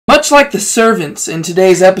Much like the servants in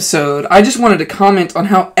today's episode, I just wanted to comment on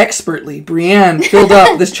how expertly Brienne filled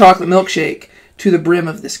up this chocolate milkshake to the brim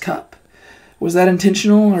of this cup. Was that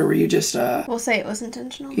intentional, or were you just... We'll say it was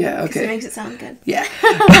intentional. Yeah, okay. Because it makes it sound good. Yeah.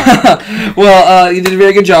 Well, you did a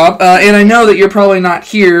very good job. And I know that you're probably not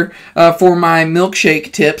here for my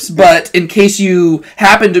milkshake tips, but in case you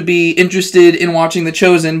happen to be interested in watching The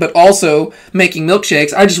Chosen, but also making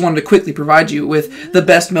milkshakes, I just wanted to quickly provide you with the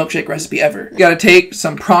best milkshake recipe ever. You gotta take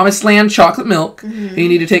some Promised Land chocolate milk, and you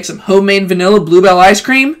need to take some homemade vanilla Bluebell ice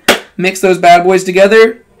cream, mix those bad boys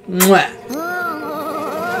together. Mwah.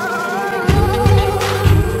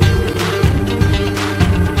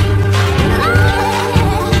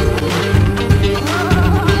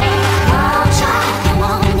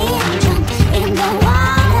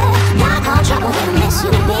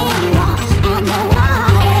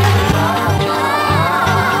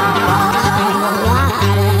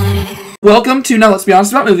 Welcome to Now Let's Be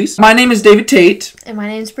Honest About Movies. My name is David Tate. And my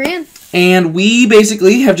name's Brienne. And we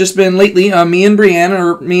basically have just been lately, me and Brienne,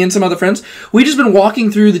 or me and some other friends, we've just been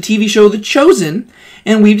walking through the TV show The Chosen,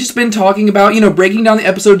 and we've just been talking about, breaking down the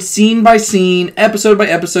episode scene by scene, episode by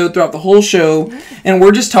episode throughout the whole show, and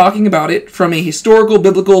we're just talking about it from a historical,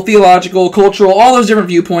 biblical, theological, cultural, all those different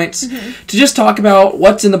viewpoints, to just talk about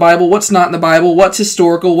what's in the Bible, what's not in the Bible, what's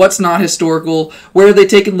historical, what's not historical, where are they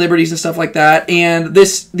taking liberties and stuff like that. And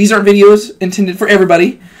these aren't videos intended for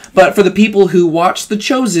everybody, but for the people who watch The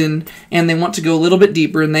Chosen and they want to go a little bit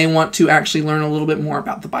deeper and they want to actually learn a little bit more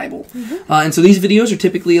about the Bible. And so these videos are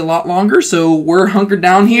typically a lot longer, so we're hunkered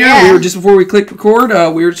down here. Yeah. We were just before we clicked record,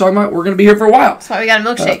 we were talking about we're going to be here for a while. That's why we got a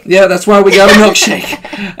milkshake. Yeah, that's why we got a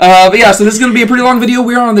milkshake. But yeah, so this is going to be a pretty long video.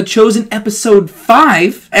 We're on The Chosen episode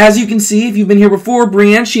 5. As you can see, if you've been here before,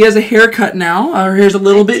 Brienne, she has a haircut now. Her hair's a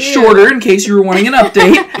little bit shorter in case you were wanting an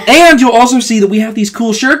update. And you'll also see that we have these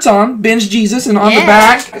cool shirts on, Binge Jesus, and on the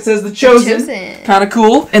back it says The Chosen. Kind of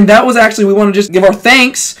cool. And that was actually, we want to just give our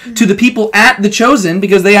thanks to the people at The Chosen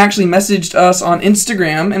because they actually messaged us on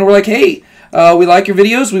Instagram and were like, hey, we like your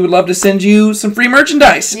videos. We would love to send you some free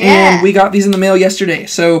merchandise. Yeah. And we got these in the mail yesterday.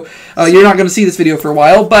 So you're not going to see this video for a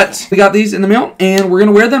while, but we got these in the mail and we're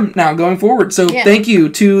going to wear them now going forward. So thank you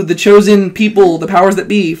to the Chosen people, the powers that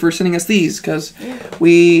be, for sending us these because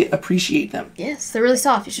we appreciate them. Yes, they're really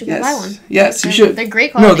soft. You should go buy one. Yes, you should. They're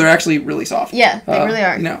great quality. No, they're actually really soft. Yeah, they really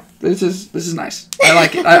are. This is nice. I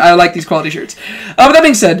like it. I like these quality shirts. But that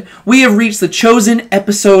being said, we have reached The Chosen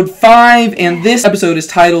episode 5, and this episode is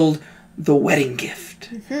titled The Wedding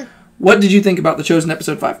Gift. What did you think about The Chosen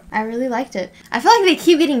episode 5? I really liked it. I feel like they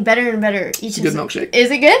keep getting better and better each It's a good milkshake. Is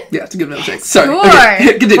it good? Yeah, it's a good milkshake. Sorry.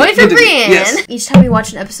 Sure. Okay. Point for Brienne. Yes. Each time we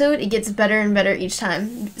watch an episode, it gets better and better each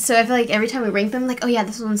time. So I feel like every time we rank them, like, oh yeah,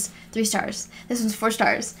 this one's 3 stars. This one's 4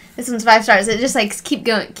 stars. This one's 5 stars. It just like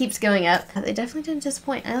keeps going up. They definitely didn't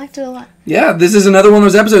disappoint. I liked it a lot. Yeah, this is another one of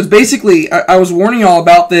those episodes. Basically, I was warning y'all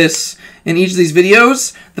about this in each of these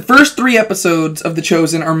videos. The first 3 episodes of The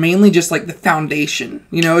Chosen are mainly just like the foundation.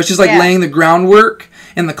 It's just like laying the groundwork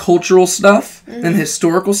and the cultural stuff and the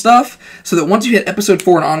historical stuff, so that once you hit episode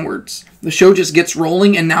 4 and onwards, the show just gets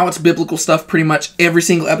rolling, and now it's biblical stuff pretty much every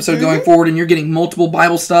single episode going forward, and you're getting multiple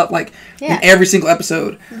Bible stuff in every single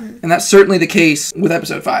episode. And that's certainly the case with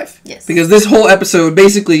episode 5. Yes. Because this whole episode,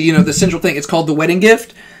 basically, the central thing, it's called The Wedding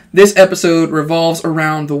Gift. This episode revolves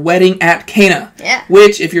around the wedding at Cana,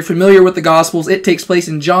 which, if you're familiar with the Gospels, it takes place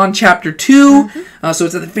in John chapter 2. So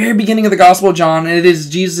it's at the very beginning of the Gospel of John, and it is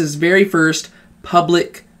Jesus' very first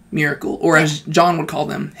public miracle, or as John would call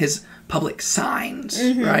them, his public signs,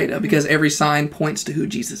 right? Because every sign points to who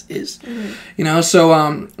Jesus is.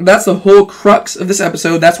 So that's the whole crux of this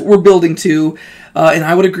episode. That's what we're building to. And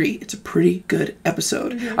I would agree, it's a pretty good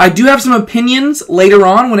episode. I do have some opinions later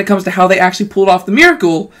on when it comes to how they actually pulled off the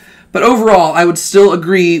miracle, but overall, I would still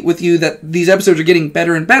agree with you that these episodes are getting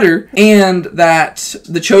better and better, and that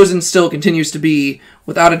The Chosen still continues to be,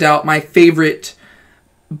 without a doubt, my favorite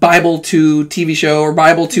Bible to TV show or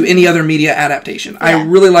Bible to any other media adaptation. I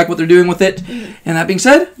really like what they're doing with it. And that being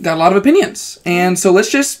said, got a lot of opinions. And so let's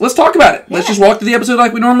talk about it. Let's just walk through the episode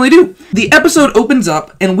like we normally do. The episode opens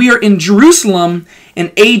up and we are in Jerusalem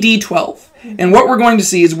in AD 12. And what we're going to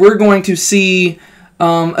see is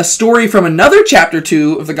a story from another chapter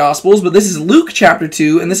 2 of the Gospels, but this is Luke chapter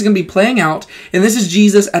 2, and this is going to be playing out. And this is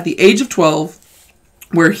Jesus at the age of 12,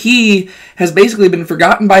 where he has basically been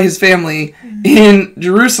forgotten by his family in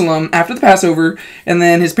Jerusalem after the Passover, and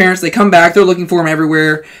then his parents, they come back, they're looking for him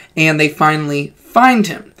everywhere, and they finally find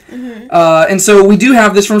him. And so we do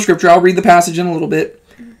have this from Scripture. I'll read the passage in a little bit.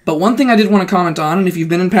 But one thing I did want to comment on, and if you've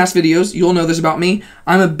been in past videos, you'll know this about me.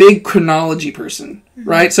 I'm a big chronology person,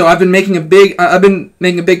 right? So I've been making a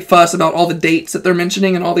big fuss about all the dates that they're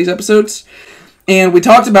mentioning in all these episodes. And we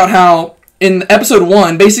talked about how in episode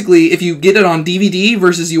 1, basically, if you get it on DVD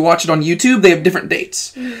versus you watch it on YouTube, they have different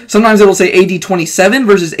dates. Sometimes it'll say AD 27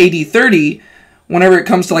 versus AD 30 whenever it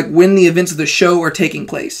comes to like when the events of the show are taking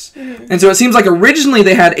place. And so it seems like originally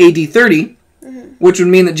they had AD 30, which would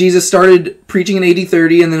mean that Jesus started preaching in AD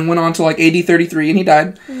 30 and then went on to like AD 33 and he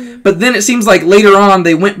died. But then it seems like later on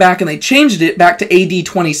they went back and they changed it back to AD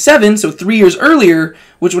 27, so 3 years earlier,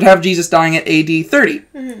 which would have Jesus dying at AD 30.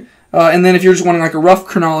 And then if you're just wanting like a rough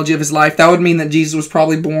chronology of his life, that would mean that Jesus was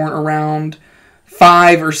probably born around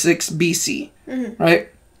 5 or 6 BC, right?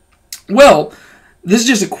 Well, this is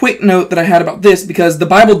just a quick note that I had about this because the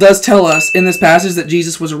Bible does tell us in this passage that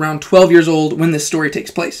Jesus was around 12 years old when this story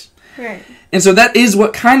takes place. Right. And so that is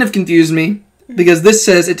what kind of confused me because this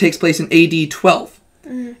says it takes place in AD 12.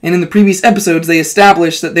 And in the previous episodes, they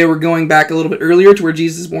established that they were going back a little bit earlier to where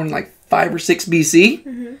Jesus is born in like 5 or 6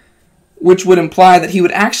 BC. Which would imply that he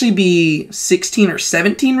would actually be 16 or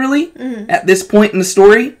 17, really, at this point in the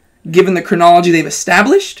story, given the chronology they've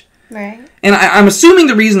established. Right. And I'm assuming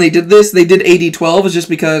the reason they did this, they did AD 12, is just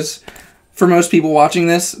because for most people watching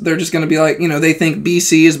this, they're just going to be like, they think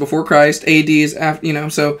BC is before Christ, AD is after,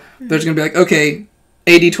 so they're just going to be like, okay,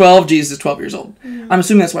 AD 12, Jesus is 12 years old. I'm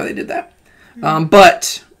assuming that's why they did that.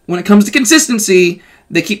 But when it comes to consistency,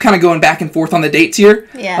 they keep kind of going back and forth on the dates here.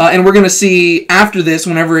 Yeah. And we're going to see after this,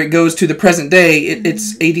 whenever it goes to the present day,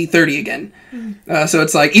 it's AD 30 again. So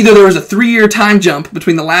it's like either there was a 3-year time jump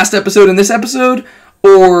between the last episode and this episode,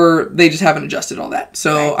 or they just haven't adjusted all that.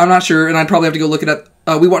 So I'm not sure, and I'd probably have to go look at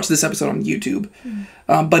it. We watched this episode on YouTube.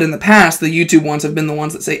 But in the past, the YouTube ones have been the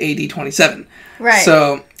ones that say AD 27. Right.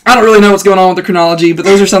 So I don't really know what's going on with the chronology, but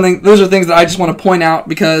those are things that I just want to point out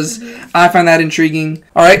because I find that intriguing.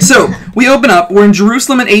 All right, so we open up. We're in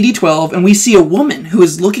Jerusalem in AD 12, and we see a woman who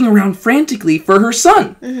is looking around frantically for her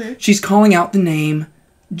son. She's calling out the name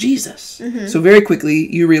Jesus. So very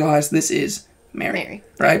quickly, you realize this is Mary.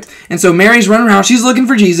 Right? And so Mary's running around. She's looking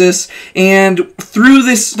for Jesus, and through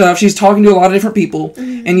this stuff, she's talking to a lot of different people,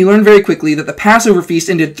 and you learn very quickly that the Passover feast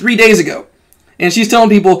ended 3 days ago. And she's telling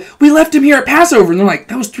people, we left him here at Passover. And they're like,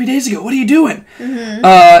 that was 3 days ago. What are you doing?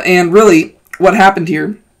 And really, what happened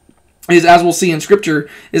here is, as we'll see in Scripture,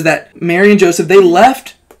 is that Mary and Joseph, they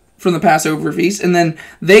left from the Passover feast. And then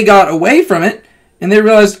they got away from it. And they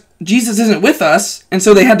realized, Jesus isn't with us. And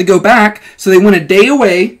so they had to go back. So they went a day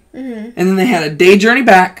away. And then they had a day journey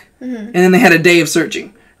back. And then they had a day of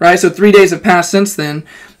searching. Right? So 3 days have passed since then.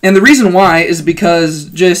 And the reason why is because,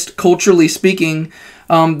 just culturally speaking,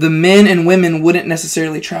 the men and women wouldn't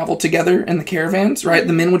necessarily travel together in the caravans, right?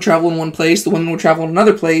 The men would travel in one place, the women would travel in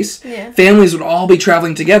another place. Yeah. Families would all be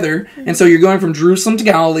traveling together. And so you're going from Jerusalem to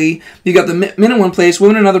Galilee. You got the men in one place,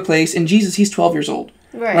 women in another place, and Jesus, he's 12 years old.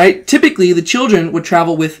 Right? Typically, the children would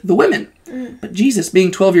travel with the women. But Jesus,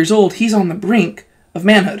 being 12 years old, he's on the brink of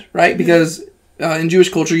manhood, right? Because in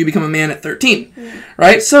Jewish culture, you become a man at 13,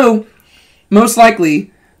 right? So, most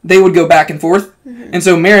likely, they would go back and forth. And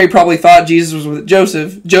so Mary probably thought Jesus was with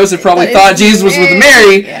Joseph. Joseph probably thought Jesus was with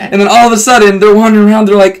Mary. Yeah. And then all of a sudden, they're wandering around.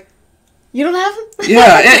 They're like, you don't have him?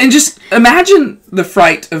 Yeah. And just imagine the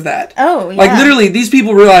fright of that. Oh, yeah. Like, literally, these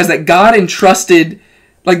people realize that God entrusted,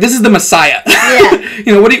 like, this is the Messiah.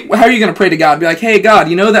 Yeah. How are you going to pray to God? Be like, hey, God,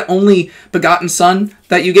 that only begotten son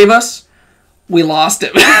that you gave us? We lost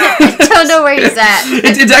him. I don't know where he's at.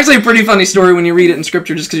 It's actually a pretty funny story when you read it in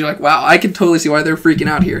Scripture, just because you're like, wow, I can totally see why they're freaking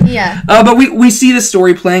out here. Yeah. But we see this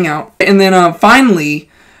story playing out. And then finally,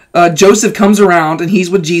 Joseph comes around and he's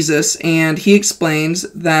with Jesus, and he explains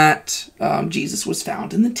that Jesus was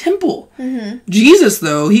found in the temple. Jesus,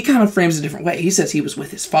 though, he kind of frames it a different way. He says he was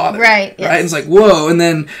with his father. Right. Yes. Right. And it's like, whoa. And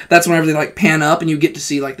then that's whenever they like pan up and you get to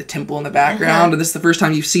see like the temple in the background. And this is the first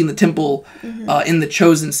time you've seen the temple in the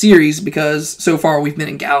Chosen series, because so far we've been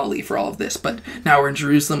in Galilee for all of this, but now we're in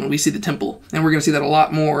Jerusalem and we see the temple, and we're going to see that a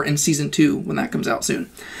lot more in season 2 when that comes out soon.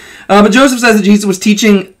 But Joseph says that Jesus was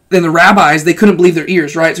teaching. Then the rabbis, they couldn't believe their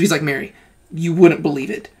ears, right? So he's like, Mary, you wouldn't believe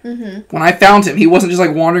it. When I found him, he wasn't just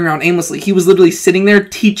like wandering around aimlessly. He was literally sitting there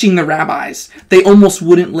teaching the rabbis. They almost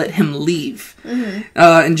wouldn't let him leave.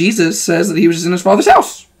 And Jesus says that he was just in his father's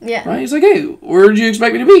house. Yeah. Right? He's like, hey, where did you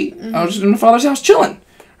expect me to be? I was just in my father's house chilling.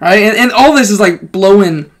 Right? And all this is like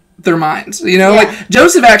blowing their minds, like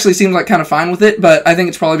Joseph actually seems like kind of fine with it, but I think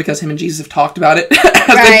it's probably because him and Jesus have talked about it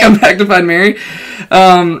as they come back to find Mary.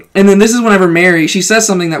 And then this is whenever Mary, she says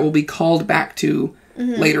something that will be called back to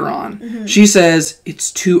later on. She says,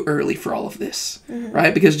 it's too early for all of this,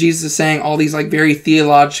 right? Because Jesus is saying all these like very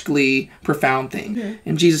theologically profound things.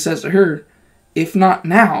 And Jesus says to her, if not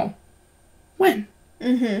now, when?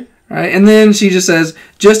 Right? And then she just says,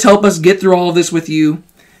 just help us get through all of this with you.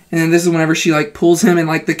 And then this is whenever she like pulls him and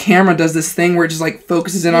like the camera does this thing where it just like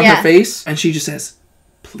focuses in on her face. And she just says,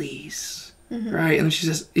 please. Right? And then she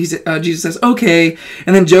says, Jesus says, okay.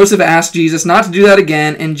 And then Joseph asks Jesus not to do that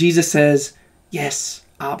again. And Jesus says, yes,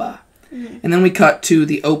 Abba. And then we cut to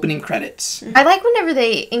the opening credits. I like whenever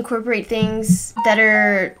they incorporate things that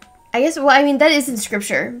are, I guess, well, I mean, that is in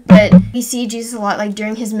scripture, but we see Jesus a lot, like,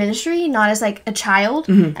 during his ministry, not as, like, a child.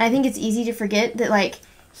 And I think it's easy to forget that, like,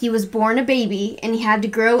 he was born a baby, and he had to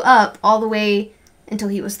grow up all the way until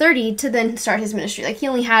he was 30 to then start his ministry. Like, he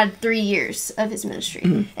only had 3 years of his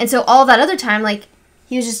ministry. And so all that other time, like,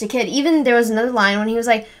 he was just a kid. Even there was another line when he was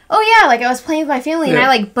like, oh, yeah, like, I was playing with my family, and I,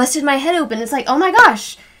 like, busted my head open. It's like, oh, my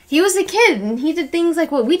gosh. He was a kid, and he did things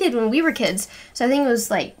like what we did when we were kids. So I think it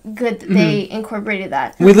was, like, good that they incorporated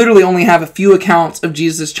that. We literally only have a few accounts of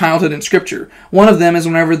Jesus' childhood in Scripture. One of them is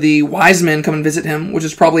whenever the wise men come and visit him, which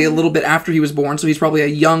is probably a little bit after he was born, so he's probably a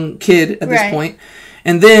young kid at this point.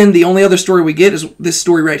 And then the only other story we get is this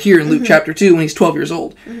story right here in Luke chapter 2 when he's 12 years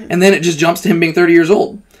old. And then it just jumps to him being 30 years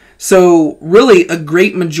old. So really, a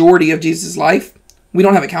great majority of Jesus' life we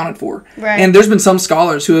don't have accounted for. And there's been some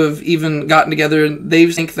scholars who have even gotten together and they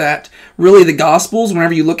think that really the Gospels,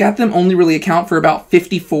 whenever you look at them, only really account for about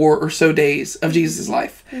 54 or so days of Jesus'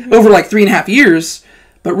 life. Over like 3.5 years,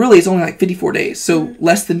 but really it's only like 54 days. So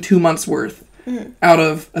less than 2 months worth out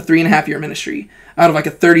of a 3.5 year ministry, out of like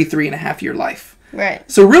a 33.5 year life.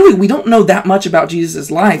 So really, we don't know that much about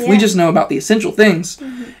Jesus' life. We just know about the essential things.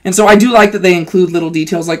 And so I do like that they include little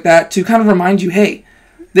details like that to kind of remind you, hey,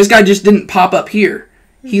 this guy just didn't pop up here.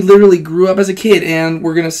 He literally grew up as a kid, and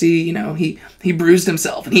we're going to see, you know, he bruised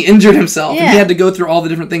himself, and he injured himself, and he had to go through all the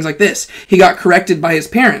different things like this. He got corrected by his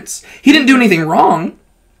parents. He didn't do anything wrong,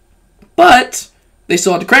 but they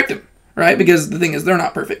still had to correct him, right? Because the thing is, they're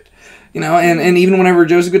not perfect. You know, and even whenever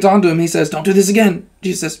Joseph gets on to him, he says, don't do this again.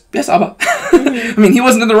 Jesus says, yes, Abba. I mean, he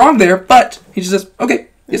wasn't in the wrong there, but he just says, okay,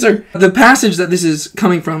 yes, sir. The passage that this is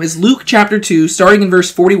coming from is Luke chapter 2, starting in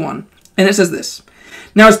verse 41, and it says this.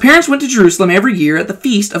 Now his parents went to Jerusalem every year at the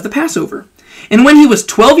feast of the Passover. And when he was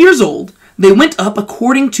 12 years old, they went up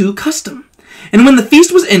according to custom. And when the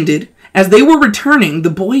feast was ended, as they were returning, the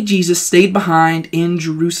boy Jesus stayed behind in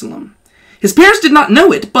Jerusalem. His parents did not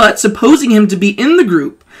know it, but supposing him to be in the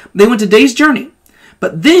group, they went a day's journey.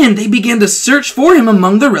 But then they began to search for him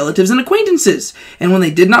among their relatives and acquaintances. And when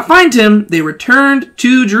they did not find him, they returned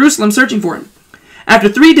to Jerusalem searching for him. After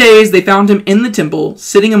 3 days, they found him in the temple,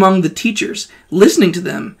 sitting among the teachers, listening to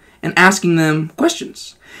them and asking them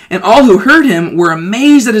questions. And all who heard him were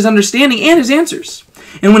amazed at his understanding and his answers.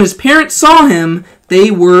 And when his parents saw him, they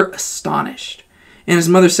were astonished. And his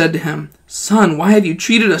mother said to him, Son, why have you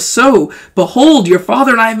treated us so? Behold, your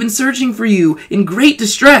father and I have been searching for you in great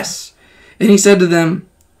distress. And he said to them,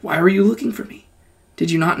 Why were you looking for me? Did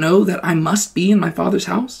you not know that I must be in my father's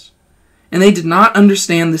house? And they did not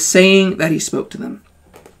understand the saying that he spoke to them.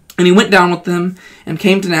 And he went down with them and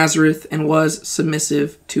came to Nazareth and was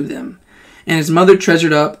submissive to them. And his mother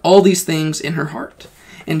treasured up all these things in her heart.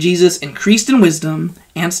 And Jesus increased in wisdom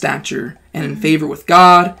and stature and in favor with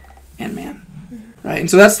God and man. Right? And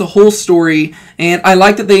so that's the whole story. And I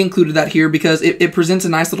like that they included that here because it presents a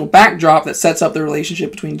nice little backdrop that sets up the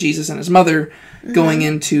relationship between Jesus and his mother going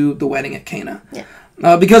into the wedding at Cana.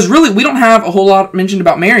 Because really, we don't have a whole lot mentioned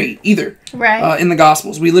about Mary either in the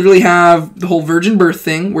Gospels. We literally have the whole virgin birth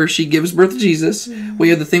thing where she gives birth to Jesus. We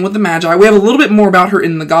have the thing with the Magi. We have a little bit more about her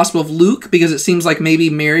in the Gospel of Luke because it seems like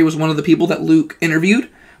maybe Mary was one of the people that Luke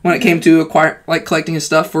interviewed when it came to collecting his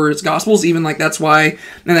stuff for his Gospels. Even like that's why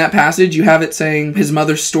in that passage you have it saying his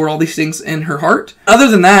mother stored all these things in her heart. Other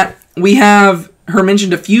than that, we have her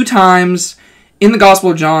mentioned a few times in the Gospel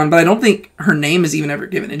of John, but I don't think her name is even ever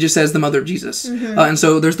given. It just says the mother of Jesus. And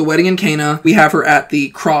so there's the wedding in Cana. We have her at the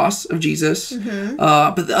cross of Jesus.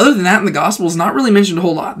 But other than that, in the Gospel is not really mentioned a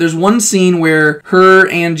whole lot. There's one scene where her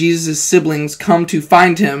and Jesus' siblings come to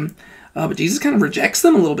find him, but Jesus kind of rejects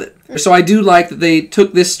them a little bit. So I do like that they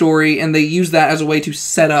took this story and they used that as a way to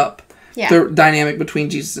set up the dynamic between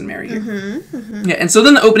Jesus and Mary here. And so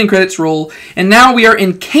then the opening credits roll, and now we are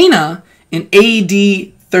in Cana in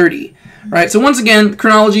AD 30. Right, so once again,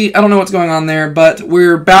 chronology, I don't know what's going on there, but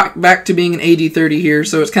we're back to being in AD 30 here,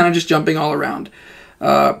 so it's kind of just jumping all around.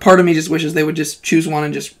 Part of me just wishes they would just choose one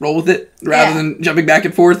and just roll with it, rather than jumping back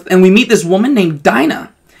and forth. And we meet this woman named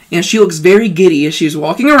Dinah, and she looks very giddy as she's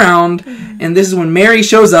walking around, and this is when Mary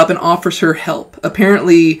shows up and offers her help.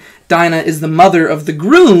 Apparently, Dinah is the mother of the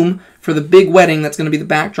groom for the big wedding that's going to be the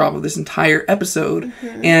backdrop of this entire episode.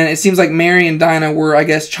 Mm-hmm. And it seems like Mary and Dinah were, I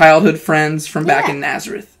guess, childhood friends from back in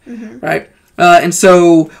Nazareth, right? And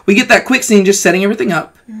so we get that quick scene just setting everything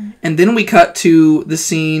up. Mm-hmm. And then we cut to the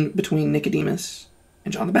scene between Nicodemus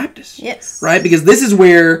and John the Baptist. Yes. Right? Because this is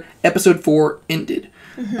where episode 4 ended.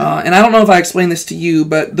 Mm-hmm. And I don't know if I explained this to you,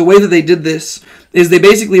 but the way that they did this is they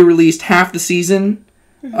basically released half the season.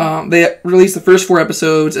 Mm-hmm. They released the first 4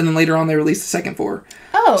 episodes, and then later on they released the second 4.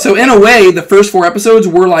 Oh. So in a way, the first 4 episodes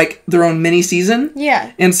were like their own mini season.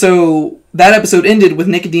 Yeah. And so that episode ended with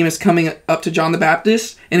Nicodemus coming up to John the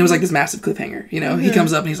Baptist, and it was like this massive cliffhanger. You know, he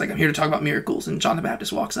comes up and he's like, "I'm here to talk about miracles," and John the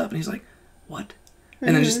Baptist walks up and he's like, "What?"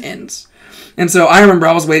 And then it just ends. And so I remember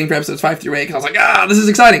I was waiting for episodes 5 through 8 because I was like, this is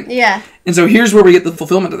exciting. Yeah. And so here's where we get the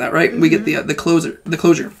fulfillment of that, right? We get the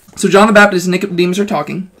closure. So John the Baptist and Nicodemus are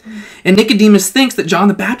talking, and Nicodemus thinks that John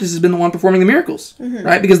the Baptist has been the one performing the miracles,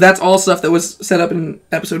 right? Because that's all stuff that was set up in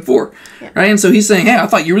episode 4, right? And so he's saying, "Hey, I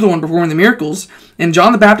thought you were the one performing the miracles." And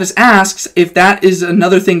John the Baptist asks if that is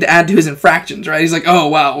another thing to add to his infractions, right? He's like, "Oh,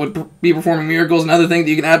 wow, would be performing miracles another thing that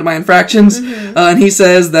you can add to my infractions?" And he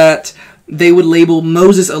says that they would label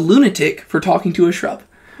Moses a lunatic for talking to a shrub.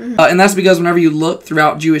 And that's because whenever you look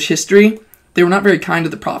throughout Jewish history, they were not very kind to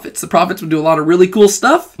the prophets. The prophets would do a lot of really cool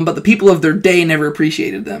stuff, but the people of their day never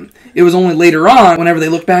appreciated them. It was only later on, whenever they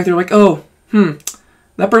look back, they're like,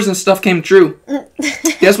 that person's stuff came true.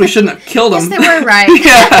 Guess we shouldn't have killed them. Yes, they were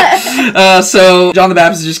right. So John the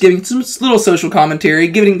Baptist is just giving some little social commentary,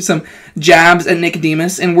 giving some jabs at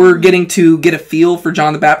Nicodemus, and we're getting to get a feel for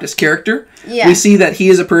John the Baptist's character. Yeah. We see that he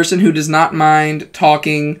is a person who does not mind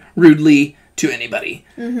talking rudely to anybody.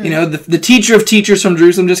 You know, the teacher of teachers from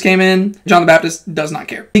Jerusalem just came in. John the Baptist does not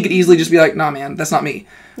care. He could easily just be like, "Nah, man, that's not me."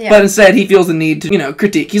 Yeah. But instead, he feels the need to,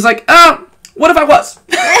 critique. He's like, what if I was?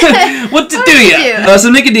 What to do you?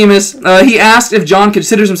 So Nicodemus, he asked if John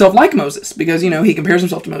considers himself like Moses, because, he compares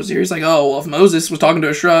himself to Moses here. He's like, well, if Moses was talking to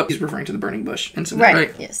a shrub, he's referring to the burning bush incident,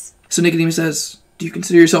 right? Yes. So Nicodemus says, "Do you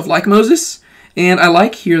consider yourself like Moses?" And I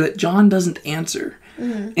like here that John doesn't answer.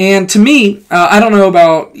 And to me, I don't know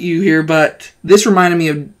about you here, but this reminded me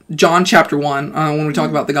of John chapter 1. When we talk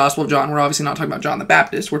about the Gospel of John, we're obviously not talking about John the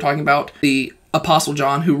Baptist. We're talking about the Apostle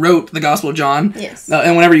John, who wrote the Gospel of John. Yes.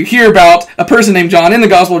 And whenever you hear about a person named John in the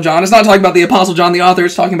Gospel of John, it's not talking about the Apostle John, the author.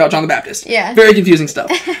 It's talking about John the Baptist. Yeah. Very confusing stuff.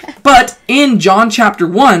 But in John chapter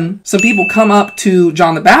 1, some people come up to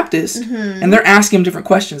John the Baptist, and they're asking him different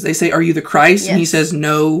questions. They say, "Are you the Christ?" And he says,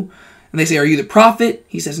 "No." And they say, "Are you the prophet?"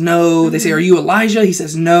 He says, "No." They say, "Are you Elijah?" He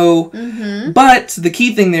says, "No." But the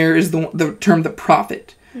key thing there is the term the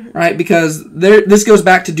prophet, right? Because this goes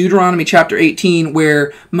back to Deuteronomy chapter 18,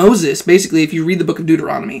 where Moses, basically, if you read the book of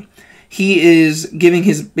Deuteronomy, he is giving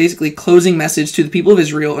his basically closing message to the people of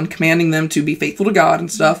Israel and commanding them to be faithful to God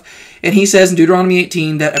and stuff. And he says in Deuteronomy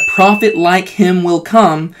 18 that a prophet like him will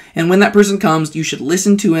come, and when that person comes, you should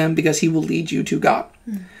listen to him because he will lead you to God.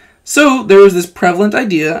 So there was this prevalent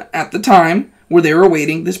idea at the time where they were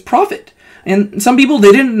awaiting this prophet. And some people,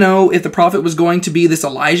 they didn't know if the prophet was going to be this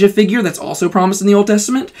Elijah figure that's also promised in the Old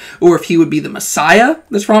Testament, or if he would be the Messiah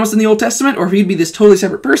that's promised in the Old Testament, or if he'd be this totally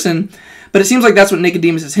separate person. But it seems like that's what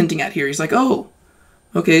Nicodemus is hinting at here. He's like,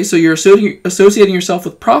 okay, so you're associating yourself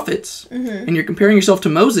with prophets, and you're comparing yourself to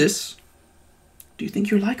Moses. Do you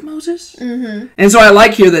think you're like Moses? And so I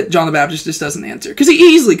like here that John the Baptist just doesn't answer. Because he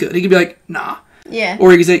easily could. He could be like, nah. Yeah.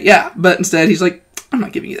 Or he could say, yeah. But instead, he's like, I'm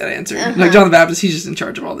not giving you that answer. Like John the Baptist, he's just in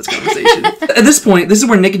charge of all this conversation. At this point, this is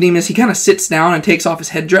where Nicodemus, he kind of sits down and takes off his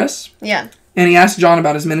headdress. Yeah. And he asks John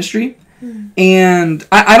about his ministry. And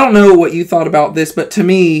I don't know what you thought about this, but to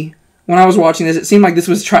me, when I was watching this, it seemed like this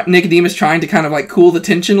was Nicodemus trying to kind of like cool the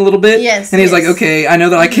tension a little bit. Yes. And he's like, okay, I know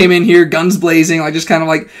that I came in here guns blazing, like just kind of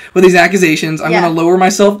like with these accusations. I'm going to lower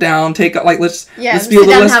myself down, let's be a little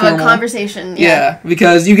less formal. Have a conversation. Yeah,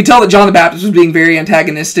 because you could tell that John the Baptist was being very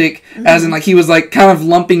antagonistic, as in like he was like kind of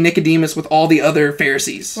lumping Nicodemus with all the other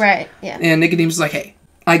Pharisees. Right. Yeah. And Nicodemus is like, hey,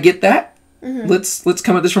 I get that. Let's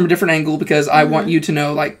come at this from a different angle because I want you to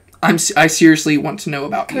know, like, I seriously want to know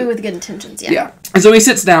about you. Coming with good intentions, yeah. Yeah. And so he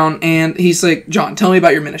sits down and he's like, John, tell me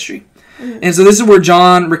about your ministry. And so this is where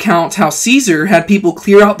John recounts how Caesar had people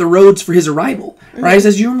clear out the roads for his arrival. Right? He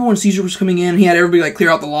says, you remember when Caesar was coming in, he had everybody like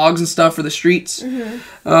clear out the logs and stuff for the streets?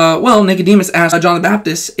 Well, Nicodemus asked John the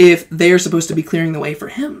Baptist if they are supposed to be clearing the way for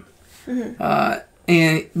him.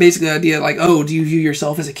 And basically the idea like, oh, do you view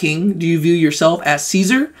yourself as a king? Do you view yourself as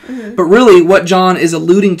Caesar? But really what John is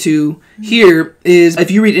alluding to here is,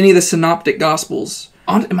 if you read any of the synoptic gospels,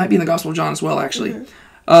 it might be in the Gospel of John as well, actually,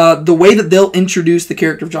 the way that they'll introduce the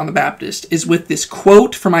character of John the Baptist is with this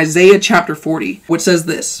quote from Isaiah chapter 40, which says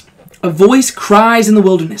this: A voice cries in the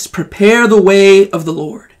wilderness, prepare the way of the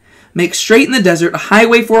Lord. Make straight in the desert a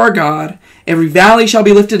highway for our God. Every valley shall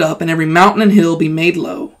be lifted up, and every mountain and hill be made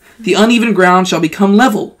low. The uneven ground shall become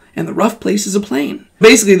level, and the rough places a plain.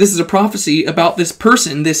 Basically, this is a prophecy about this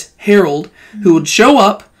person, this herald, who would show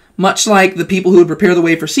up, much like the people who would prepare the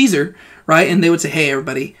way for Caesar, right? And they would say, hey,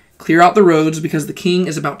 everybody, clear out the roads because the king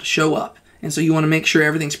is about to show up. And so you want to make sure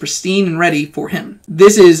everything's pristine and ready for him.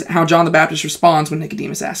 This is how John the Baptist responds when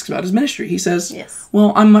Nicodemus asks about his ministry. He says, yes.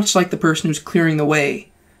 Well, I'm much like the person who's clearing the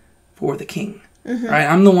way for the king. Right?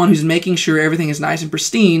 I'm the one who's making sure everything is nice and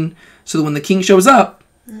pristine so that when the king shows up,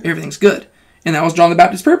 everything's good. And that was John the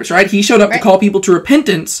Baptist's purpose, right? He showed up to call people to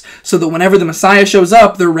repentance so that whenever the Messiah shows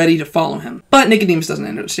up, they're ready to follow him. But Nicodemus doesn't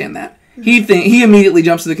understand that. He immediately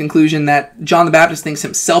jumps to the conclusion that John the Baptist thinks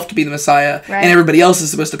himself to be the Messiah, and everybody else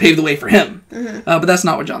is supposed to pave the way for him. But that's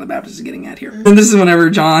not what John the Baptist is getting at here. And this is whenever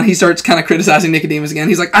he starts kind of criticizing Nicodemus again.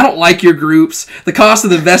 He's like, I don't like your groups. The cost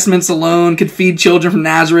of the vestments alone could feed children from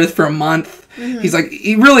Nazareth for a month. He's like,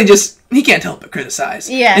 he can't help but criticize.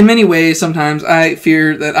 Yeah. In many ways, sometimes I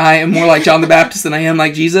fear that I am more like John the Baptist than I am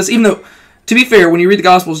like Jesus, even though, to be fair, when you read the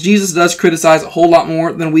Gospels, Jesus does criticize a whole lot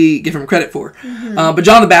more than we give him credit for. But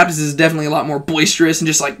John the Baptist is definitely a lot more boisterous and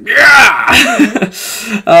just like, yeah!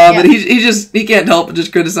 But he can't help but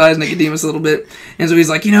just criticize Nicodemus a little bit. And so he's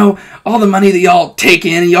like, all the money that y'all take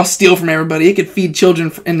in and y'all steal from everybody, it could feed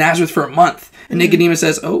children in Nazareth for a month. And Nicodemus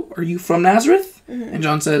says, oh, are you from Nazareth? And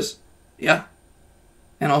John says, yeah.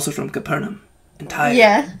 And also from Capernaum and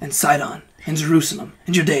Tyre and Sidon and Jerusalem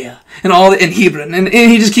and Judea and Hebron. And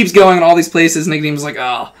he just keeps going in all these places. Nicodemus is like,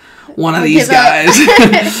 oh, one of these guys.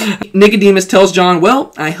 Nicodemus tells John,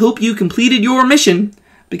 well, I hope you completed your mission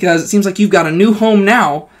because it seems like you've got a new home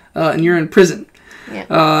now and you're in prison. Yeah.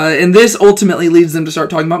 And this ultimately leads them to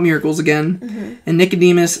start talking about miracles again. And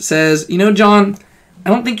Nicodemus says, John,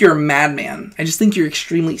 I don't think you're a madman. I just think you're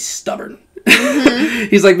extremely stubborn.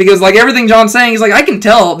 He's like, because like everything John's saying, he's like, I can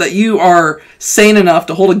tell that you are sane enough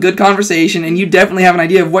to hold a good conversation and you definitely have an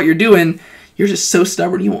idea of what you're doing. You're just so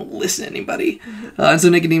stubborn you won't listen to anybody. And so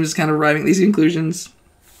Nicodemus is kind of arriving at these conclusions.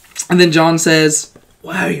 And then John says,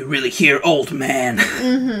 why are you really here, old man?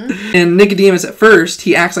 And Nicodemus at first,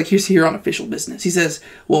 he acts like he's here on official business. He says,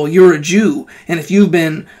 well, you're a Jew, and if you've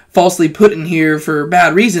been falsely put in here for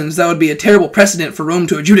bad reasons, that would be a terrible precedent for Rome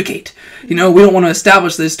to adjudicate. We don't want to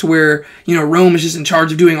establish this to where, Rome is just in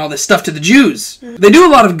charge of doing all this stuff to the Jews. They do a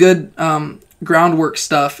lot of good groundwork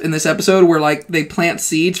stuff in this episode where, like, they plant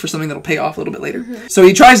seeds for something that'll pay off a little bit later. So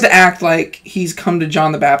he tries to act like he's come to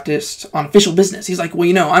John the Baptist on official business. He's like,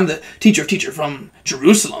 well, I'm the teacher from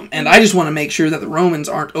Jerusalem, and I just want to make sure that the Romans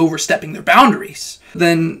aren't overstepping their boundaries.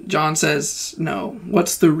 Then John says, no,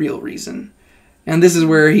 what's the real reason? And this is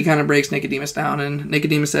where he kind of breaks Nicodemus down, and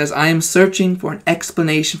Nicodemus says, I am searching for an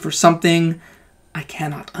explanation for something I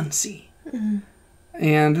cannot unsee.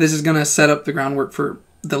 And this is going to set up the groundwork for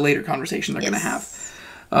the later conversation they're going to have.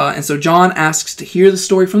 And so John asks to hear the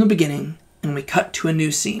story from the beginning, and we cut to a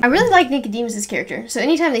new scene. I really like Nicodemus' character. So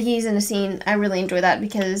anytime that he's in a scene, I really enjoy that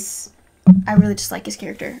because I really just like his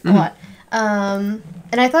character a lot.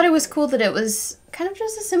 And I thought it was cool that it was kind of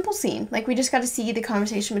just a simple scene. Like, we just got to see the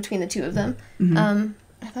conversation between the two of them.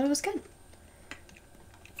 I thought it was good.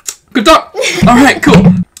 Good talk! All right,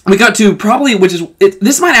 cool. We got to probably,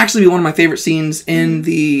 this might actually be one of my favorite scenes in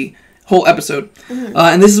the whole episode.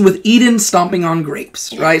 And this is with Eden stomping on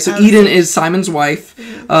grapes, right? So Eden is Simon's wife.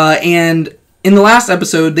 And in the last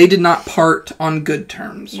episode, they did not part on good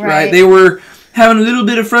terms, right? They were having a little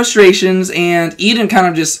bit of frustrations, and Eden kind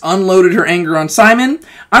of just unloaded her anger on Simon.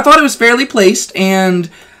 I thought it was fairly placed, and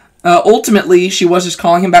ultimately, she was just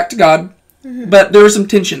calling him back to God. But there was some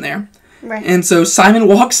tension there. And so Simon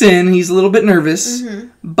walks in, he's a little bit nervous,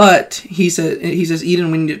 but he says,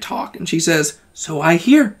 Eden, we need to talk. And she says, so I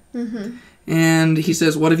hear. And he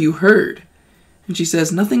says, what have you heard? And she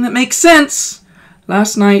says, nothing that makes sense.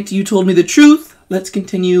 Last night you told me the truth. Let's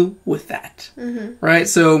continue with that. Right?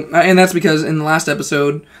 So, and that's because in the last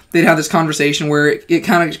episode, they'd had this conversation where it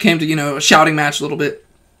kind of came to, a shouting match a little bit.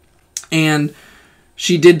 And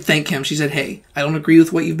she did thank him. She said, hey, I don't agree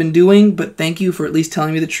with what you've been doing, but thank you for at least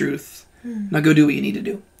telling me the truth. Now go do what you need to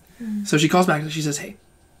do. So she calls back and she says, hey,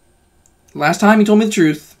 last time you told me the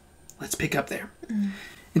truth, let's pick up there.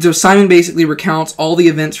 And so Simon basically recounts all the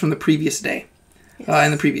events from the previous day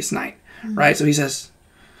and the previous night, right? So he says,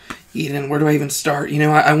 Eden, where do I even start?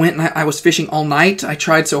 I went and I was fishing all night. I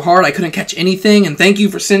tried so hard. I couldn't catch anything. And thank you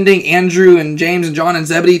for sending Andrew and James and John and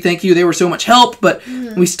Zebedee. Thank you. They were so much help, but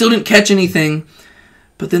we still didn't catch anything.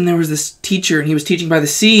 But then there was this teacher, and he was teaching by the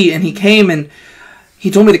sea, and he came and he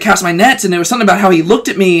told me to cast my nets, and there was something about how he looked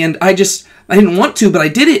at me, and I didn't want to, but I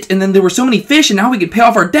did it. And then there were so many fish, and now we could pay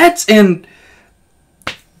off our debts. And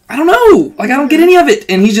I don't know. Like, I don't get any of it.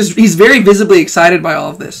 And he's very visibly excited by all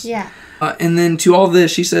of this. Yeah. And then to all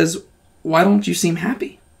this, she says, why don't you seem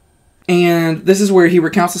happy? And this is where he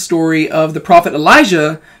recounts the story of the prophet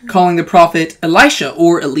Elijah calling the prophet Elisha,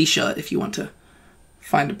 or Elisha, if you want to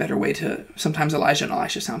find a better way to... Sometimes Elijah and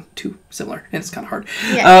Elisha sound too similar, and it's kind of hard.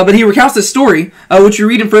 Yeah. But he recounts this story, which you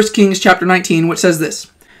read in 1 Kings chapter 19, which says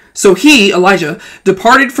this. So he, Elijah,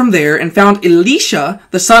 departed from there and found Elisha,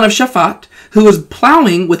 the son of Shaphat, who was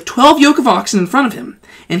plowing with 12 yoke of oxen in front of him,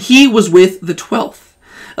 and he was with the 12th.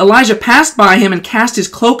 Elijah passed by him and cast his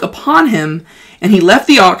cloak upon him, and he left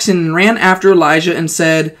the oxen and ran after Elijah and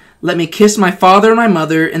said, let me kiss my father and my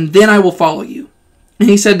mother, and then I will follow you. And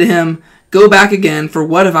he said to him, go back again, for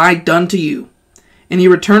what have I done to you? And he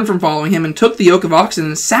returned from following him and took the yoke of oxen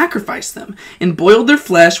and sacrificed them, and boiled their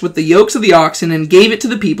flesh with the yokes of the oxen and gave it to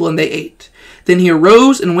the people, and they ate. Then he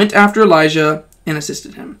arose and went after Elijah and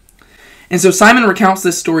assisted him. And so Simon recounts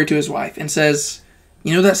this story to his wife and says,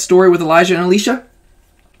 you know that story with Elijah and Elisha?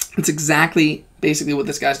 It's exactly basically what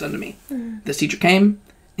this guy's done to me. This teacher came,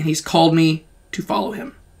 and he's called me to follow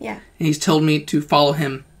him. Yeah. And he's told me to follow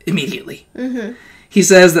him immediately. He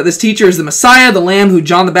says that this teacher is the Messiah, the Lamb who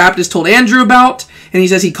John the Baptist told Andrew about. And he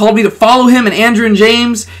says he called me to follow him and Andrew and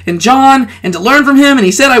James and John and to learn from him. And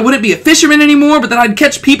he said I wouldn't be a fisherman anymore, but that I'd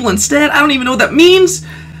catch people instead. I don't even know what that means,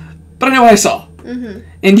 but I know what I saw.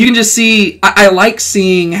 And you can just see, I like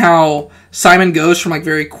seeing how Simon goes from like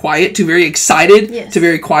very quiet to very excited to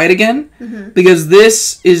very quiet again. Because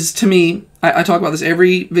this is, to me, I talk about this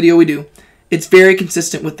every video we do. It's very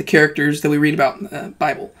consistent with the characters that we read about in the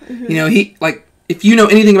Bible. You know, if you know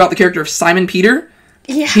anything about the character of Simon Peter,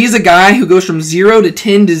 he's a guy who goes from 0 to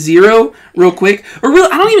 10 to 0 real quick. Or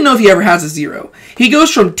really, I don't even know if he ever has a 0. He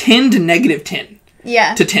goes from 10 to negative 10.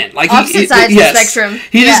 To 10. Like opposite sides of the spectrum.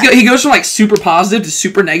 He goes from like super positive to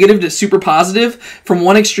super negative to super positive from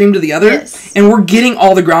one extreme to the other. And we're getting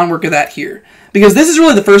all the groundwork of that here. Because this is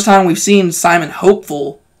really the first time we've seen Simon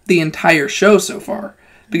hopeful the entire show so far.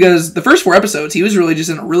 Because the first 4 episodes, he was really just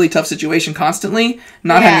in a really tough situation constantly,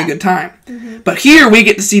 not having a good time. But here we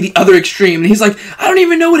get to see the other extreme. And he's like, I don't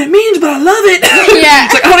even know what it means, but I love it.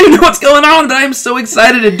 It's like, I don't even know what's going on, but I'm so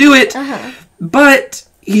excited to do it. But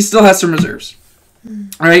he still has some reserves.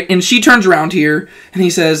 All right, and she turns around here, and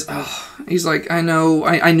he says, he's like, I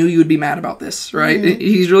knew you would be mad about this, right?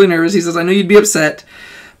 He's really nervous. He says, I knew you'd be upset.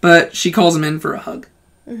 But she calls him in for a hug.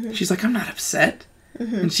 She's like, I'm not upset.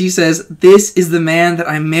 And she says, this is the man that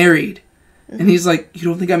I married. And he's like, you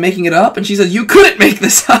don't think I'm making it up? And she says, you couldn't make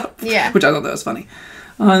this up. Which I thought that was funny.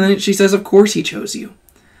 And then she says, of course he chose you.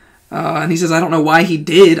 And he says, I don't know why he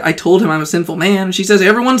did. I told him I'm a sinful man. And she says,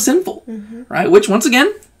 everyone's sinful. Right? Which, once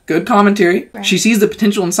again, good commentary. She sees the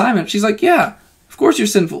potential in Simon. She's like, yeah, of course you're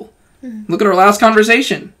sinful. Look at our last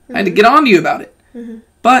conversation. I had to get on to you about it.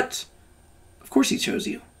 But, of course he chose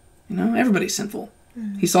you. You know, everybody's sinful.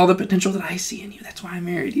 He saw the potential that I see in you. That's why I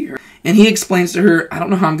married you. And he explains to her, I don't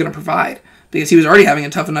know how I'm going to provide. Because he was already having a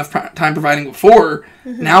tough enough time providing before.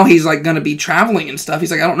 Now he's like going to be traveling and stuff. He's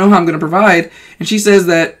like, I don't know how I'm going to provide. And she says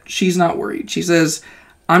that she's not worried. She says,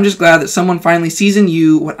 I'm just glad that someone finally sees in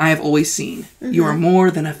you what I have always seen. You are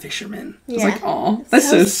more than a fisherman. It's like, oh, that's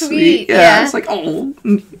so sweet. Yeah, it's like, oh.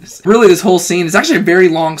 Really, this whole scene is actually a very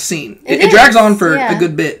long scene. It drags on for a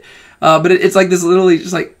good bit. But it's like this literally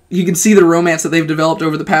just like, you can see the romance that they've developed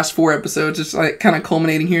over the past 4 episodes. It's like kind of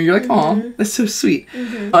culminating here. You're like, oh, that's so sweet.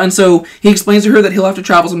 And so he explains to her that he'll have to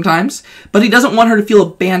travel sometimes, but he doesn't want her to feel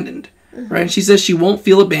abandoned. Right? And she says she won't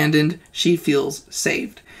feel abandoned. She feels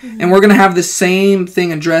saved. And we're going to have this same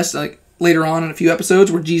thing addressed like later on in a few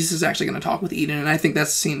episodes where Jesus is actually going to talk with Eden. And I think that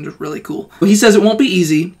seems really cool. But he says it won't be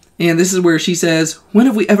easy. And this is where she says, when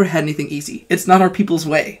have we ever had anything easy? It's not our people's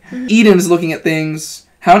way. Eden is looking at things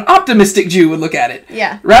how an optimistic Jew would look at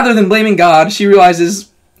it. Rather than blaming God, she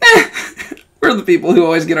realizes, we're the people who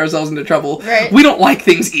always get ourselves into trouble. We don't like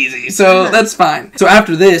things easy, so that's fine. So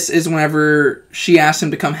after this is whenever she asks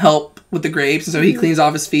him to come help with the grapes, and so he cleans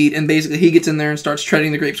off his feet, and basically he gets in there and starts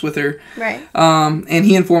treading the grapes with her. And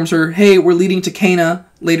he informs her, hey, we're leading to Cana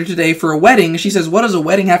later today for a wedding. She says, what does a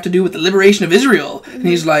wedding have to do with the liberation of Israel? And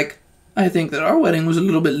he's like, I think that our wedding was a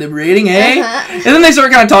little bit liberating, eh? And then they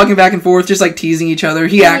start kind of talking back and forth, just like teasing each other.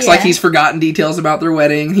 He acts like he's forgotten details about their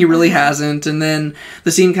wedding. He really hasn't. And then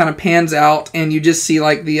the scene kind of pans out, and you just see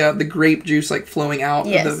like the grape juice like flowing out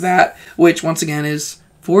of the vat, which once again is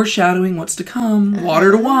foreshadowing what's to come.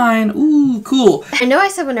 Water to wine. Ooh, cool. I know I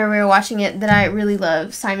said whenever we were watching it that I really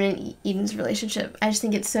love Simon and Eden's relationship. I just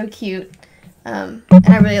think it's so cute. And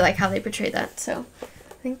I really like how they portray that. So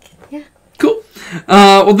I think, yeah. Cool.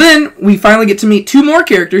 Well, then we finally get to meet two more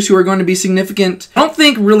characters who are going to be significant. I don't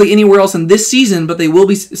think really anywhere else in this season, but they will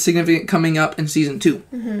be significant coming up in season 2.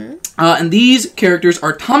 Mm-hmm. And these characters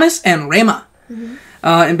are Thomas and Rama. Mm-hmm.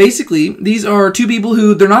 And basically, these are two people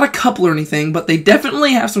who, they're not a couple or anything, but they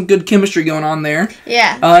definitely have some good chemistry going on there.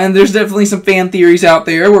 Yeah. And there's definitely some fan theories out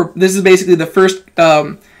there where this is basically the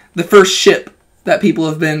first ship that people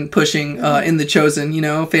have been pushing in The Chosen. You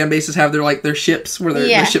know, fan bases have their ships where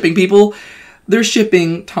they're shipping people. They're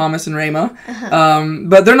shipping Thomas and Rama.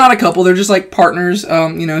 But they're not a couple. They're just like partners,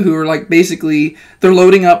 who are like basically, they're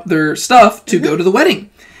loading up their stuff to go to the wedding.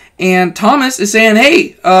 And Thomas is saying,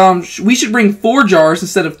 hey, we should bring 4 jars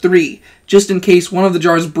instead of 3, just in case one of the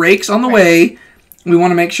jars breaks on the way. We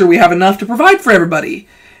want to make sure we have enough to provide for everybody.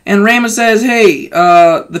 And Rama says, hey,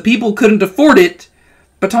 the people couldn't afford it.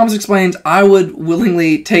 But Thomas explains, I would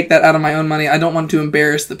willingly take that out of my own money. I don't want to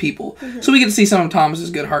embarrass the people. Mm-hmm. So we get to see some of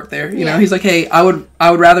Thomas's good heart there. You know, he's like, hey, I would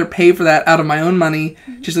rather pay for that out of my own money,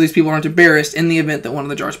 just so these people aren't embarrassed in the event that one of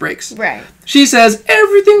the jars breaks. Right. She says,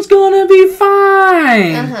 everything's gonna be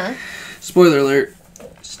fine. Spoiler alert,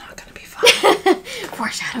 it's not gonna be fine.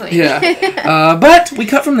 Foreshadowing. Yeah. But we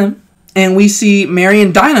cut from them. And we see Mary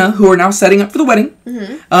and Dinah, who are now setting up for the wedding.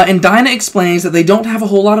 Mm-hmm. And Dinah explains that they don't have a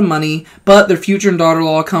whole lot of money, but their future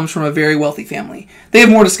daughter-in-law comes from a very wealthy family. They have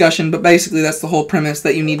more discussion, but basically that's the whole premise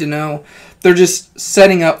that you need to know. They're just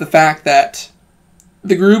setting up the fact that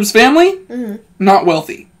the groom's family, not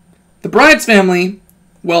wealthy. The bride's family,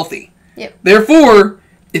 wealthy. Yep. Therefore,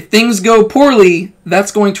 if things go poorly,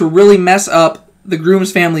 that's going to really mess up the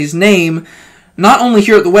groom's family's name, not only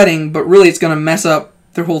here at the wedding, but really it's going to mess up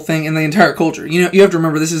their whole thing and the entire culture. You know, you have to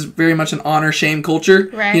remember this is very much an honor-shame culture.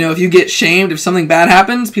 Right. You know, if you get shamed, if something bad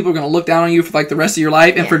happens, people are going to look down on you for like the rest of your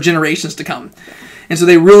life and for generations to come. And so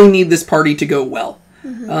they really need this party to go well.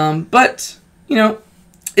 Mm-hmm. But, you know,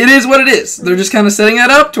 it is what it is. They're just kind of setting that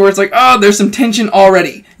up to where it's like, oh, there's some tension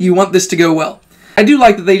already. You want this to go well. I do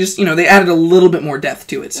like that they just, they added a little bit more depth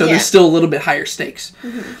to it. So there's still a little bit higher stakes.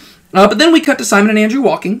 Mm-hmm. But then we cut to Simon and Andrew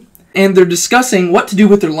walking. And they're discussing what to do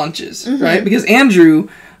with their lunches, right? Because Andrew,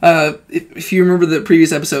 if you remember the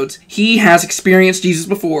previous episodes, he has experienced Jesus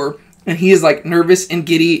before, and he is, like, nervous and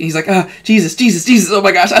giddy, and he's like, Jesus, oh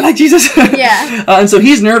my gosh, I like Jesus. Yeah. And so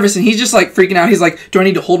he's nervous, and he's just, like, freaking out. He's like, do I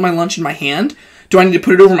need to hold my lunch in my hand? Do I need to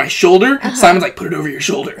put it over my shoulder? Simon's like, put it over your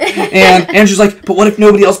shoulder. And Andrew's like, but what if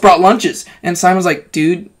nobody else brought lunches? And Simon's like,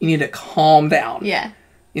 dude, you need to calm down. Yeah.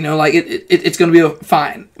 You know, like, it's going to be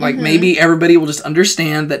fine. Like, maybe everybody will just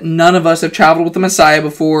understand that none of us have traveled with the Messiah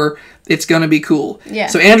before. It's going to be cool. Yeah.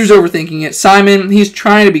 So Andrew's overthinking it. Simon, he's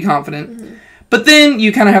trying to be confident. But then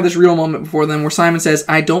you kind of have this real moment before them where Simon says,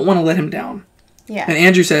 I don't want to let him down. Yeah. And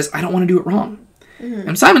Andrew says, I don't want to do it wrong.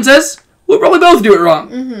 And Simon says, we'll probably both do it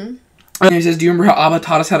wrong. And he says, do you remember how Abba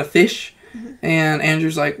taught us how to fish? And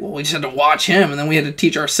Andrew's like, well, we just had to watch him, and then we had to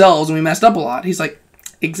teach ourselves, and we messed up a lot. He's like,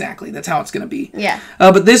 exactly. That's how it's going to be. Yeah.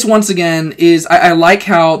 But this, once again, is... I like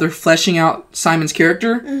how they're fleshing out Simon's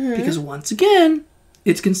character, because, once again,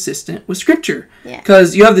 it's consistent with Scripture. Yeah.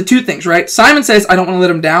 Because you have the two things, right? Simon says, I don't want to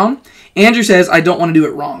let him down. Andrew says, I don't want to do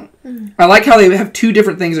it wrong. I like how they have two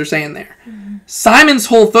different things they're saying there. Simon's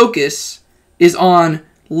whole focus is on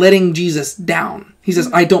letting Jesus down. He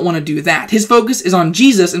says, I don't want to do that. His focus is on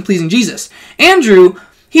Jesus and pleasing Jesus. Andrew...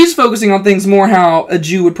 he's focusing on things more how a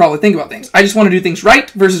Jew would probably think about things. I just want to do things right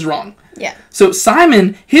versus wrong. Yeah. So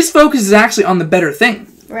Simon, his focus is actually on the better thing.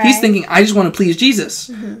 Right. He's thinking, I just want to please Jesus.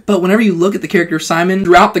 But whenever you look at the character of Simon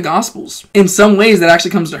throughout the Gospels, in some ways that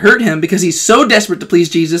actually comes to hurt him because he's so desperate to please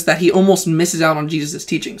Jesus that he almost misses out on Jesus'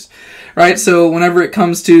 teachings. Right? So whenever it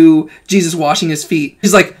comes to Jesus washing his feet,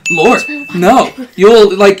 he's like, Lord, no,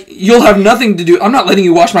 you'll have nothing to do. I'm not letting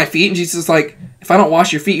you wash my feet. And Jesus is like, if I don't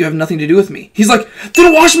wash your feet, you have nothing to do with me. He's like,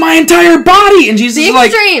 then wash my entire body. And Jesus is like...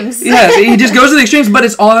 the extremes. Yeah, he just goes to the extremes, but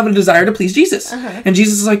it's all out of a desire to please Jesus. And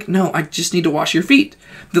Jesus is like, no, I just need to wash your feet.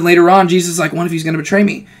 Then later on, Jesus is like, one of you is going to betray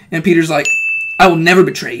me. And Peter's like, I will never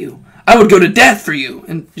betray you. I would go to death for you.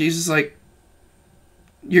 And Jesus is like,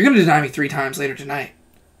 you're going to deny me 3 times later tonight.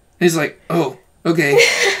 And he's like, oh, okay.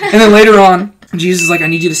 And then later on, Jesus is like, I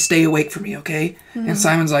need you to stay awake for me, okay? And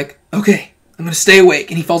Simon's like, okay, I'm going to stay awake.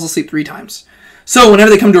 And he falls asleep 3 times. So whenever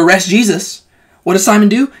they come to arrest Jesus, what does Simon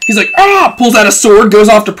do? He's like, pulls out a sword, goes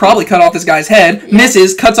off to probably cut off this guy's head,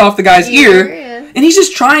 misses, cuts off the guy's ear, and he's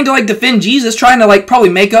just trying to, like, defend Jesus, trying to, like, probably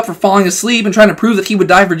make up for falling asleep and trying to prove that he would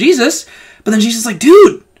die for Jesus. But then Jesus is like,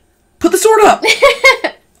 dude, put the sword up.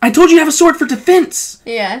 I told you to have a sword for defense.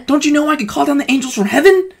 Yeah. Don't you know I could call down the angels from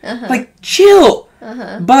heaven? Like, chill.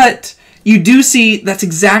 But... you do see that's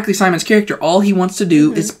exactly Simon's character. All he wants to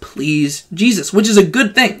do is please Jesus, which is a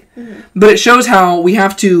good thing. But it shows how we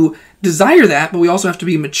have to desire that, but we also have to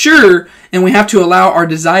be mature, and we have to allow our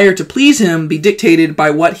desire to please him be dictated by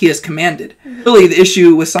what he has commanded. Really, the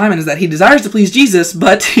issue with Simon is that he desires to please Jesus,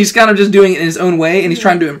 but he's kind of just doing it in his own way, and he's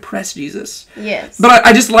trying to impress Jesus. Yes. But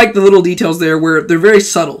I just like the little details there where they're very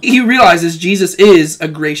subtle. He realizes Jesus is a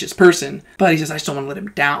gracious person, but he says, I just don't want to let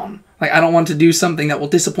him down. Like, I don't want to do something that will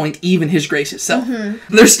disappoint even his grace itself.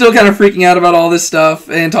 They're still kind of freaking out about all this stuff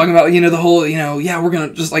and talking about, the whole, we're going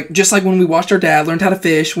to just like when we watched our dad, learned how to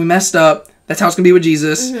fish, we messed up. That's how it's going to be with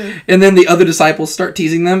Jesus. And then the other disciples start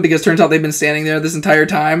teasing them because it turns out they've been standing there this entire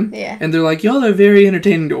time. Yeah. And they're like, y'all are very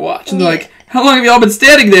entertaining to watch. And they're like, how long have y'all been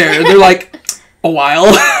standing there? And they're like, a while.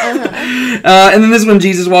 And then this is when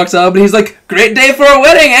Jesus walks up and he's like, great day for a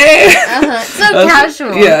wedding, eh? So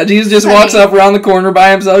casual. Yeah, Jesus just walks up around the corner by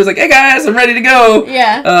himself. He's like, hey guys, I'm ready to go.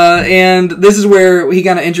 Yeah. And this is where he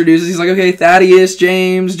kind of introduces, he's like, okay, Thaddeus,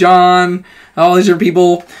 James, John, all these are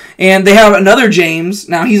people. And they have another James.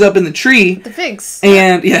 Now he's up in the tree. The figs.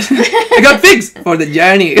 And yeah, I got figs for the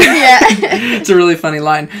journey. Yeah. It's a really funny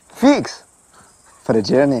line. Figs for the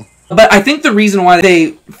journey. But I think the reason why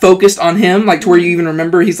they focused on him, like to where you even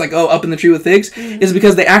remember he's like, oh, up in the tree with figs, is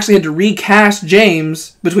because they actually had to recast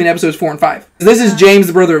James between episodes 4 and 5. This is James,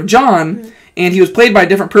 the brother of John, and he was played by a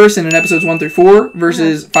different person in episodes 1 through 4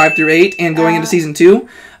 versus 5 through 8 and going into season 2.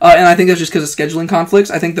 And I think that's just because of scheduling conflicts.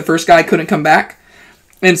 I think the first guy couldn't come back.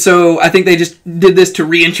 And so I think they just did this to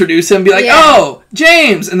reintroduce him, be like, oh,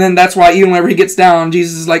 James! And then that's why even whenever he gets down,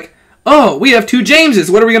 Jesus is like, oh, we have 2 Jameses.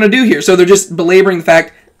 What are we going to do here? So they're just belaboring the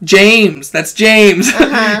fact, James, that's James.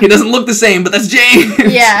 He doesn't look the same, but that's James.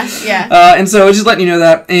 Yeah. And so just letting you know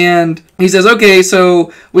that. And he says, okay,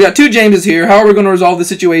 so we got 2 Jameses here. How are we going to resolve the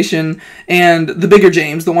situation? And the bigger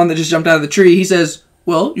James, the one that just jumped out of the tree, he says,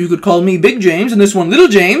 well, you could call me Big James and this one Little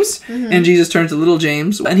James. And Jesus turns to Little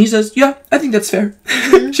James and he says, yeah, I think that's fair.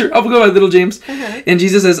 Sure, I'll go by Little James. And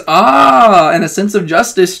Jesus says, and a sense of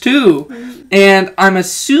justice too. And I'm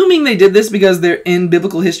assuming they did this because they're in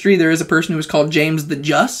biblical history. There is a person who was called James the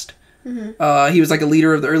Just. He was like a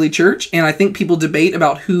leader of the early church. And I think people debate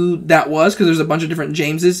about who that was because there's a bunch of different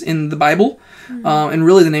Jameses in the Bible. And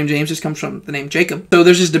really the name James just comes from the name Jacob. So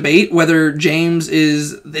there's this debate whether James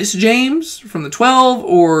is this James from the 12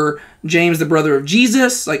 or James the brother of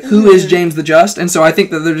Jesus. Like who is James the Just? And so I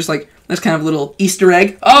think that they're just like, that's kind of a little Easter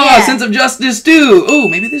egg. A sense of justice too. Oh,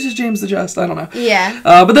 maybe this is James the Just. I don't know. Yeah.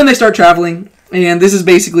 But then they start traveling. And this is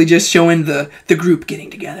basically just showing the group getting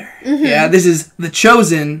together. Yeah, this is the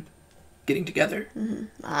chosen getting together.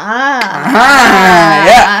 Yeah.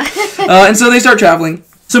 And so they start traveling.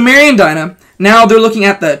 So Mary and Dinah, now they're looking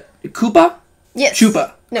at the Koopa? Yes.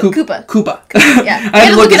 Chupa. No, Koopa. Koopa. Yeah. I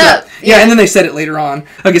had to look it up. Yeah, and then they said it later on.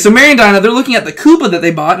 Okay, so Mary and Dinah, they're looking at the Koopa that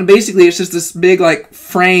they bought, and basically it's just this big, like,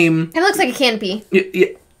 frame. It looks like a canopy. Yeah.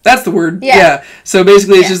 That's the word. Yeah. So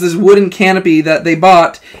basically it's just this wooden canopy that they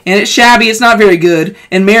bought, and it's shabby, it's not very good.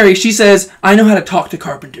 And Mary, she says, I know how to talk to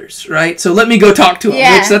carpenters, right? So let me go talk to them.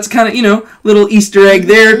 Yeah. Which that's kind of, little Easter egg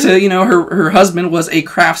there to, her husband was a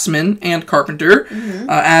craftsman and carpenter,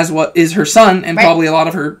 as what is her son and probably a lot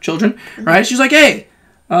of her children, right? She's like, hey,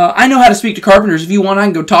 I know how to speak to carpenters. If you want, I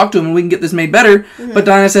can go talk to them and we can get this made better. But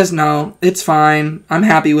Dinah says, no, it's fine. I'm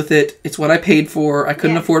happy with it. It's what I paid for. I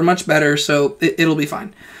couldn't afford much better, so it'll be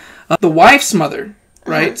fine. The wife's mother,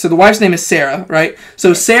 right? So the wife's name is Sarah, right?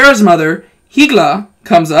 So Sarah's mother, Higla,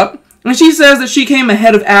 comes up, and she says that she came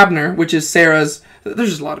ahead of Abner, which is Sarah's...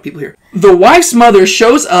 There's just a lot of people here. The wife's mother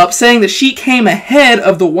shows up saying that she came ahead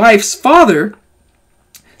of the wife's father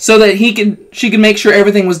so that she could make sure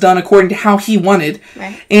everything was done according to how he wanted.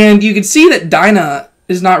 Right. And you can see that Dinah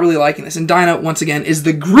is not really liking this. And Dinah, once again, is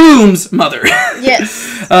the groom's mother. Yes.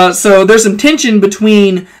 So there's some tension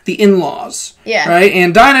between the in-laws. Yeah. Right?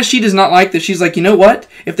 And Dinah, she does not like this. She's like, you know what?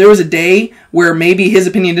 If there was a day where maybe his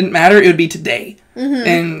opinion didn't matter, it would be today.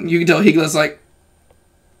 And you can tell Higla's like...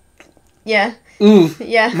 Yeah. Ooh.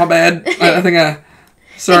 Yeah. My bad. I think I...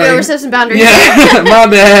 Sorry. Think over some boundaries. Yeah. My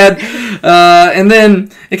bad. And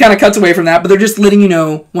then it kind of cuts away from that, but they're just letting you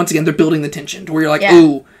know, once again, they're building the tension to where you're like,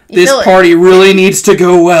 ooh, this party really needs to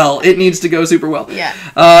go well. It needs to go super well. Yeah.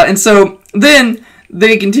 And so then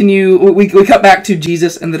they continue. We cut back to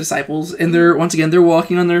Jesus and the disciples, and they're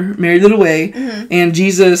walking on their merry little way. And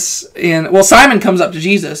Simon comes up to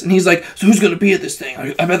Jesus, and he's like, "So who's going to be at this thing?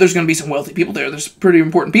 I bet there's going to be some wealthy people there. There's pretty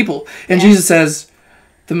important people." And Jesus says,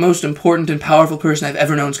 "The most important and powerful person I've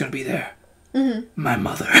ever known is going to be there." My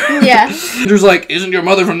mother. Yeah. Andrew's like, "Isn't your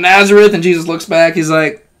mother from Nazareth?" And Jesus looks back. He's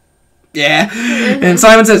like, "Yeah." And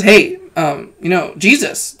Simon says, "Hey,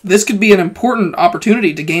 Jesus, this could be an important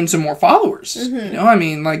opportunity to gain some more followers.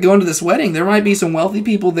 Like going to this wedding, there might be some wealthy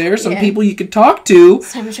people there, some people you could talk to.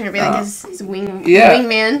 Simon's trying to be like his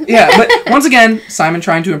wingman. But once again, Simon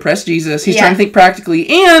trying to impress Jesus. He's trying to think practically,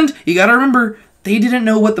 and you got to remember, they didn't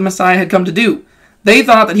know what the Messiah had come to do. They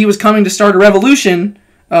thought that he was coming to start a revolution,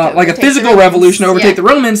 like a physical revolution, to overtake the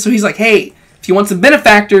Romans. So he's like, hey, if you want some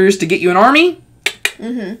benefactors to get you an army,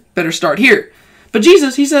 better start here. But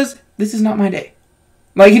Jesus, he says, this is not my day.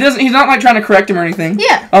 Like, he's not like trying to correct him or anything.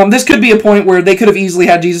 Yeah. This could be a point where they could have easily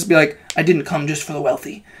had Jesus be like, I didn't come just for the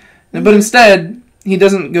wealthy. But instead, he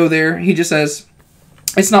doesn't go there. He just says,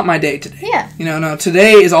 it's not my day today. Yeah. No,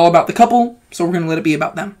 today is all about the couple, so we're going to let it be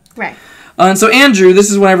about them. Right. And so Andrew, this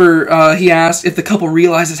is whenever he asks if the couple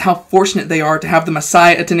realizes how fortunate they are to have the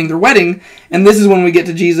Messiah attending their wedding. And this is when we get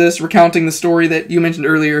to Jesus recounting the story that you mentioned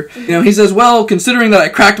earlier. He says, well, considering that I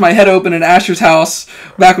cracked my head open at Asher's house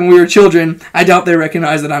back when we were children, I doubt they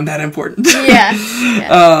recognize that I'm that important.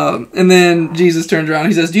 Yeah. And then Jesus turns around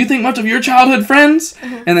and he says, do you think much of your childhood friends?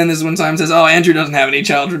 And then this is when Simon says, oh, Andrew doesn't have any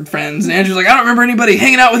childhood friends. And Andrew's like, I don't remember anybody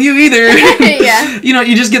hanging out with you either. Yeah.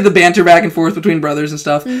 You just get the banter back and forth between brothers and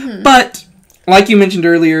stuff. But like you mentioned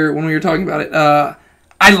earlier when we were talking about it,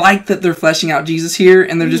 I like that they're fleshing out Jesus here,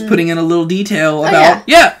 and they're just putting in a little detail about,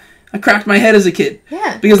 I cracked my head as a kid.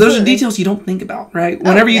 Yeah. Because those are details you don't think about, right?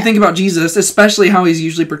 Whenever you think about Jesus, especially how he's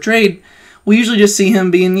usually portrayed, we usually just see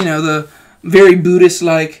him being, the very Buddhist,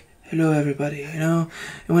 like, hello everybody, And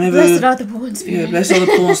whenever, blessed are the poor in spirit. Yeah, blessed are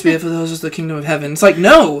the poor in spirit, for those is the kingdom of heaven. It's like,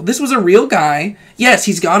 no, this was a real guy. Yes,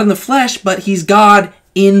 he's God in the flesh, but he's God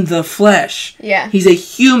in the flesh. Yeah. He's a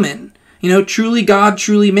human. Truly God,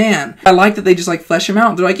 truly man. I like that they just, flesh him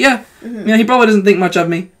out. They're like, he probably doesn't think much of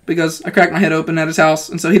me because I cracked my head open at his house,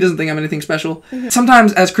 and so he doesn't think I'm anything special.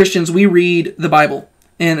 Sometimes, as Christians, we read the Bible,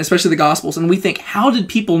 and especially the Gospels, and we think, how did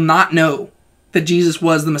people not know that Jesus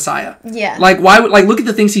was the Messiah? Yeah. Why would, look at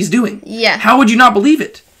the things he's doing. Yeah. How would you not believe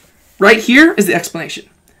it? Right here is the explanation.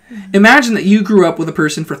 Imagine that you grew up with a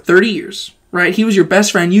person for 30 years. Right? He was your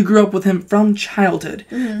best friend. You grew up with him from childhood.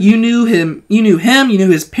 You knew him. You knew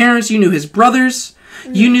his parents. You knew his brothers.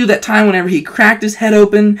 You knew that time whenever he cracked his head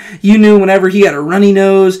open. You knew whenever he had a runny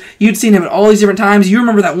nose. You'd seen him at all these different times. You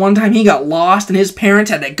remember that one time he got lost and his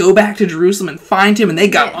parents had to go back to Jerusalem and find him and they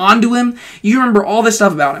got onto him. You remember all this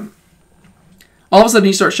stuff about him. All of a sudden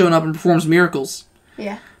he starts showing up and performs miracles.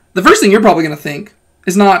 Yeah. The first thing you're probably going to think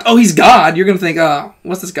is not, oh, he's God. You're going to think,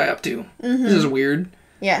 what's this guy up to? This is weird.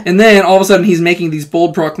 Yeah. And then all of a sudden he's making these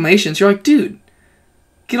bold proclamations. You're like, dude,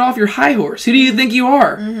 get off your high horse. Who do you think you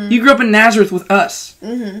are? You grew up in Nazareth with us.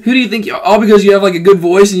 Who do you think you are? All because you have a good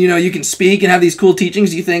voice and you can speak and have these cool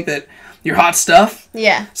teachings. You think that you're hot stuff?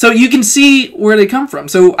 Yeah. So you can see where they come from.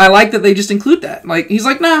 So I like that they just include that. He's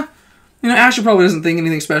like, nah. Asher probably doesn't think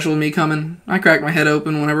anything special of me coming. I cracked my head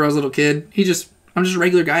open whenever I was a little kid. I'm just a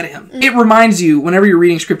regular guy to him. It reminds you, whenever you're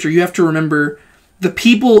reading scripture, you have to remember the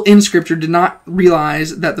people in Scripture did not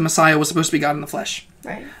realize that the Messiah was supposed to be God in the flesh.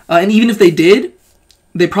 Right. And even if they did,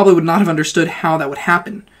 they probably would not have understood how that would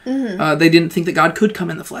happen. They didn't think that God could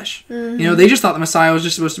come in the flesh. They just thought the Messiah was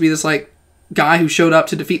just supposed to be this guy who showed up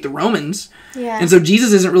to defeat the Romans. Yeah. And so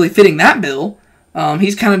Jesus isn't really fitting that bill.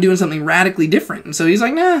 He's kind of doing something radically different. And so he's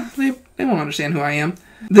like, nah, they won't understand who I am.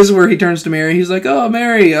 This is where he turns to Mary. He's like, oh,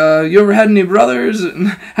 Mary, you ever had any brothers? And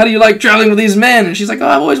how do you like traveling with these men? And she's like, oh,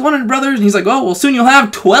 I've always wanted brothers. And he's like, oh, well, soon you'll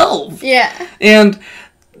have 12. Yeah. And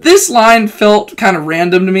this line felt kind of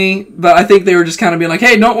random to me, but I think they were just kind of being like,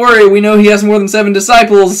 hey, don't worry. We know he has more than 7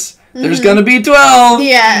 disciples. There's going to be 12.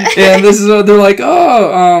 Yeah. And this is what they're like,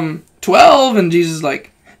 12. And Jesus is like,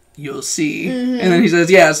 you'll see. And then he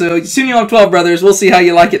says, yeah, so soon you'll have 12 brothers. We'll see how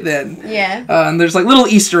you like it then. Yeah. And there's little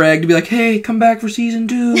Easter egg to be like, hey, come back for season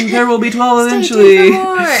 2. There will be 12 eventually. Stay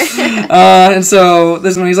tuned for more. And so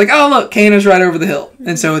this one he's like, oh, look, Cana's right over the hill.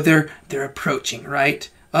 And so they're approaching, right?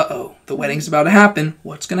 Uh-oh, the wedding's about to happen.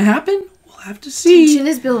 What's going to happen? We'll have to see. Tension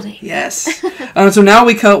is building. Yes. So now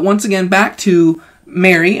we cut once again back to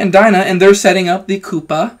Mary and Dinah, and they're setting up the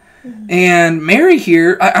chuppah. And Mary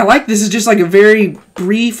here, I like this is just a very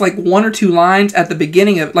brief, 1 or 2 lines at the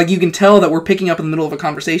beginning of, you can tell that we're picking up in the middle of a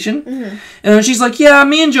conversation. And she's like, yeah,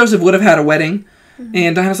 me and Joseph would have had a wedding.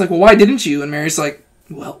 And Dinah's like, well, why didn't you? And Mary's like,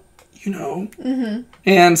 well,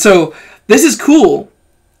 And so this is cool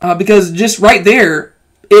because just right there,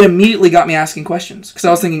 it immediately got me asking questions. Because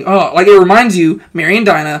I was thinking, it reminds you, Mary and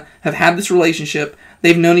Dinah have had this relationship.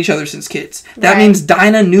 They've known each other since kids. That means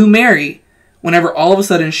Dinah knew Mary whenever all of a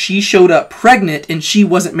sudden she showed up pregnant and she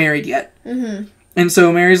wasn't married yet. And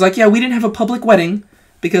so Mary's like, yeah, we didn't have a public wedding,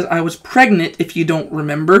 because I was pregnant, if you don't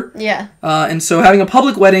remember. Yeah. And so having a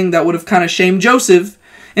public wedding, that would have kind of shamed Joseph.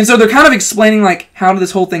 And so they're kind of explaining, like, how did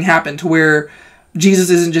this whole thing happen to where Jesus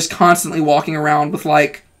isn't just constantly walking around with,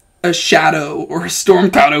 like, a shadow or a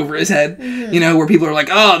storm cloud over his head, you know, where people are like,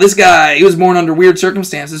 oh, this guy, he was born under weird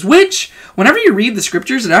circumstances, which, whenever you read the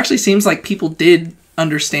scriptures, it actually seems like people did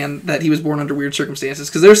understand that he was born under weird circumstances,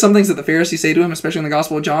 because there's some things that the Pharisees say to him, especially in the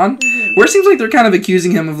Gospel of John, where it seems like they're kind of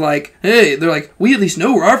accusing him of, like, hey, they're like, we at least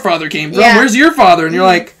know where our father came from, where's your father? And you're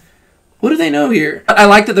like, what do they know here? I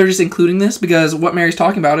like that they're just including this, because what Mary's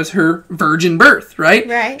talking about is her virgin birth, right?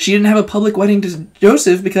 Right. She didn't have a public wedding to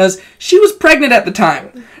Joseph because she was pregnant at the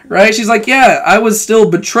time, right? She's like, yeah, I was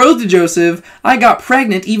still betrothed to Joseph. I got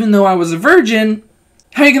pregnant even though I was a virgin.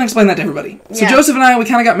 How are you going to explain that to everybody? So Joseph and I, we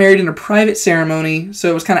kind of got married in a private ceremony,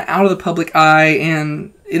 so it was kind of out of the public eye,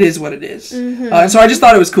 and it is what it is. And so I just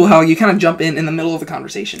thought it was cool how you kind of jump in the middle of the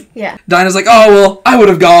conversation. Yeah. Dinah's like, oh, well, I would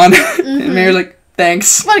have gone. And Mary's like,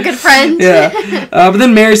 thanks. What a good friend. Yeah. But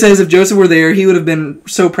then Mary says if Joseph were there, he would have been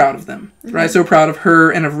so proud of them, right? So proud of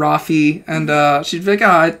her and of Rafi. And she'd be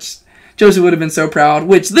like, Joseph would have been so proud,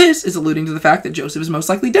 which this is alluding to the fact that Joseph is most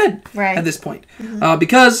likely dead at this point.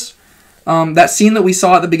 Because that scene that we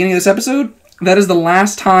saw at the beginning of this episode, that is the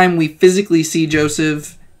last time we physically see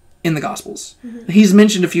Joseph in the Gospels. He's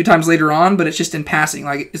mentioned a few times later on, but it's just in passing.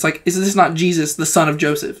 It's like, is this not Jesus, the son of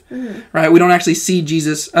Joseph? Right? We don't actually see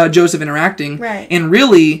Joseph interacting. Right. And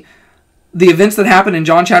really, the events that happen in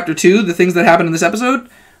John chapter 2, the things that happen in this episode,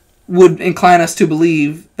 would incline us to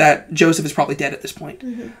believe that Joseph is probably dead at this point.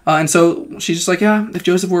 And so she's just like, yeah, if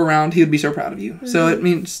Joseph were around, he would be so proud of you. So it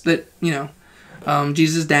means that, you know,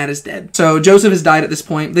 Jesus' dad is dead. So Joseph has died at this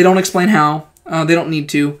point. They don't explain how. They don't need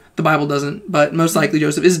to. The Bible doesn't. But most likely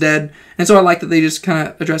Joseph is dead. And so I like that they just kind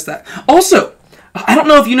of address that. Also, I don't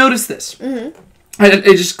know if you noticed this.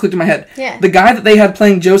 It just clicked in my head. Yeah. The guy that they had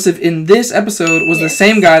playing Joseph in this episode was the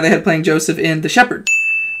same guy they had playing Joseph in The Shepherd.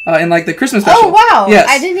 In like the Christmas special. Oh, wow. Yes.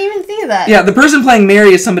 I didn't even think of that. Yeah, the person playing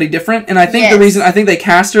Mary is somebody different. And I think the reason, I think they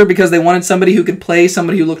cast her because they wanted somebody who could play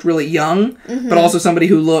somebody who looked really young, but also somebody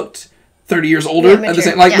who looked 30 years older at the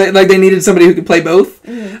same, they needed somebody who could play both.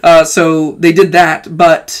 So they did that,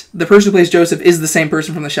 but the person who plays Joseph is the same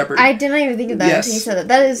person from The Shepherd. I did not even think of that until you said that.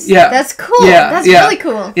 That is, that's cool. Yeah, that's really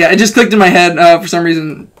cool. Yeah, it just clicked in my head for some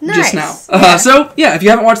reason just now. So yeah, if you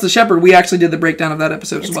haven't watched The Shepherd, we actually did the breakdown of that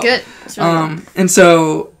episode as well. It's good. It's really good. And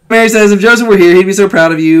so Mary says, if Joseph were here, he'd be so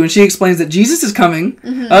proud of you. And she explains that Jesus is coming.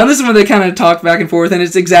 And this is where they kind of talk back and forth. And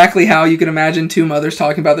it's exactly how you can imagine two mothers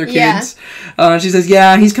talking about their kids. She says,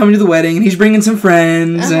 yeah, he's coming to the wedding. And he's bringing some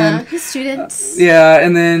friends. And his students.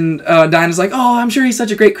 And then Dinah's like, oh, I'm sure he's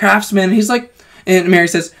such a great craftsman. And he's like, and Mary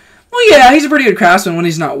says, well, yeah, he's a pretty good craftsman when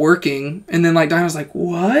he's not working. And then like Dinah's like,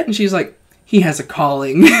 what? And she's like, he has a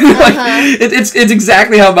calling. It's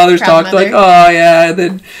exactly how mothers talk. Mother. Like, oh yeah.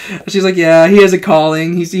 Then she's like, yeah, he has a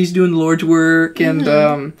calling. He's doing the Lord's work,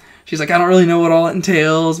 and she's like, I don't really know what all it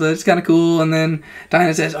entails, but it's kind of cool. And then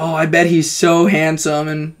Dinah says, oh, I bet he's so handsome.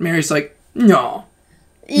 And Mary's like, no.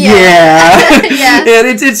 Yeah.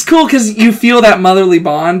 And it's cool because you feel that motherly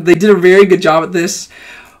bond. They did a very good job at this.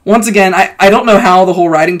 Once again, I don't know how the whole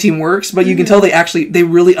writing team works, but you can tell they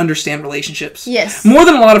really understand relationships. Yes. More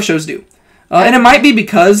than a lot of shows do. And it might be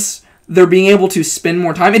because they're being able to spend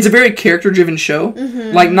more time. It's a very character-driven show.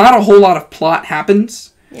 Like, not a whole lot of plot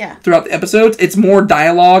happens throughout the episodes. It's more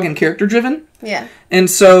dialogue and character-driven. Yeah. And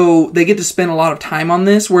so they get to spend a lot of time on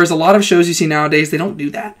this, whereas a lot of shows you see nowadays, they don't do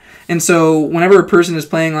that. And so whenever a person is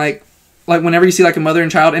playing, like whenever you see, like, a mother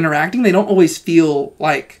and child interacting, they don't always feel,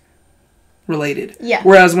 like, related. Yeah.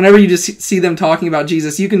 Whereas whenever you just see them talking about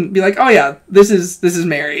Jesus, you can be like, oh yeah, this is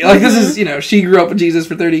Mary. Like this is, you know, she grew up with Jesus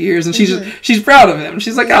for 30 years and she's proud of him.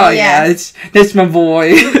 She's like, oh yeah, that's my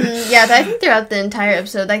boy. Yeah, I think throughout the entire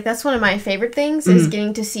episode, like that's one of my favorite things is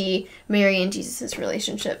getting to see Mary and Jesus'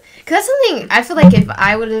 relationship. Because that's something I feel like if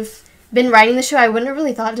I would have been writing the show, I wouldn't have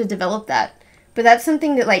really thought to develop that. But that's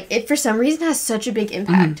something that, like, it for some reason has such a big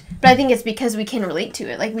impact. But I think it's because we can relate to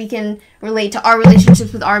it. Like, we can relate to our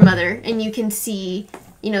relationships with our mother, and you can see,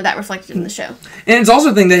 you know, that reflected in the show. And it's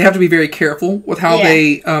also a thing they have to be very careful with how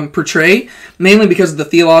they portray, mainly because of the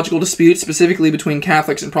theological disputes, specifically between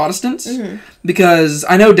Catholics and Protestants. Because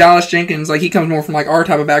I know Dallas Jenkins, like, he comes more from, like, our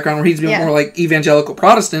type of background, where he's been more, like, evangelical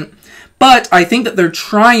Protestant. But I think that they're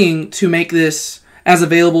trying to make this as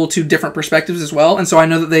available to different perspectives as well. And so I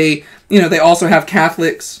know that they, you know, they also have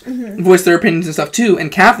Catholics voice their opinions and stuff too.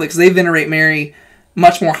 And Catholics, they venerate Mary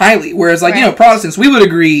much more highly. Whereas, like, you know, Protestants, we would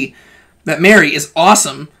agree that Mary is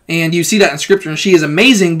awesome. And you see that in Scripture, and she is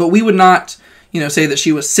amazing. But we would not, you know, say that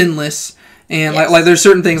she was sinless And like there's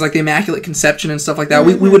certain things like the Immaculate Conception and stuff like that.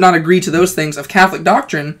 We would not agree to those things of Catholic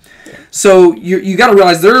doctrine. Yeah. So you got to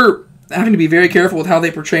realize they're having to be very careful with how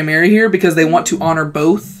they portray Mary here because they want to honor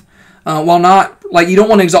both. While not, like, you don't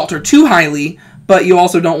want to exalt her too highly, but you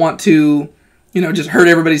also don't want to, just hurt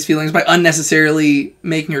everybody's feelings by unnecessarily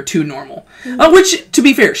making her too normal. Which, to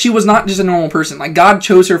be fair, she was not just a normal person. Like, God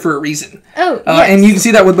chose her for a reason. Oh, yes. And you can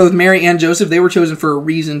see that with both Mary and Joseph. They were chosen for a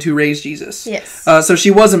reason to raise Jesus. Yes. So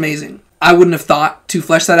she was amazing. I wouldn't have thought to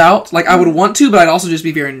flesh that out. Like, I would want to, but I'd also just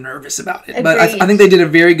be very nervous about it. Agreed. But I think they did a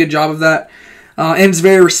very good job of that. And it's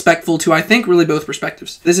very respectful to, I think, really both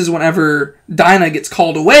perspectives. This is whenever Dinah gets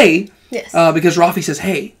called away. Yes. Because Rafi says,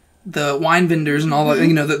 hey, the wine vendors and all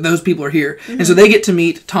that, those people are here. And so they get to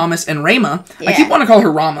meet Thomas and Rama. Yeah. I keep wanting to call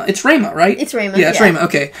her Rama. It's Rama, right? It's Rama. Yeah, it's Rama.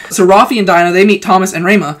 Okay. So Rafi and Dinah, they meet Thomas and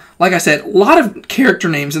Rama. Like I said, a lot of character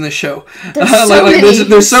names in this show.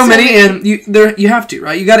 There's so many, and you have to,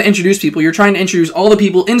 right? You got to introduce people. You're trying to introduce all the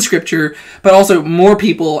people in Scripture, but also more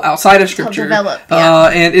people outside of Scripture. Develop,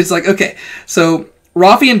 and it's like, okay, so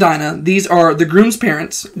Rafi and Dinah, these are the groom's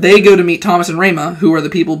parents. They go to meet Thomas and Rama, who are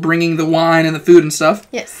the people bringing the wine and the food and stuff.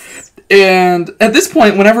 Yes. And at this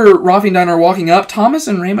point, whenever Rafi and Dinah are walking up, Thomas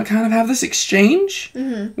and Rama kind of have this exchange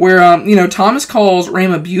where, Thomas calls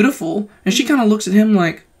Rama beautiful, and she kind of looks at him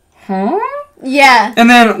like, huh? Yeah. And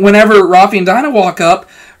then whenever Rafi and Dinah walk up,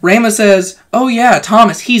 Rama says, oh yeah,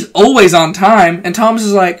 Thomas, he's always on time. And Thomas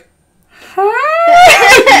is like, huh?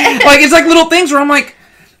 Like, it's like little things where I'm like,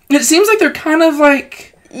 it seems like they're kind of like...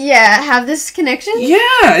 Yeah, have this connection?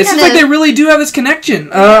 Yeah, it seems like they really do have this connection.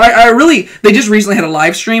 They just recently had a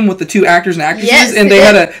live stream with the two actors and actresses, and they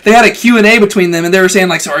had a Q&A between them, and they were saying,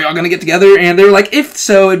 like, so are y'all going to get together? And they were like, if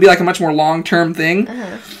so, it'd be like a much more long-term thing.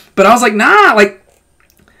 But I was like, nah, like,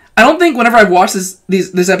 I don't think whenever I've watched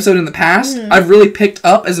this episode in the past, I've really picked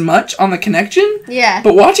up as much on the connection. Yeah.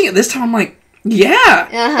 But watching it this time, I'm like, yeah.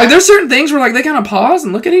 Like, there's certain things where, like, they kind of pause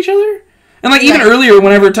and look at each other. And, like, even earlier,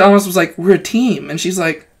 whenever Thomas was like, we're a team, and she's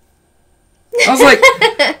like, I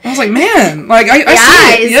was like, man, like, I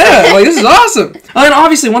see it. Yeah, like, this is awesome. And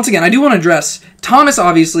obviously, once again, I do want to address, Thomas,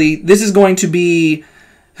 obviously, this is going to be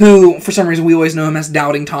who, for some reason, we always know him as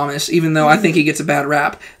Doubting Thomas, even though I think he gets a bad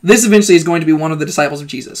rap. This eventually is going to be one of the disciples of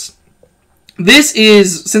Jesus. This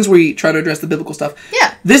is, since we try to address the biblical stuff,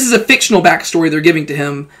 this is a fictional backstory they're giving to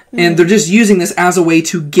him, and they're just using this as a way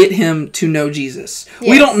to get him to know Jesus.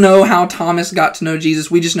 Yes. We don't know how Thomas got to know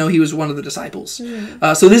Jesus, we just know he was one of the disciples.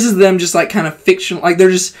 So this is them just like kind of fictional, like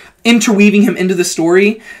they're just interweaving him into the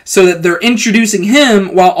story so that they're introducing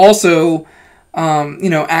him while also,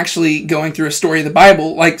 actually going through a story of the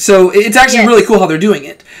Bible. Like, so it's actually really cool how they're doing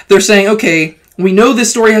it. They're saying, okay, we know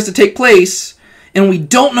this story has to take place, and we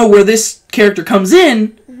don't know where this character comes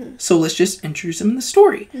in, so let's just introduce him in the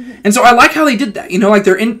story. And so I like how they did that. Like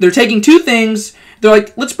they're taking two things, they're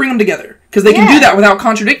like, let's bring them together. Because they can do that without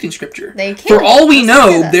contradicting Scripture. They can. For all we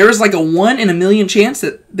know, there's like a 1 in a million chance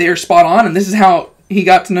that they're spot on, and this is how he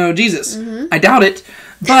got to know Jesus. I doubt it,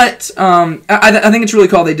 but I think it's really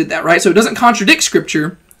cool how they did that, right? So it doesn't contradict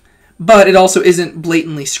Scripture, but it also isn't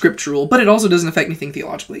blatantly scriptural, but it also doesn't affect anything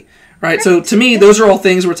theologically. Right, so to me, those are all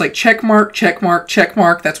things where it's like check mark, check mark, check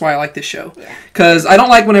mark. That's why I like this show. Because I don't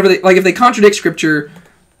like whenever if they contradict Scripture,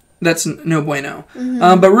 that's no bueno.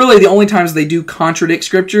 But really, the only times they do contradict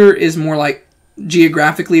Scripture is more like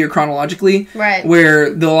geographically or chronologically. Right.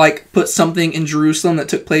 Where they'll like put something in Jerusalem that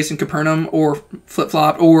took place in Capernaum or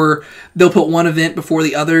flip-flop, or they'll put one event before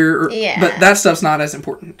the other. But that stuff's not as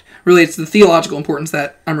important. Really, it's the theological importance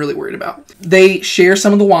that I'm really worried about. They share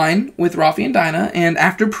some of the wine with Rafi and Dinah, and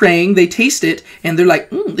after praying, they taste it, and they're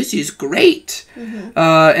like, this is great.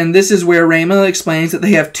 And this is where Rama explains that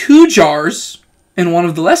they have 2 jars and one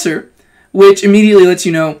of the lesser, which immediately lets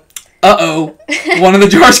you know, one of the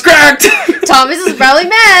jars cracked. Thomas is probably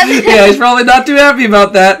mad. Yeah, he's probably not too happy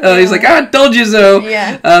about that. He's like, I told you so.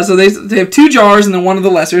 Yeah. So they have 2 jars and then one of the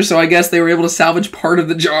lesser, so I guess they were able to salvage part of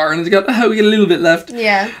the jar, and we get a little bit left.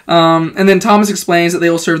 Yeah. And then Thomas explains that they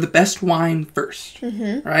will serve the best wine first.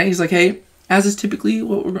 Right? He's like, hey, as is typically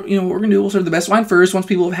what we're going to do, we'll serve the best wine first. Once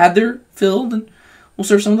people have had their fill, then we'll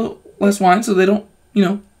serve some of the less wine so they don't,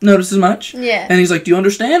 notice as much. Yeah. And he's like, do you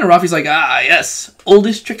understand? And Rafi's like, yes,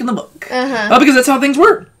 oldest trick in the book. Because that's how things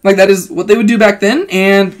were. Like, that is what they would do back then,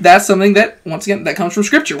 and that's something that, once again, that comes from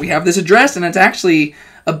Scripture. We have this addressed, and it's actually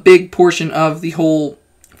a big portion of the whole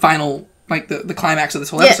final, like, the climax of this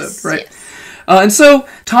whole episode, right? Yes. And so,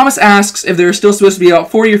 Thomas asks if there are still supposed to be about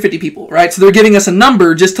 40 or 50 people, right? So they're giving us a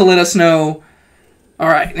number just to let us know, all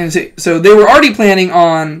right. And so they were already planning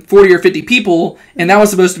on 40 or 50 people, and that was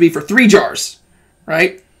supposed to be for 3 jars,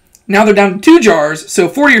 right? Now they're down to 2 jars, so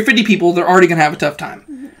 40 or 50 people, they're already going to have a tough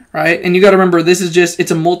time, right? And you got to remember, this is just,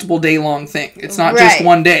 it's a multiple day long thing. It's not just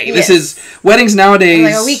one day. Yes. This is, weddings nowadays...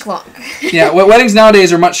 Like a week long. Yeah, weddings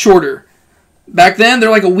nowadays are much shorter. Back then,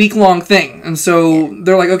 they're like a week long thing. And so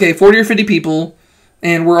they're like, okay, 40 or 50 people,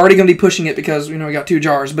 and we're already going to be pushing it because, we got 2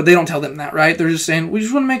 jars. But they don't tell them that, right? They're just saying, we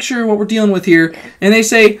just want to make sure what we're dealing with here. And they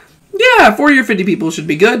say, yeah, 40 or 50 people should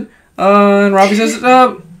be good. And Robbie says,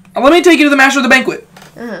 let me take you to the master of the banquet.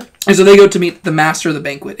 Uh-huh. And so they go to meet the master of the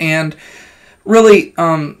banquet. And really,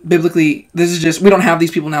 biblically, this is just, we don't have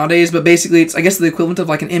these people nowadays, but basically it's, I guess, the equivalent of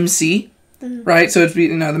like an MC, right? So it's,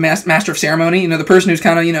 the master of ceremony, the person who's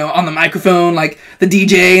kind of, on the microphone, like the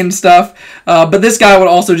DJ and stuff. But this guy would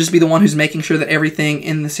also just be the one who's making sure that everything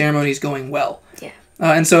in the ceremony is going well. Yeah.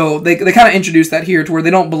 And so they kind of introduce that here to where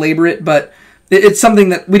they don't belabor it, but it's something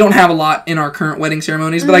that we don't have a lot in our current wedding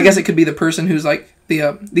ceremonies, but I guess it could be the person who's like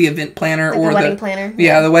the event planner, like or the wedding planner.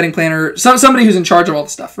 Yeah, the wedding planner. Somebody who's in charge of all the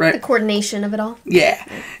stuff, right? The coordination of it all. Yeah.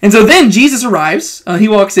 And so then Jesus arrives. He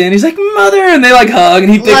walks in. He's like, "Mother," and they like hug, and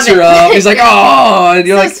he picks her up. He's like, "Oh," and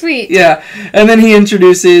you're so like, sweet. Yeah. And then he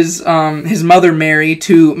introduces his mother Mary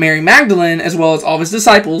to Mary Magdalene as well as all of his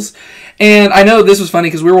disciples. And I know this was funny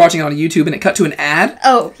because we were watching it on YouTube and it cut to an ad.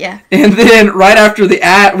 Oh, yeah. And then right after the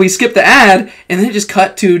ad, we skipped the ad, and then it just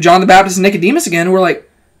cut to John the Baptist and Nicodemus again. And we're like,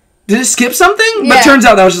 did it skip something? Yeah. But turns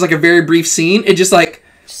out that was just like a very brief scene. It just like,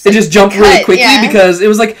 it just jumped really quickly because it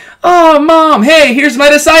was like, "Oh, Mom, hey, here's my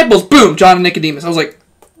disciples." Boom, John and Nicodemus. I was like,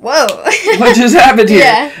 whoa. What just happened here?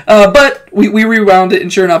 Yeah. But we rewound it,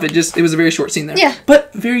 and sure enough, it was a very short scene there. Yeah.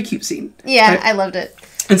 But very cute scene. Yeah, right? I loved it.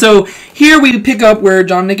 And so here we pick up where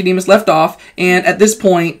John and Nicodemus left off, and at this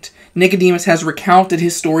point, Nicodemus has recounted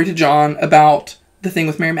his story to John about the thing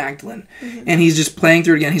with Mary Magdalene. Mm-hmm. And he's just playing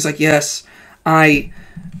through it again. He's like, "Yes, I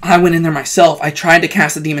went in there myself. I tried to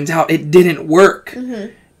cast the demons out. It didn't work."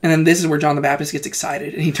 Mm-hmm. And then this is where John the Baptist gets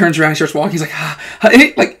excited. And he turns around and starts walking. He's like,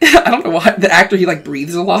 I don't know why. The actor, he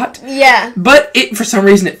breathes a lot. Yeah. But for some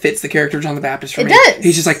reason, it fits the character of John the Baptist for me. It does.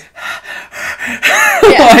 He's just like,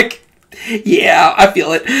 yeah. Yeah, I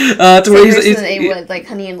feel it. To where he's would, like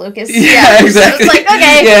honey and locust. Yeah, exactly. So it's like,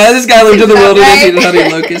 okay. Yeah, this guy lived in the wilderness, right? Eating honey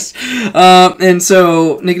and locust. And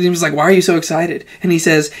so Nicodemus is like, "Why are you so excited?" And he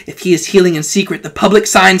says, "If he is healing in secret, the public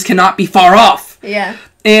signs cannot be far off." Yeah.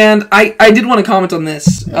 And I did want to comment on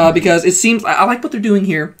this because it seems, I like what they're doing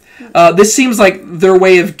here. This seems like their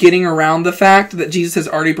way of getting around the fact that Jesus has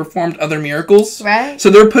already performed other miracles. Right.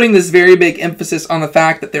 So they're putting this very big emphasis on the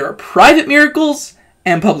fact that there are private miracles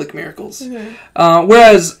and public miracles. Mm-hmm.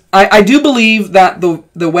 Whereas I do believe that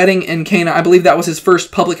the wedding in Cana, I believe that was his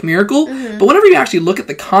first public miracle. Mm-hmm. But whenever you actually look at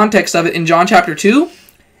the context of it in John chapter 2,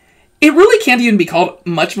 it really can't even be called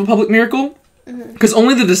much of a public miracle because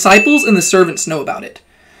only the disciples and the servants know about it.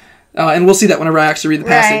 And we'll see that whenever I actually read the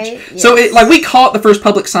passage. Right, yes. So we call it the first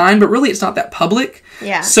public sign, but really it's not that public.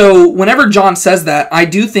 Yeah. So whenever John says that, I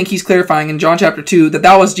do think he's clarifying in John chapter 2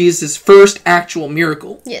 that was Jesus' first actual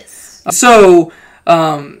miracle. Yes. So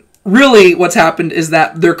really what's happened is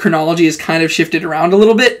that their chronology is kind of shifted around a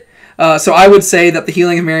little bit. So I would say that the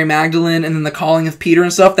healing of Mary Magdalene and then the calling of Peter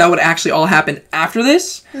and stuff, that would actually all happen after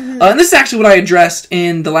this. Mm-hmm. And this is actually what I addressed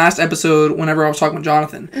in the last episode whenever I was talking with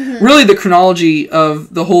Jonathan. Mm-hmm. Really the chronology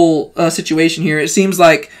of the whole situation here, it seems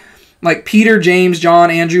like Peter, James, John,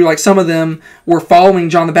 Andrew, some of them were following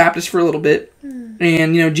John the Baptist for a little bit. Mm.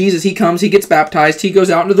 And, Jesus, he comes, he gets baptized, he goes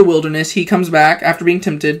out into the wilderness, he comes back after being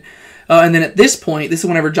tempted. And then at this point, this is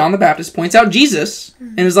whenever John the Baptist points out Jesus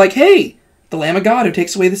and is like, "Hey, the Lamb of God who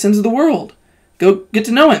takes away the sins of the world. Go get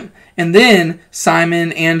to know him." And then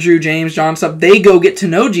Simon, Andrew, James, John, stuff, they go get to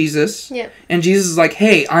know Jesus. Yep. And Jesus is like,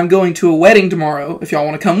 "Hey, I'm going to a wedding tomorrow if y'all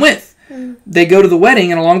want to come with." Mm-hmm. They go to the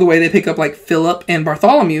wedding, and along the way they pick up Philip and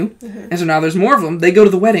Bartholomew. Mm-hmm. And so now there's more of them. They go to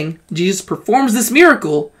the wedding. Jesus performs this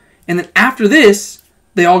miracle. And then after this,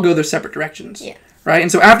 they all go their separate directions. Yeah. Right?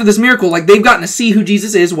 And so after this miracle, they've gotten to see who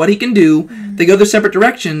Jesus is, what he can do. Mm-hmm. They go their separate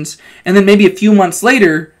directions. And then maybe a few months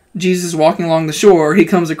later, Jesus is walking along the shore. He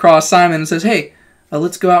comes across Simon and says, "Hey,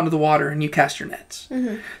 let's go out into the water and you cast your nets."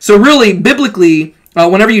 Mm-hmm. So really, biblically,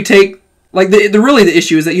 whenever you take, the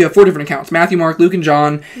issue is that you have 4 different accounts, Matthew, Mark, Luke, and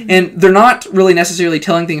John, mm-hmm. and they're not really necessarily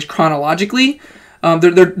telling things chronologically.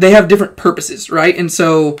 They have different purposes, right? And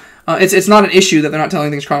so it's not an issue that they're not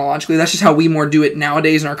telling things chronologically. That's just how we more do it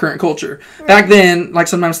nowadays in our current culture. Right. Back then,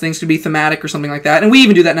 sometimes things could be thematic or something like that. And we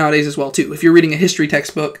even do that nowadays as well, too. If you're reading a history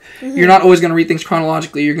textbook, mm-hmm. you're not always going to read things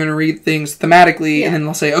chronologically. You're going to read things thematically, and then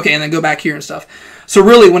they'll say, "Okay," and then go back here and stuff. So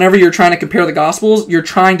really, whenever you're trying to compare the Gospels, you're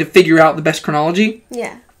trying to figure out the best chronology.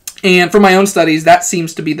 Yeah. And for my own studies, that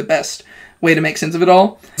seems to be the best way to make sense of it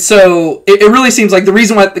all. So it really seems like the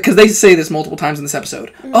reason why, because they say this multiple times in this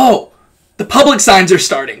episode, mm-hmm. the public signs are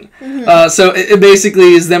starting. So it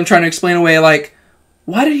basically is them trying to explain away, like,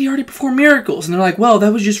 why did he already perform miracles? And they're like, well,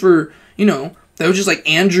 that was just for, that was just like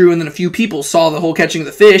Andrew and then a few people saw the whole catching of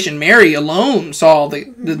the fish, and Mary alone saw the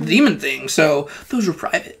demon thing. So those were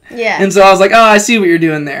private. Yeah. And so I was like, I see what you're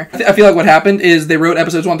doing there. I feel like what happened is they wrote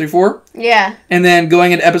episodes 1 through 4. Yeah. And then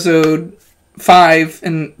going into episode 5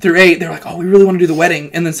 and through 8, they're like, oh, we really want to do the wedding.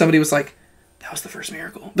 And then somebody was like, that was the first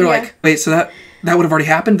miracle. They're like, wait, so that would have already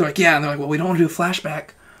happened? They're like, yeah. And they're like, well, we don't want to do a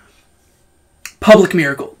flashback. Public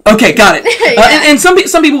miracle. Okay, got it. And some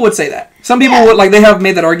people would say that. Some people would, like, they have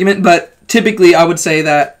made that argument, but typically I would say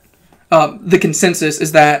that the consensus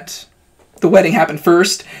is that the wedding happened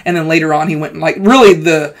first, and then later on he went, like, really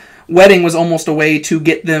the wedding was almost a way to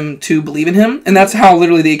get them to believe in him, and that's how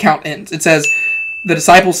literally the account ends. It says, the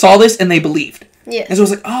disciples saw this and they believed. Yes. And so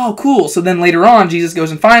it's like, oh, cool. So then later on, Jesus goes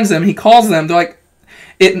and finds them, he calls them, they're like,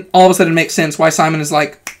 it all of a sudden makes sense why Simon is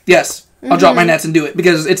like, yes, I'll drop my nets and do it.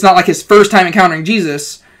 Because it's not like his first time encountering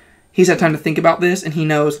Jesus. He's had time to think about this, and he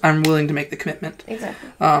knows, I'm willing to make the commitment.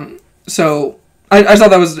 Exactly. So I thought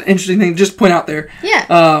that was an interesting thing to just point out there.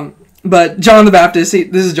 Yeah. But John the Baptist,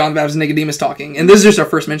 this is John the Baptist, Nicodemus talking, and this is just our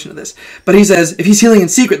first mention of this. But he says, if he's healing in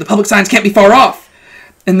secret, the public signs can't be far off.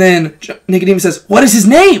 And then Nicodemus says, what is his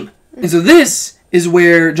name? And so this is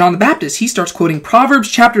where John the Baptist, he starts quoting Proverbs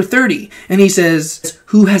chapter 30. And he says,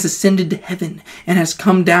 who has ascended to heaven and has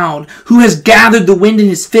come down? Who has gathered the wind in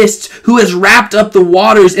his fists? Who has wrapped up the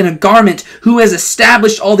waters in a garment? Who has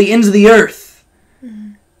established all the ends of the earth?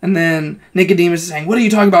 And then Nicodemus is saying, what are you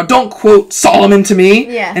talking about? Don't quote Solomon to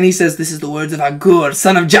me. Yeah. And he says, this is the words of Agur,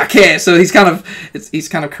 son of Jakeh. So he's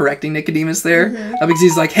kind of correcting Nicodemus there. Because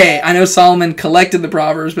he's like, hey, I know Solomon collected the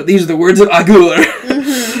Proverbs, but these are the words of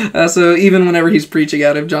Agur. So even whenever he's preaching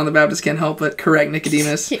at him, John the Baptist can't help but correct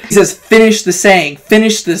Nicodemus. He says, finish the saying.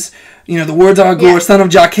 Finish this, the words of Agur, son of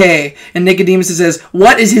Jakeh. And Nicodemus says,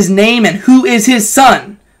 what is his name and who is his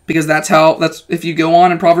son? Because that's if you go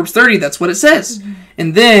on in Proverbs 30, that's what it says.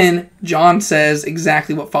 And then John says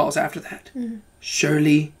exactly what follows after that.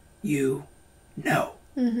 Surely you know.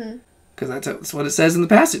 Because that's what it says in the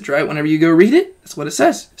passage, right? Whenever you go read it, that's what it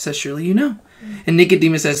says. It says, surely you know. And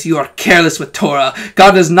Nicodemus says, you are careless with Torah.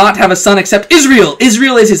 God does not have a son except Israel.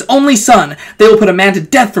 Israel is his only son. They will put a man to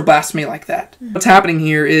death for blasphemy like that. What's happening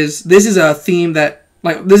here is, this is a theme that,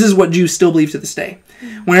 this is what Jews still believe to this day.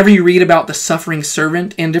 Whenever you read about the suffering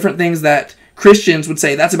servant and different things that Christians would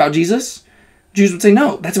say, that's about Jesus, Jews would say,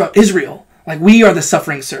 no, that's about Israel. Like, we are the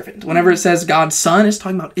suffering servant. Whenever it says God's son, it's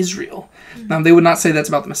talking about Israel. They would not say that's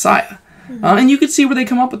about the Messiah. And you could see where they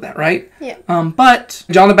come up with that, right? Yeah. But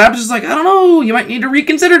John the Baptist is like, I don't know, you might need to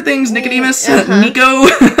reconsider things, Nicodemus, Nico.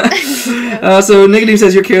 So Nicodemus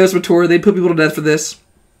says, you're careless with Torah. They'd put people to death for this.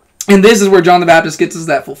 And this is where John the Baptist gets us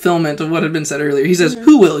that fulfillment of what had been said earlier. He says,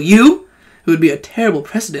 who will you? Who would be a terrible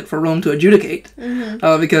precedent for Rome to adjudicate.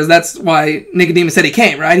 Because that's why Nicodemus said he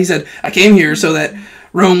came, right? He said, I came here so that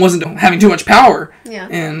Rome wasn't having too much power. Yeah.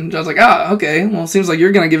 And I was like, okay. Well, it seems like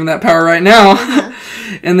you're going to give him that power right now.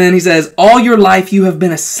 And then he says, all your life you have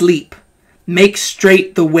been asleep. Make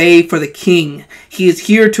straight the way for the king. He is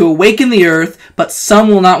here to awaken the earth, but some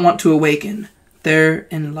will not want to awaken. They're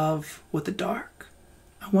in love with the dark.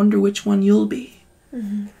 I wonder which one you'll be.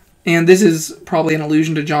 And this is probably an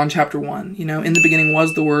allusion to John chapter 1. In the beginning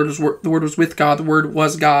was the Word. The Word was with God. The Word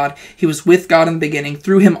was God. He was with God in the beginning.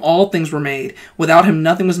 Through him all things were made. Without him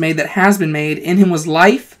nothing was made that has been made. In him was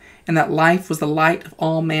life, and that life was the light of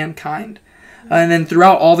all mankind. And then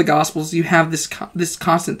throughout all the Gospels, you have this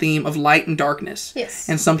constant theme of light and darkness. Yes.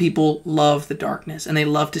 And some people love the darkness, and they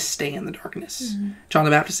love to stay in the darkness. John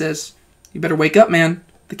the Baptist says, you better wake up, man.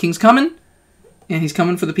 The king's coming. And he's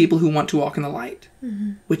coming for the people who want to walk in the light.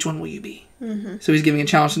 Which one will you be? So he's giving a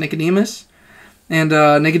challenge to Nicodemus. And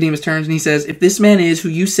Nicodemus turns and he says, if this man is who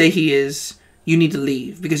you say he is, you need to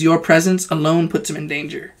leave, because your presence alone puts him in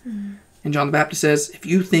danger. And John the Baptist says, if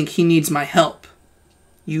you think he needs my help,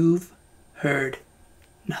 you've heard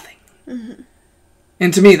nothing.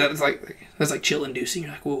 And to me, that's like chill-inducing.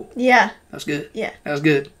 You're like, whoa. Yeah. That was good. Yeah. That was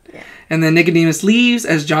good. Yeah. And then Nicodemus leaves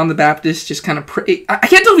as John the Baptist just kind of I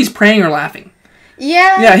can't tell if he's praying or laughing.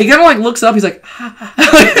 Yeah. Yeah, he kind of like looks up. He's like, ha, ha,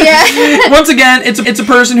 ha. Yeah. Once again, it's a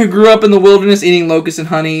person who grew up in the wilderness eating locusts and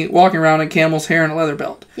honey, walking around in camel's hair and a leather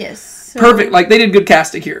belt. Yes. Perfect. Like, they did good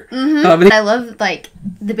casting here. I love,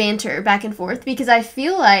 the banter back and forth, because I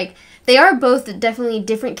feel like they are both definitely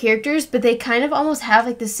different characters, but they kind of almost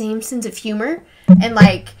have, the same sense of humor and,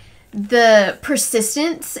 the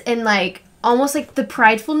persistence and, almost the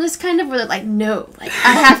pridefulness kind of, where they're like, no, I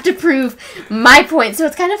have to prove my point. So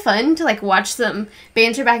it's kind of fun to watch them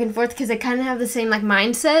banter back and forth, because they kind of have the same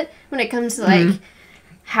mindset when it comes to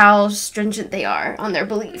how stringent they are on their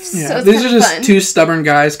beliefs. Yeah, so these are just two stubborn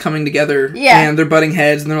guys coming together, and they're butting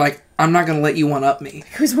heads, and they're like, I'm not going to let you one-up me.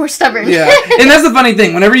 Who's more stubborn? Yeah, and that's the funny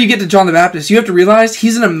thing. Whenever you get to John the Baptist, you have to realize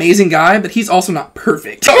he's an amazing guy, but he's also not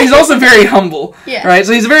perfect. He's also very humble, right?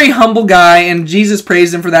 So he's a very humble guy, and Jesus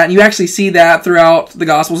praised him for that, and you actually see that throughout the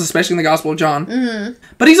Gospels, especially in the Gospel of John. Mm-hmm.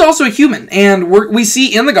 But he's also a human, and we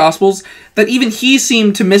see in the Gospels that even he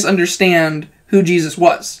seemed to misunderstand who Jesus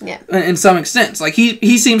was, in some extent. Like,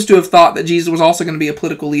 he seems to have thought that Jesus was also going to be a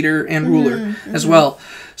political leader and ruler as well.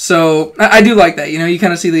 So, I do like that. You know, you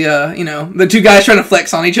kind of see the two guys trying to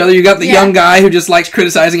flex on each other. You got the young guy who just likes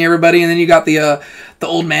criticizing everybody, and then you got the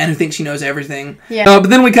old man who thinks he knows everything. Yeah. But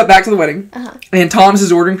then we cut back to the wedding, and Thomas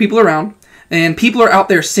is ordering people around, and people are out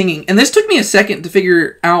there singing. And this took me a second to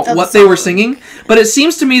figure out what they were singing, but it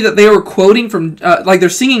seems to me that they were quoting from, they're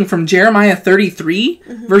singing from Jeremiah 33,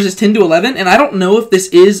 verses 10 to 11, and I don't know if this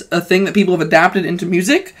is a thing that people have adapted into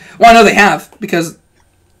music. Well, I know they have, because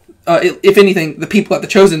if anything, the people at The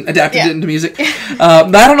Chosen adapted it into music.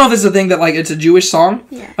 But I don't know if this is a thing that, like, it's a Jewish song.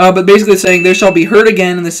 Yeah. But basically it's saying, there shall be heard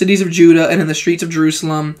again in the cities of Judah and in the streets of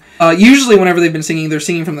Jerusalem. Usually whenever they've been singing, they're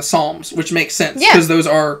singing from the Psalms, which makes sense. Because those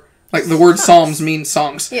are, like, the word Psalms means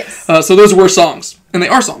songs. Yes. So those were songs. And they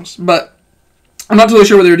are songs. But I'm not totally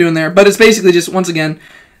sure what they were doing there. But it's basically just, once again,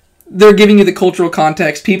 they're giving you the cultural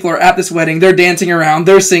context. People are at this wedding. They're dancing around.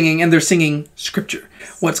 They're singing. And they're singing scripture.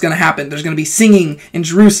 What's going to happen? There's going to be singing in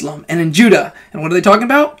Jerusalem and in Judah. And what are they talking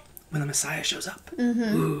about? When the Messiah shows up.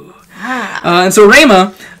 Ooh. And so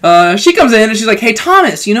Rhema, she comes in and she's like, hey,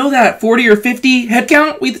 Thomas, you know that 40 or 50 head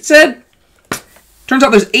count we said? Turns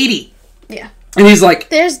out there's 80. Yeah. And he's like...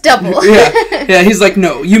 There's double. Yeah, he's like,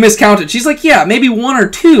 no, you miscounted. She's like, yeah, maybe 1 or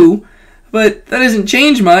 2, but that doesn't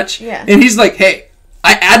change much. Yeah. And he's like, hey,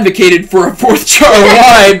 I advocated for a 4th jar of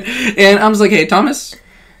wine. And I was like, hey, Thomas...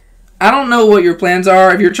 I don't know what your plans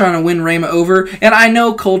are if you're trying to win Rhema over. And I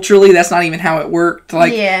know culturally that's not even how it worked.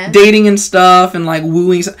 Like, dating and stuff and, like,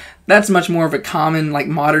 wooing, that's much more of a common, like,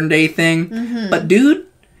 modern day thing. But, dude,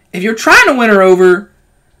 if you're trying to win her over,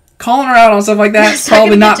 calling her out on stuff like that's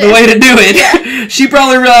probably not the way to do it. Yeah. She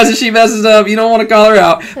probably realizes she messes up. You don't want to call her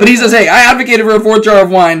out. But he says, hey, I advocated for a 4th jar of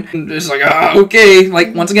wine. And it's like, okay.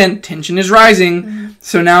 Like, once again, tension is rising.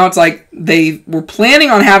 So now it's like they were planning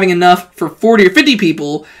on having enough for 40 or 50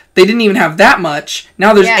 people. They didn't even have that much.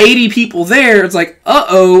 Now there's 80 people there. It's like,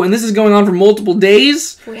 uh-oh, and this is going on for multiple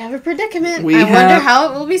days. We have a predicament. I wonder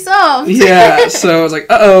how it will be solved. Yeah, so it's like,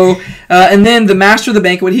 uh-oh. And then the master of the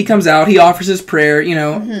banquet, he comes out. He offers his prayer,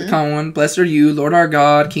 the common one. Blessed are you, Lord our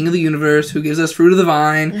God, King of the universe, who gives us fruit of the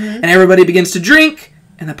vine. And everybody begins to drink,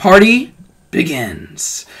 and the party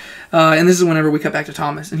begins. And this is whenever we cut back to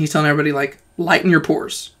Thomas, and he's telling everybody, like, lighten your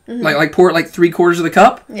pours. Like pour it, like, 3/4 of the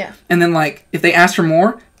cup. Yeah. And then, like, if they ask for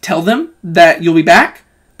more, tell them that you'll be back,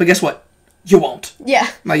 but guess what? You won't. Yeah.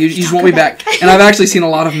 Like, you just won't be back. And I've actually seen a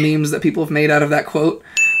lot of memes that people have made out of that quote.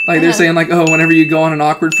 Like, they're saying, like, oh, whenever you go on an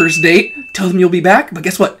awkward first date, tell them you'll be back, but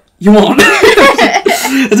guess what? You won't.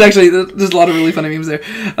 It's actually, there's a lot of really funny memes there.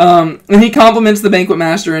 And he compliments the banquet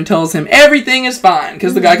master and tells him everything is fine,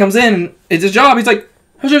 because the guy comes in, and it's his job. He's like,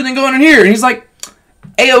 how's everything going in here? And he's like,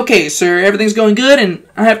 A-okay, sir, everything's going good, and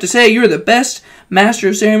I have to say, you're the best master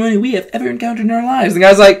of ceremony we have ever encountered in our lives. The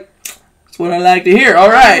guy's like, that's what I like to hear. All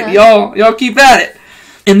right, y'all keep at it.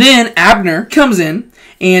 And then Abner comes in,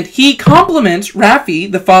 and he compliments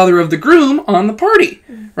Rafi, the father of the groom, on the party.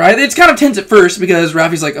 Right? It's kind of tense at first, because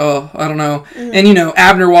Rafi's like, oh, I don't know. And,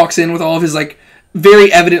 Abner walks in with all of his, like,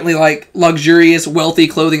 very evidently, like, luxurious, wealthy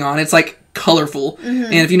clothing on. It's, like, colorful.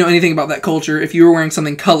 And if you know anything about that culture, if you were wearing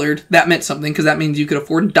something colored, that meant something, because that means you could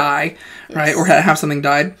afford to dye, right? Or have something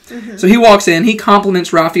dyed. So he walks in, he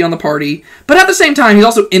compliments Rafi on the party, but at the same time, he's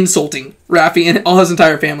also insulting Rafi and all his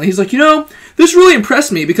entire family. He's like, this really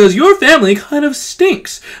impressed me, because your family kind of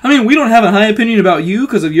stinks. I mean, we don't have a high opinion about you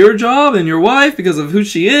because of your job, and your wife because of who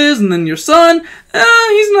she is, and then your son,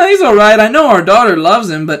 he's alright. I know our daughter loves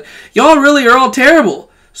him, but y'all really are all terrible.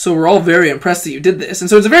 So we're all very impressed that you did this. And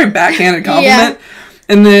so it's a very backhanded compliment.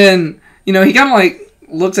 And then, he kind of, like,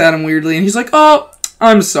 looks at him weirdly, and he's like, oh,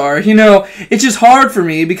 I'm sorry. It's just hard for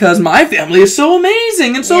me because my family is so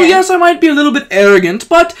amazing. And so, yes, I might be a little bit arrogant,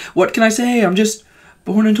 but what can I say? I'm just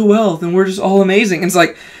born into wealth, and we're just all amazing. And it's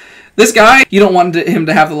like, this guy, you don't want him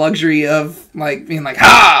to have the luxury of, like, being like,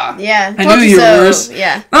 ha! Yeah, I knew you were worse.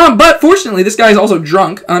 Yeah. But fortunately, this guy is also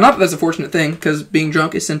drunk. Not that that's a fortunate thing, because being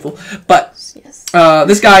drunk is sinful. But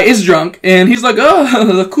this guy is drunk, and he's like,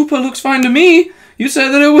 oh, the Koopa looks fine to me. you said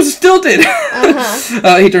that it was stilted.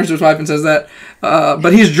 He turns to his wife and says that.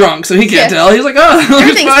 But he's drunk, so he can't tell. He's like, oh,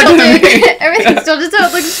 everything's stilted. Everything's stilted, so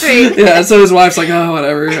it looks straight. Yeah, so his wife's like, oh,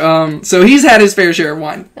 whatever. So he's had his fair share of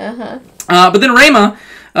wine. But then Rhema,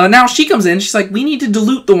 now she comes in. She's like, we need to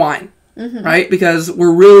dilute the wine, right? Because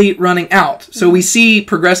we're really running out. So we see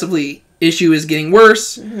progressively issue is getting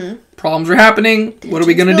worse. Problems are happening. What are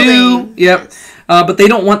we going to do? Yep. Yes. But they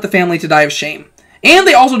don't want the family to die of shame. And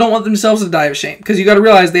they also don't want themselves to die of shame. Because you got to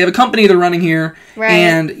realize they have a company they're running here. Right.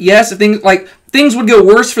 And yes, if things would go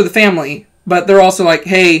worse for the family. But they're also like,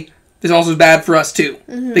 hey, this also is bad for us too.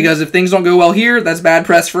 Because if things don't go well here, that's bad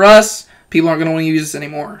press for us. People aren't going to want to use this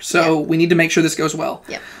anymore. So we need to make sure this goes well.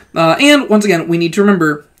 Yep. And once again, we need to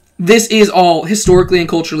remember, this is all historically and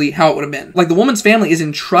culturally how it would have been. Like, the woman's family is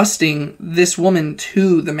entrusting this woman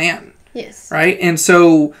to the man. Yes. Right? And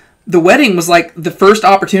so the wedding was like the first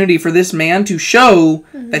opportunity for this man to show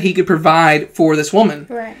that he could provide for this woman.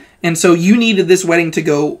 Right. And so you needed this wedding to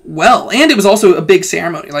go well. And it was also a big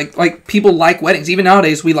ceremony. Like people like weddings. Even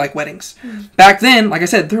nowadays, we like weddings. Back then, like I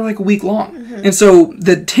said, they're like a week long. And so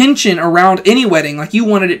the tension around any wedding, like, you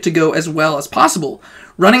wanted it to go as well as possible.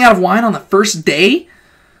 Running out of wine on the first day,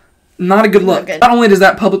 not a good look. Not only does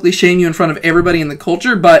that publicly shame you in front of everybody in the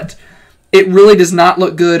culture, but it really does not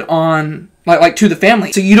look good on, like to the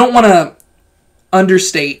family. So you don't want to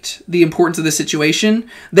understate the importance of this situation.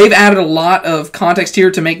 They've added a lot of context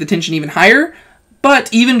here to make the tension even higher, but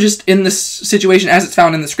even just in this situation as it's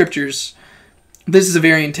found in the scriptures, this is a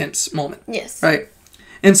very intense moment. Yes. Right?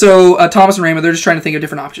 And so Thomas and Rhema, they're just trying to think of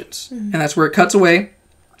different options. And that's where it cuts away.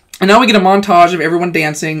 And now we get a montage of everyone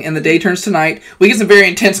dancing, and the day turns to night. We get some very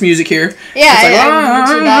intense music here. Yeah,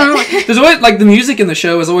 it's like, there's always, like, the music in the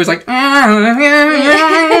show is always like, it's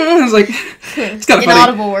like, it's kind of funny.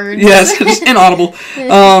 Inaudible words. Yes, just inaudible.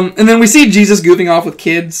 And then we see Jesus goofing off with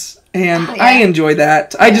kids, and I enjoy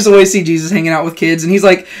that. I just always see Jesus hanging out with kids, and he's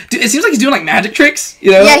like, it seems like he's doing like magic tricks,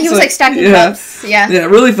 you know? Yeah, he was like stacking cups. Yeah,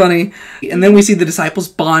 really funny. And then we see the disciples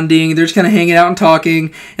bonding. They're just kind of hanging out and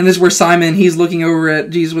talking. And this is where Simon, he's looking over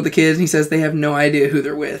at Jesus with the kids, and he says they have no idea who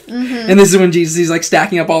they're with. And this is when Jesus, he's like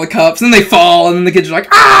stacking up all the cups, and then they fall, and then the kids are like,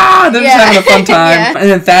 ah! They're just having a fun time.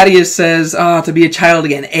 And then Thaddeus says, to be a child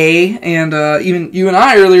again, And even you and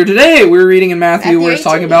I earlier today, we were reading in Matthew where it's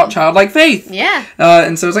talking about childlike faith. Yeah.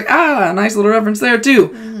 And so it's like, a nice little reference there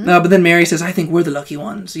too. But then Mary says, I think we're the lucky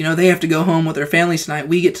ones. You know, they have to go home with their families tonight.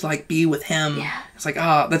 We get to like be with him. Yeah. It's like,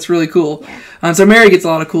 that's really cool. Yeah. And so Mary gets a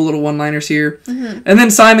lot of cool little one-liners here. And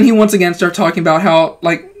then Simon, he once again starts talking about how,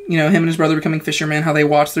 like, you know, him and his brother becoming fishermen, how they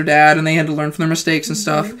watched their dad and they had to learn from their mistakes and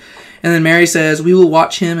stuff. And then Mary says, we will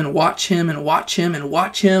watch him and watch him and watch him and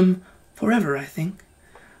watch him forever, I think.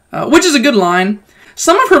 Which is a good line.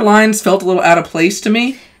 Some of her lines felt a little out of place to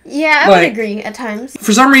me. Yeah, I would agree at times.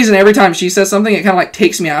 For some reason, every time she says something, it kind of like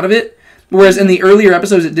takes me out of it. Whereas in the earlier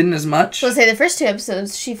episodes, it didn't as much. So I'll say the first 2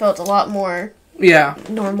 episodes, she felt a lot more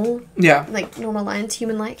normal. Yeah. Like normal lines,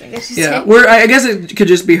 human-like, I guess you say. Where I guess it could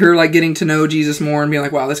just be her like getting to know Jesus more and being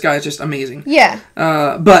like, wow, this guy is just amazing. Yeah.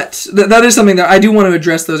 But that is something that I do want to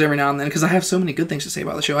address those every now and then because I have so many good things to say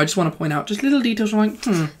about the show. I just want to point out just little details. I'm like,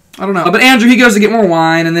 I don't know. But Andrew, he goes to get more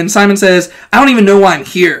wine, and then Simon says, I don't even know why I'm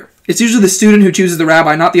here. It's usually the student who chooses the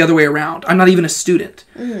rabbi, not the other way around. I'm not even a student.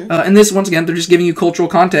 And this, once again, they're just giving you cultural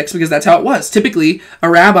context because that's how it was. Typically, a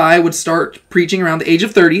rabbi would start preaching around the age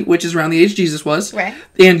of 30, which is around the age Jesus was. Right.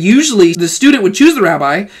 And usually, the student would choose the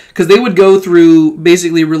rabbi because they would go through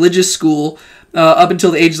basically religious school up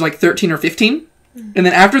until the age of like 13 or 15. And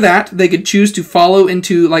then after that, they could choose to follow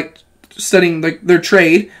into like studying like their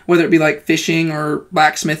trade, whether it be like fishing or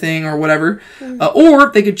blacksmithing or whatever,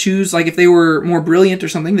 or they could choose, like if they were more brilliant or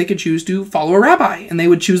something, they could choose to follow a rabbi, and they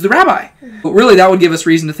would choose the rabbi. But really, that would give us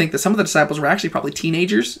reason to think that some of the disciples were actually probably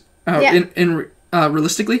teenagers,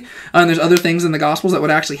 realistically. And there's other things in the Gospels that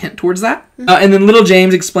would actually hint towards that. And then little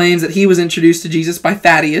James explains that he was introduced to Jesus by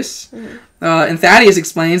Thaddeus. And Thaddeus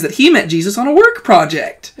explains that he met Jesus on a work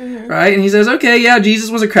project, right? And he says, okay, yeah, Jesus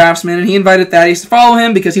was a craftsman, and he invited Thaddeus to follow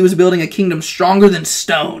him because he was building a kingdom stronger than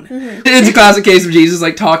stone. It's a classic case of Jesus,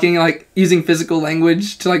 like, talking, like, using physical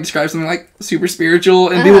language to, like, describe something, like, super spiritual,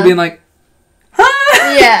 and people being like,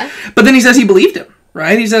 huh? Yeah. But then he says he believed him,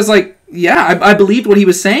 right? He says, like, yeah, I believed what he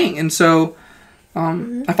was saying, and so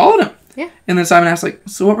I followed him. Yeah. And then Simon asks, like,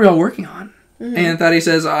 so what were y'all working on? And Thaddeus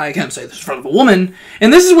says, I can't say this in front of a woman.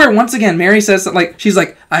 And this is where, once again, Mary says that, like, she's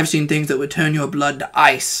like, I've seen things that would turn your blood to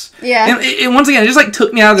ice. Yeah. And it once again, it just, like,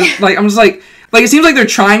 took me out of the, like, I'm just like, it seems like they're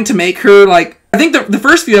trying to make her, like, I think the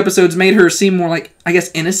first few episodes made her seem more, like, I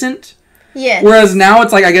guess, innocent. Yeah. Whereas now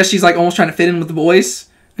it's, like, I guess she's, like, almost trying to fit in with the boys.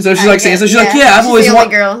 And so she's like saying, yeah,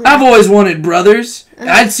 I've always wanted brothers.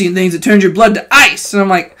 I'd seen things that turned your blood to ice. And I'm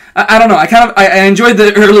like, I don't know. I enjoyed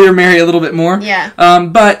the earlier Mary a little bit more. Yeah.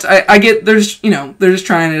 But I get they're just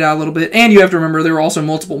trying it out a little bit. And you have to remember there were also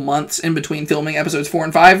multiple months in between filming episodes 4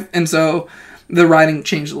 and 5, and so the writing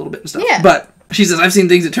changed a little bit and stuff. Yeah. But she says, I've seen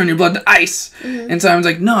things that turn your blood to ice. And Simon's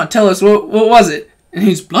like, no, tell us, what was it? And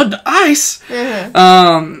he's, blood to ice?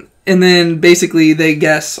 And then basically they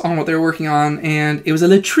guess on what they were working on, and it was a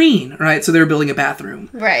latrine, right? So they were building a bathroom.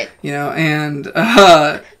 Right. And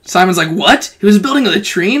Simon's like, what? He was building a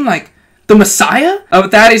latrine? Like, the Messiah?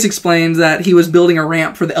 Thaddeus explains that he was building a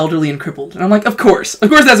ramp for the elderly and crippled. And I'm like, of course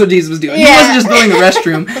that's what Jesus was doing. Yeah. He wasn't just building a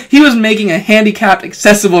restroom. He was making a handicapped,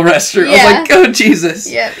 accessible restroom. I was like, oh, Jesus.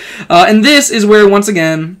 Yeah. And this is where, once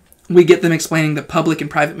again, we get them explaining the public and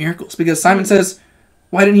private miracles. Because Simon says,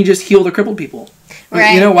 why didn't he just heal the crippled people?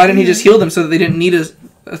 Right. Why didn't he just heal them so that they didn't need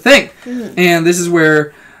a thing? And this is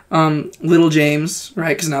where little James,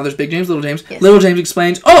 right? Because now there's Big James, little James. Yes. Little James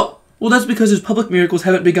explains, well, that's because his public miracles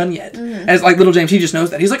haven't begun yet. As like little James, he just knows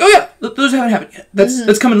that. He's like, oh yeah, those haven't happened yet.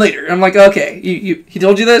 That's coming later. And I'm like, okay, he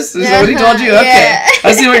told you this? Is that what he told you? Okay,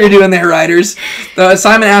 I see what you're doing there, writers.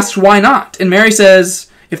 Simon asks, why not? And Mary says,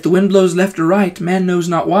 if the wind blows left or right, man knows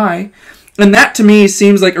not why. And that to me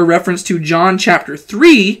seems like a reference to John chapter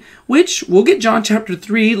 3, which we'll get John chapter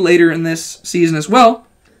 3 later in this season as well.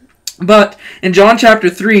 But in John chapter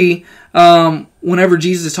 3, whenever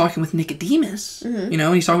Jesus is talking with Nicodemus, and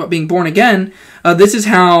he's talking about being born again, this is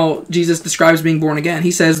how Jesus describes being born again.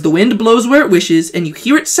 He says, the wind blows where it wishes, and you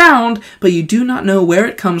hear its sound, but you do not know where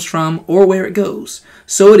it comes from or where it goes.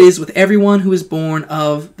 So it is with everyone who is born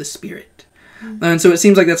of the Spirit. And so it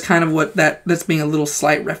seems like that's kind of what that's being a little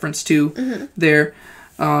slight reference to there.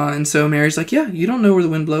 And so Mary's like, yeah, you don't know where the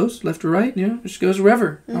wind blows, left or right. It just goes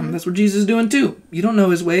wherever. That's what Jesus is doing too. You don't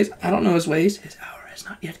know his ways. I don't know his ways. His hour has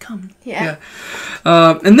not yet come. Yeah.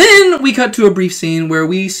 And then we cut to a brief scene where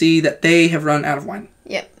we see that they have run out of wine.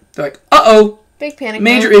 Yep. They're like, uh-oh. Big panic.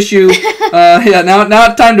 Major issue. Now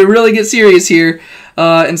it's time to really get serious here.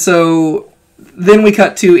 And so then we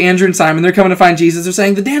cut to Andrew and Simon. They're coming to find Jesus. They're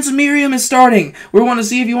saying, the dance of Miriam is starting. We want to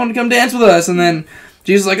see if you want to come dance with us. And then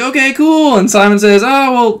Jesus is like, okay, cool. And Simon says,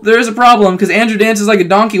 oh, well, there is a problem because Andrew dances like a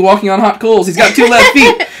donkey walking on hot coals. He's got 2 left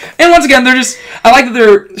feet. And once again, I like that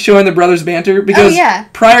they're showing the brothers' banter because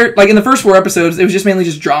prior, like in the first 4 episodes, it was just mainly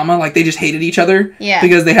just drama. Like they just hated each other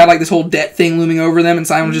because they had like this whole debt thing looming over them and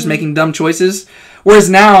Simon was just making dumb choices. Whereas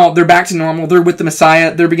now they're back to normal. They're with the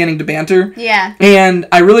Messiah. They're beginning to banter. Yeah. And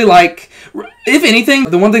I really like, if anything,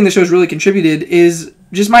 the one thing the show's really contributed is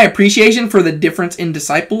just my appreciation for the difference in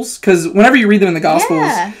disciples. Because whenever you read them in the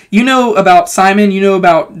Gospels, you know about Simon, you know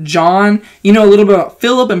about John, you know a little bit about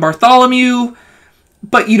Philip and Bartholomew,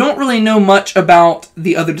 but you don't really know much about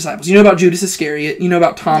the other disciples. You know about Judas Iscariot, you know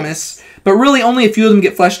about Thomas, but really only a few of them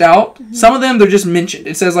get fleshed out. Some of them, they're just mentioned.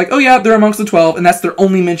 It says like, oh yeah, they're amongst the 12, and that's their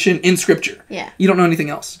only mention in Scripture. Yeah. You don't know anything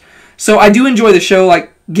else. So I do enjoy the show,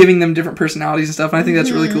 like, giving them different personalities and stuff, and I think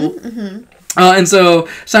that's really cool. And so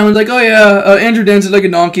Simon's like, oh yeah, Andrew dances like a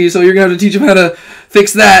donkey, so you're going to have to teach him how to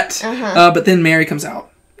fix that. But then Mary comes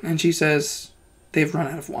out, and she says, they've run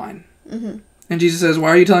out of wine. And Jesus says, why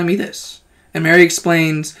are you telling me this? And Mary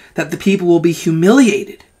explains that the people will be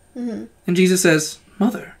humiliated. And Jesus says,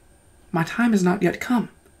 Mother, my time has not yet come.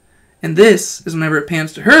 And this is whenever it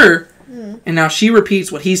pans to her, and now she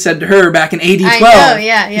repeats what he said to her back in AD 12. I know,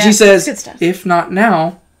 yeah. She says, if not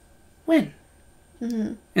now, when?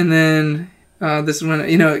 And then this is when,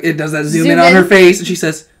 it does that zoom in on her face, and she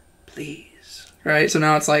says, please. Right? So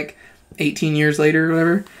now it's like 18 years later or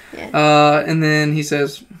whatever. Yeah. And then he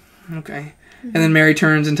says, okay. And then Mary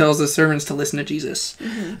turns and tells the servants to listen to Jesus.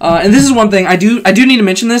 And this is one thing, I do need to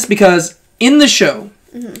mention this because in the show,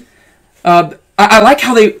 I like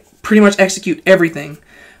how they pretty much execute everything.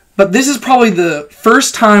 But this is probably the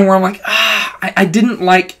first time where I'm like, I didn't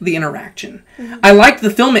like the interaction. I liked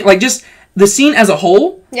the filming, like just the scene as a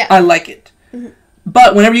whole, I like it.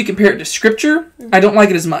 But whenever you compare it to Scripture, I don't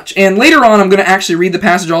like it as much. And later on, I'm going to actually read the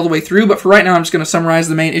passage all the way through, but for right now, I'm just going to summarize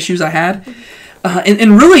the main issues I had.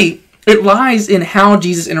 And really, it lies in how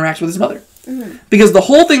Jesus interacts with his mother. Because the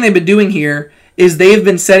whole thing they've been doing here is they've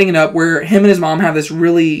been setting it up where him and his mom have this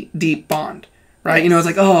really deep bond. Right? It's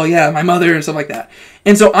like, oh yeah, my mother and stuff like that.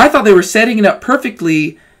 And so I thought they were setting it up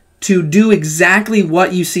perfectly to do exactly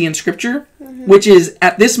what you see in Scripture, which is,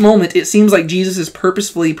 at this moment, it seems like Jesus is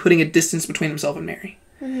purposefully putting a distance between himself and Mary.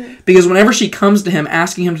 Because whenever she comes to him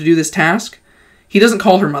asking him to do this task, he doesn't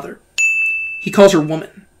call her mother. He calls her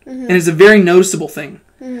woman. And it's a very noticeable thing.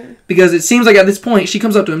 Because it seems like at this point, she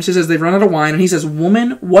comes up to him, she says, they've run out of wine, and he says,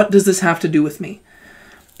 woman, what does this have to do with me?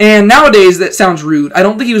 And nowadays, that sounds rude. I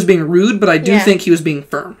don't think he was being rude, but I do think he was being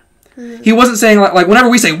firm. Mm-hmm. He wasn't saying, like whenever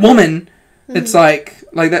we say woman, it's like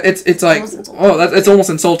that. It's like, it's almost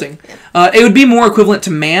insulting. Yeah. It would be more equivalent to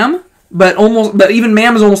ma'am, but even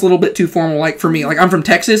ma'am is almost a little bit too formal. Like for me, like I'm from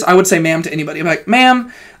Texas, I would say ma'am to anybody. I'm like,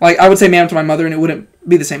 ma'am, like I would say ma'am to my mother, and it wouldn't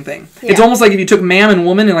be the same thing. Yeah. It's almost like if you took ma'am and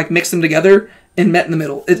woman and like mixed them together and met in the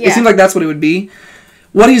middle. It seems like that's what it would be.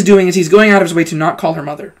 What he's doing is he's going out of his way to not call her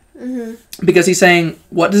mother. Mm-hmm. Because he's saying,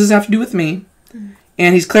 what does this have to do with me? Mm-hmm.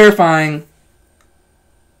 And he's clarifying,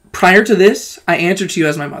 prior to this, I answered to you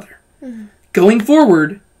as my mother. Mm-hmm. Going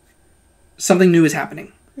forward, something new is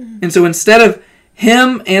happening. Mm-hmm. And so instead of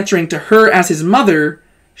him answering to her as his mother,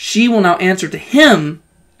 she will now answer to him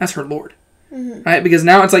as her Lord. Mm-hmm. Right? Because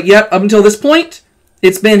now it's like, yep, up until this point,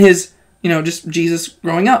 it's been his, just Jesus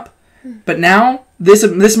growing up. Mm-hmm. But now,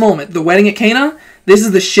 this moment, the wedding at Cana, this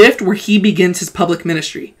is the shift where he begins his public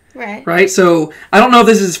ministry. Right? So, I don't know if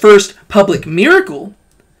this is his first public miracle.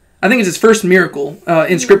 I think it's his first miracle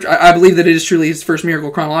in Scripture. I believe that it is truly his first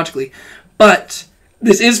miracle chronologically. But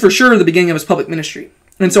this is for sure the beginning of his public ministry.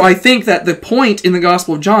 And so I think that the point in the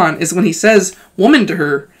Gospel of John is when he says woman to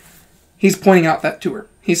her, he's pointing out that to her.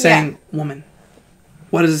 He's saying, woman,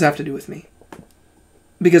 what does this have to do with me?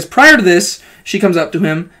 Because prior to this, she comes up to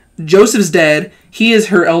him. Joseph's dead. He is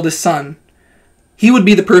her eldest son. He would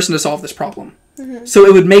be the person to solve this problem. Mm-hmm. So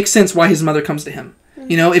it would make sense why his mother comes to him.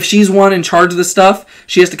 Mm-hmm. If she's one in charge of this stuff,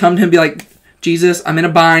 she has to come to him and be like, Jesus, I'm in a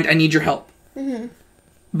bind. I need your help. Mm-hmm.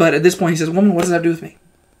 But at this point, he says, woman, what does that have to do with me?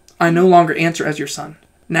 I no longer answer as your son.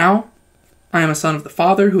 Now, I am a son of the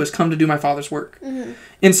Father who has come to do my Father's work. Mm-hmm.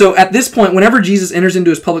 And so at this point, whenever Jesus enters into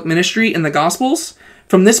his public ministry in the Gospels,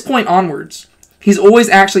 from this point onwards, he's always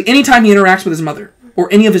actually, anytime he interacts with his mother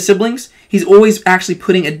or any of his siblings, he's always actually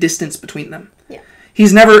putting a distance between them. Yeah. He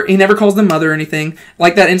never calls them mother or anything.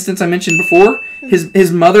 Like that instance I mentioned before,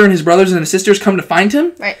 his mother and his brothers and his sisters come to find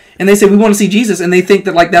him. Right. And they say, we want to see Jesus. And they think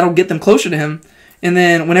that that'll get them closer to him. And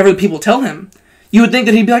then whenever the people tell him, you would think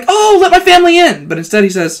that he'd be like, oh, let my family in. But instead he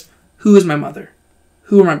says, who is my mother?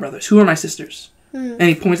 Who are my brothers? Who are my sisters? Mm-hmm. And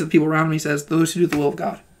he points at the people around him. He says, those who do the will of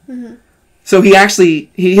God. Mm-hmm. So he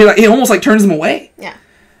actually, he almost turns them away. Yeah.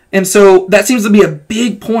 And so that seems to be a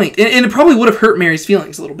big point. And it probably would have hurt Mary's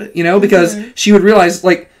feelings a little bit, because she would realize,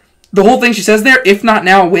 the whole thing she says there, if not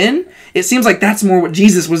now, when? It seems like that's more what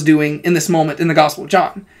Jesus was doing in this moment in the Gospel of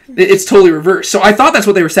John. It's totally reversed. So I thought that's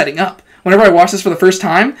what they were setting up. Whenever I watched this for the first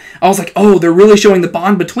time, I was like, oh, they're really showing the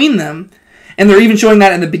bond between them. And they're even showing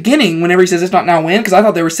that in the beginning whenever he says, if not now, when? Because I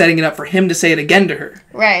thought they were setting it up for him to say it again to her.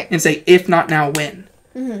 Right. And say, if not now, when?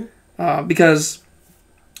 Mm-hmm. Because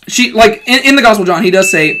she, in the Gospel of John, he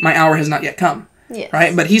does say, my hour has not yet come. Yes.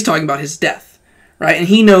 Right? But he's talking about his death. Right? And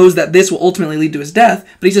he knows that this will ultimately lead to his death.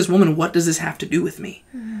 But he says, woman, what does this have to do with me?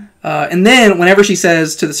 Mm-hmm. And then whenever she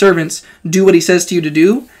says to the servants, do what he says to you to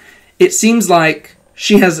do, it seems like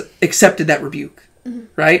she has accepted that rebuke,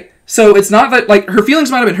 right? So it's not that, her feelings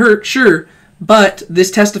might have been hurt, sure, but this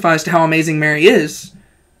testifies to how amazing Mary is.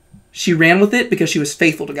 She ran with it because she was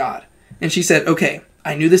faithful to God. And she said, okay,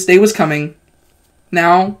 I knew this day was coming.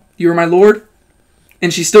 Now, you are my Lord.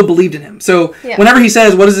 And she still believed in him. So whenever he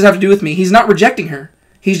says, what does this have to do with me? He's not rejecting her.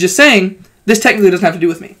 He's just saying, this technically doesn't have to do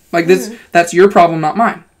with me. That's your problem, not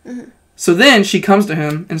mine. Mm-hmm. So then she comes to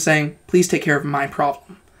him and saying, please take care of my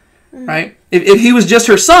problem. Mm-hmm. Right? If he was just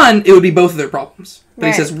her son, it would be both of their problems. But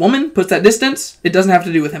he says, woman, puts that distance. It doesn't have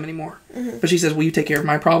to do with him anymore. Mm-hmm. But she says, will you take care of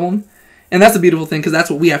my problem? And that's a beautiful thing, because that's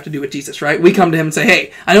what we have to do with Jesus, right? We come to him and say,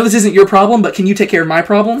 hey, I know this isn't your problem, but can you take care of my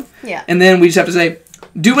problem? Yeah. And then we just have to say,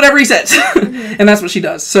 do whatever he says. Mm-hmm. And that's what she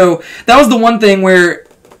does. So that was the one thing where,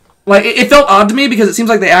 it felt odd to me, because it seems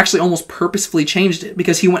like they actually almost purposefully changed it,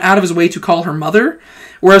 because he went out of his way to call her mother.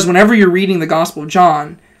 Whereas whenever you're reading the Gospel of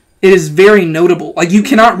John, it is very notable. You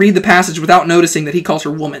cannot read the passage without noticing that he calls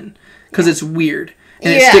her woman, because it's weird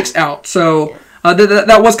and it sticks out. So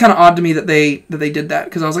that was kind of odd to me that they did that,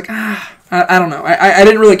 because I was like, I don't know. I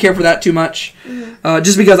didn't really care for that too much,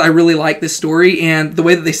 just because I really like this story, and the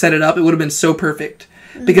way that they set it up, it would have been so perfect,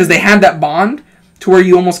 because they had that bond to where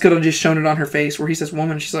you almost could have just shown it on her face, where he says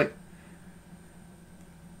woman, and she's like,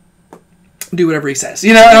 do whatever he says,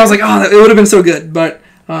 And I was like, oh, it would have been so good, but.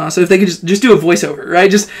 So if they could just do a voiceover, right?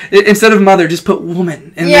 Just instead of mother, just put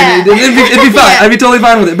woman, and then it'd be fine. I'd be totally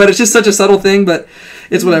fine with it. But it's just such a subtle thing, but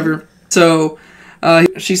it's whatever. So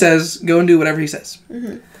she says, "Go and do whatever he says."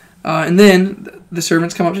 Mm-hmm. And then the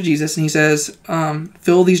servants come up to Jesus, and he says,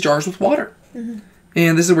 "Fill these jars with water." Mm-hmm.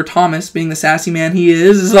 And this is where Thomas, being the sassy man he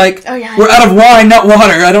is like, "We're out of wine, not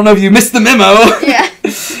water." I don't know if you missed the memo. Yeah.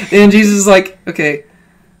 And Jesus is like, "Okay,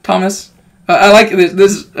 Thomas, I like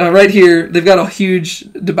this right here. They've got a huge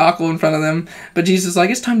debacle in front of them, but Jesus is like,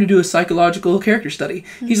 it's time to do a psychological character study.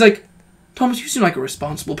 He's like, Thomas, you seem like a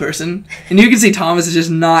responsible person. And you can see Thomas is just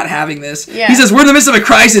not having this. Yeah. He says, we're in the midst of a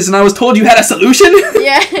crisis, and I was told you had a solution?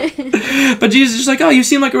 Yeah. But Jesus is just like, oh, you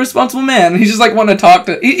seem like a responsible man. And he's just like wanting to talk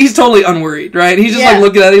to... He's totally unworried, right? He's just like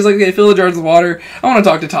looking at it. He's like, okay, fill the jars with water. I want to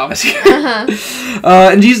talk to Thomas here.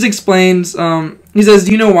 And Jesus explains, he says,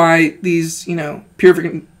 do you know why these,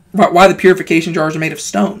 why the purification jars are made of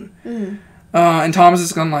stone? And Thomas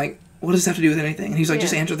is going like, what does this have to do with anything? And he's like,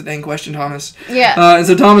 just answer the dang question, Thomas. Yeah. And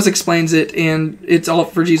so Thomas explains it, and it's all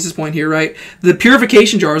for Jesus' point here, right? The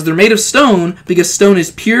purification jars, they're made of stone because stone is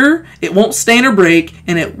pure, it won't stain or break,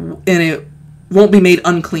 and it won't be made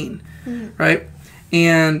unclean, right?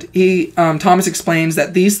 And Thomas explains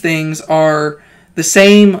that these things are the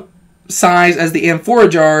same size as the amphora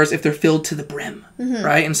jars if they're filled to the brim,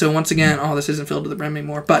 right? And so once again, this isn't filled to the brim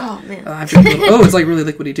anymore, but I've drank it's like really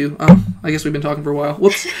liquidy too. I guess we've been talking for a while.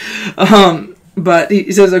 Whoops. But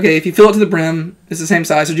he says, okay, if you fill it to the brim, it's the same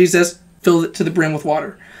size. So Jesus says, fill it to the brim with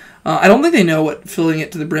water. I don't think they know what filling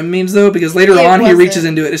it to the brim means though, because later on he reaches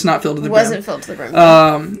into it. It's not filled to the brim. It wasn't filled to the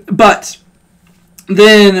brim. But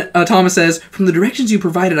then Thomas says, from the directions you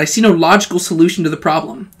provided, I see no logical solution to the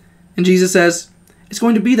problem. And Jesus says, it's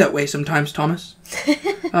going to be that way sometimes, Thomas.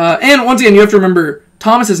 And once again, you have to remember,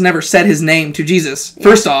 Thomas has never said his name to Jesus,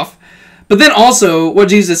 first off. But then also, what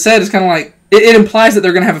Jesus said is kind of like, it implies that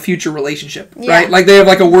they're going to have a future relationship, right? Like, they have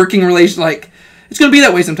like a working relation, like, it's going to be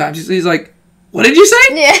that way sometimes. He's like, what did you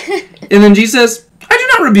say? Yeah. And then Jesus says, I do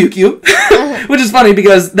not rebuke you. Which is funny,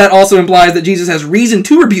 because that also implies that Jesus has reason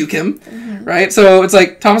to rebuke him, right? So it's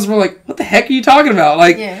like, Thomas is more like, what the heck are you talking about?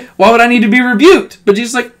 Like, why would I need to be rebuked? But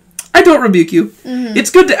Jesus is like, I don't rebuke you.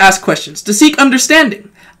 It's good to ask questions, to seek understanding.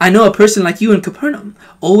 I know a person like you in Capernaum,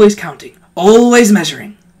 always counting, always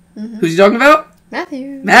measuring. Who's he talking about?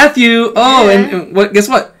 Matthew. Oh, and what? Guess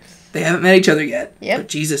what? They haven't met each other yet. But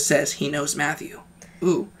Jesus says he knows Matthew.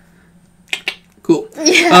 Ooh. Cool.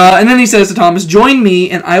 Yeah. And then he says to Thomas, join me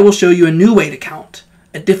and I will show you a new way to count.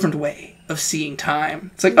 A different way of seeing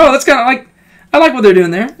time. It's like, that's kind of like, I like what they're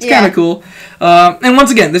doing there. It's kind of cool. And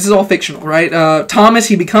once again, this is all fictional, right? Thomas,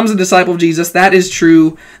 he becomes a disciple of Jesus. That is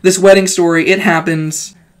true. This wedding story, it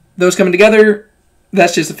happens. Those coming together,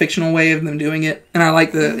 that's just a fictional way of them doing it. And I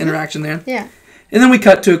like the interaction there. Yeah. And then we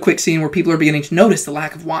cut to a quick scene where people are beginning to notice the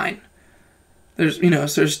lack of wine. There's,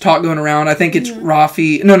 so there's talk going around. I think it's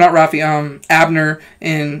Abner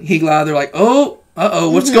and Higla. They're like,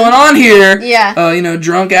 what's going on here? Yeah.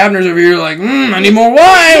 Drunk Abner's over here like, I need more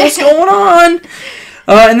wine. What's going on?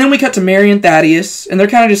 And then we cut to Mary and Thaddeus, and they're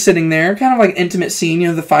kind of just sitting there, kind of like intimate scene,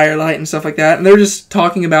 the firelight and stuff like that. And they're just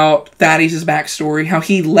talking about Thaddeus' backstory, how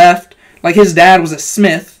he left, like his dad was a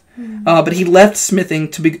smith, but he left smithing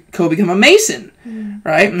to become a mason,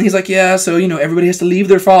 right? And he's like, yeah, so, everybody has to leave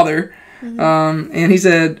their father. And he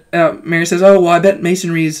said, Mary says, oh, well, I bet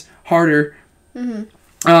masonry's harder.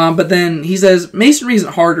 But then he says, masonry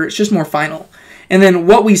isn't harder, it's just more final. And then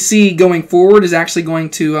what we see going forward is actually going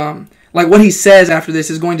to, what he says after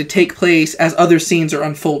this is going to take place as other scenes are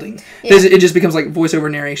unfolding. Yeah. It just becomes like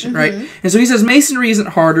voiceover narration, right? And so he says, masonry isn't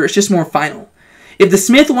harder, it's just more final. If the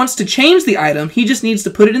smith wants to change the item, he just needs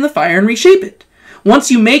to put it in the fire and reshape it.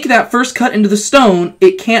 Once you make that first cut into the stone,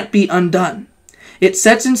 it can't be undone. It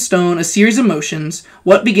sets in stone a series of motions.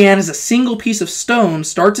 What began as a single piece of stone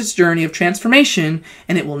starts its journey of transformation,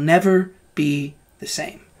 and it will never be the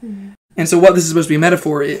same. And so what this is supposed to be a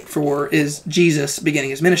metaphor for is Jesus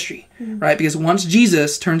beginning his ministry, right? Because once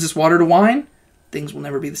Jesus turns this water to wine, things will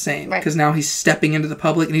never be the same. Because now he's stepping into the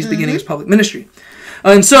public, and he's beginning his public ministry.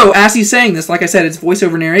 And so, as he's saying this, like I said, it's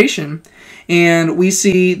voiceover narration, and we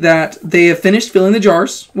see that they have finished filling the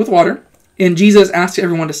jars with water, and Jesus asks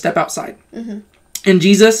everyone to step outside. And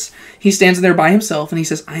Jesus, he stands there by himself, and he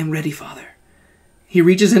says, I am ready, Father. He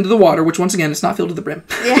reaches into the water, which once again, it's not filled to the brim.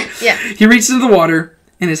 He reaches into the water,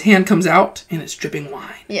 and his hand comes out, and it's dripping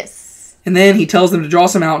wine. Yes. And then he tells them to draw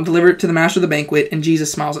some out and deliver it to the master of the banquet, and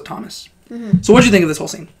Jesus smiles at Thomas. So what do you think of this whole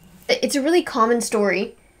scene? It's a really common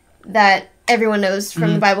story that everyone knows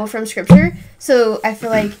from the Bible, from Scripture. So I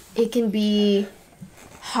feel like it can be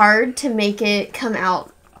hard to make it come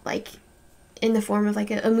out, like, in the form of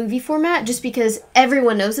like a movie format, just because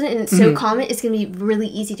everyone knows it and it's so common, it's going to be really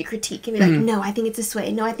easy to critique and be like, no, I think it's this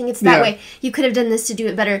way. No, I think it's that way. You could have done this to do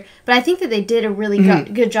it better. But I think that they did a really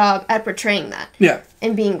good job at portraying that. Yeah.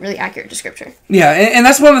 And being really accurate to Scripture. Yeah, and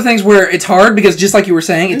that's one of the things where it's hard because just like you were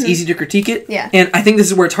saying, it's easy to critique it. Yeah. And I think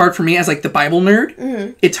this is where it's hard for me as like the Bible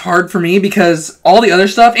nerd. It's hard for me because all the other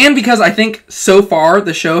stuff, and because I think so far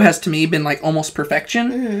the show has to me been like almost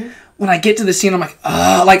perfection. when I get to the scene, I'm like,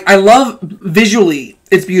 like, I love visually,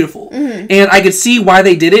 it's beautiful. And I could see why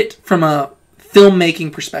they did it from a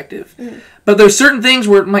filmmaking perspective. But there's certain things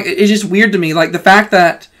where like, it's just weird to me. Like the fact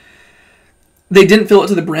that they didn't fill it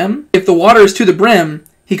to the brim. If the water is to the brim,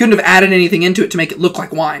 he couldn't have added anything into it to make it look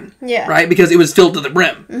like wine. Yeah. Right? Because it was filled to the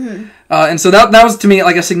brim. And so that was, to me,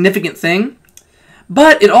 like a significant thing.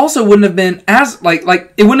 But it also wouldn't have been as, like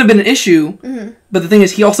it wouldn't have been an issue. But the thing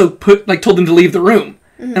is, he also told them to leave the room.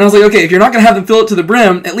 And I was like, okay, if you're not going to have them fill it to the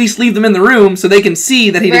brim, at least leave them in the room so they can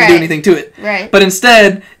see that he didn't do anything to it. But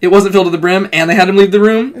instead, it wasn't filled to the brim, and they had him leave the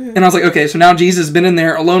room. And I was like, okay, so now Jesus has been in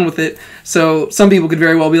there alone with it. So some people could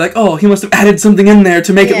very well be like, oh, he must have added something in there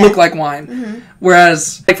to make it look like wine.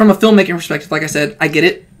 Whereas, like, from a filmmaking perspective, like I said, I get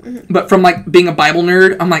it. But from, like, being a Bible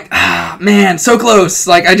nerd, I'm like, man, so close.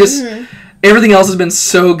 Like, I just, everything else has been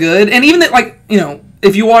so good. And even that, like, you know,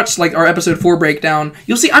 if you watch, like, our episode 4 breakdown,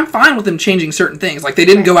 you'll see I'm fine with them changing certain things. Like, they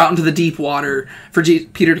didn't go out into the deep water for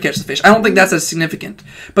Peter to catch the fish. I don't think that's as significant.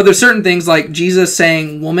 But there's certain things, like Jesus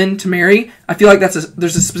saying woman to Mary. I feel like there's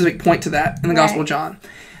a specific point to that in the Gospel of John.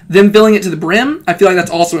 Them filling it to the brim, I feel like that's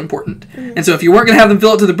also important. And so if you weren't going to have them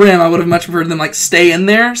fill it to the brim, I would have much preferred them, like, stay in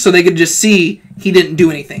there so they could just see he didn't do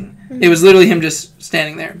anything. It was literally him just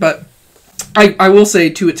standing there. But I will say,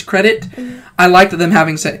 to its credit, I liked them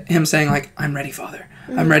having him saying, like, I'm ready, Father.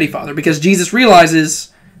 I'm ready, Father. Because Jesus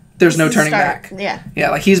realizes there's no turning back. Yeah,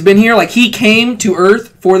 like, he's been here. Like, he came to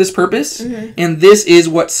earth for this purpose. And this is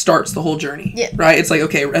what starts the whole journey. Right? It's like,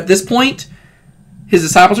 okay, at this point, his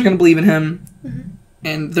disciples are going to believe in him.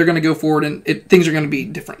 And they're going to go forward, and things are going to be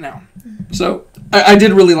different now. So, I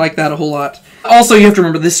did really like that a whole lot. Also, you have to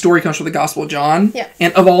remember, this story comes from the Gospel of John.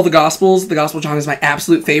 And of all the Gospels, the Gospel of John is my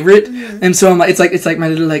absolute favorite. And so, I'm like, it's like my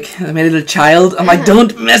little child. I'm like,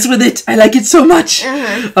 don't mess with it. I like it so much.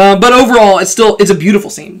 But overall, it's a beautiful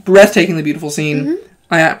scene. Breathtakingly beautiful scene.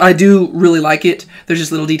 I do really like it. There's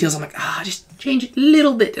just little details. I'm like, just change it a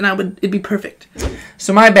little bit, and it'd be perfect.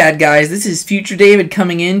 So my bad, guys. This is future David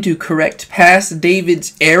coming in to correct past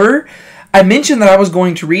David's error. I mentioned that I was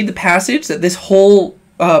going to read the passage that this whole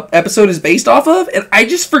episode is based off of, and I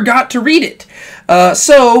just forgot to read it.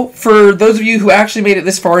 So, for those of you who actually made it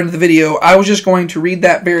this far into the video, I was just going to read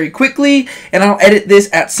that very quickly, and I'll edit this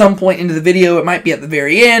at some point into the video. It might be at the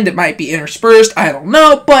very end, it might be interspersed, I don't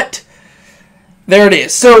know, but there it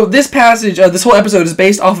is. So this passage, this whole episode is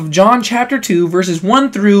based off of John chapter 2, verses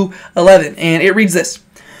 1 through 11, and it reads this.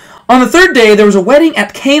 On the third day, there was a wedding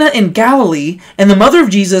at Cana in Galilee, and the mother of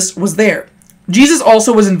Jesus was there. Jesus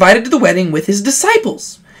also was invited to the wedding with his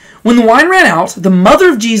disciples. When the wine ran out, the mother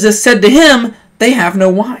of Jesus said to him, "They have no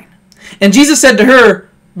wine." And Jesus said to her,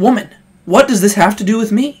 "Woman, what does this have to do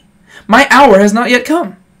with me? My hour has not yet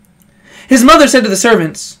come." His mother said to the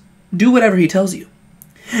servants, "Do whatever he tells you."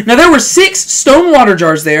 Now there were 6 stone water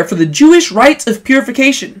jars there for the Jewish rites of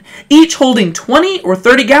purification, each holding 20 or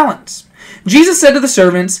 30 gallons. Jesus said to the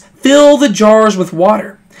servants, "Fill the jars with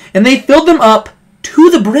water." And they filled them up to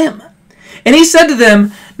the brim. And he said to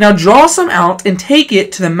them, "Now draw some out and take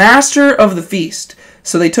it to the master of the feast."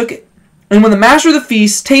 So they took it. And when the master of the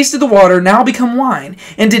feast tasted the water now become wine,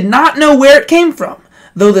 and did not know where it came from,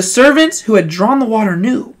 though the servants who had drawn the water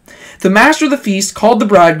knew, the master of the feast called the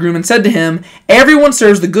bridegroom and said to him, "Everyone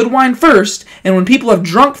serves the good wine first, and when people have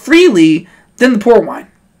drunk freely, then the poor wine.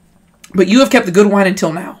 But you have kept the good wine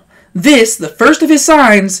until now." This, the first of his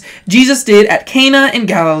signs, Jesus did at Cana in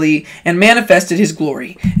Galilee and manifested his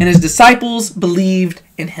glory, and his disciples believed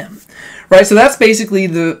in him. Right, so that's basically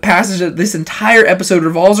the passage that this entire episode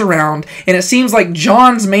revolves around, and it seems like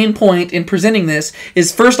John's main point in presenting this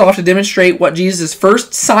is first off to demonstrate what Jesus'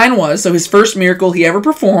 first sign was, so his first miracle he ever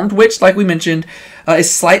performed, which, like we mentioned, is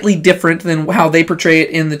slightly different than how they portray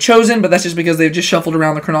it in The Chosen, but that's just because they've just shuffled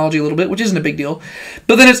around the chronology a little bit, which isn't a big deal.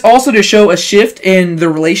 But then it's also to show a shift in the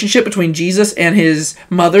relationship between Jesus and his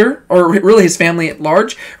mother, or really his family at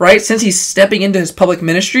large, right? Since he's stepping into his public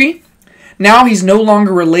ministry, now he's no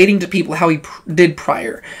longer relating to people how he did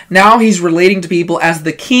prior. Now he's relating to people as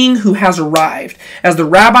the king who has arrived, as the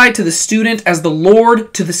rabbi to the student, as the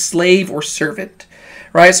Lord to the slave or servant.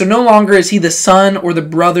 Right? So no longer is he the son or the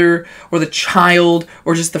brother or the child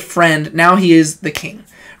or just the friend. Now he is the king.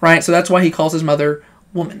 Right? So that's why he calls his mother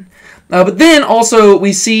woman. But then also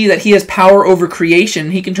we see that he has power over creation.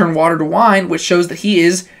 He can turn water to wine, which shows that he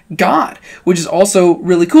is God, which is also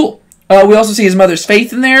really cool. We also see his mother's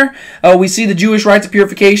faith in there. We see the Jewish rites of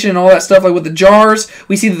purification and all that stuff, like with the jars.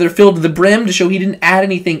 We see that they're filled to the brim to show he didn't add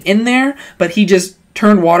anything in there, but he just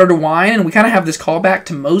turned water to wine. And we kind of have this callback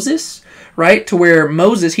to Moses, right? To where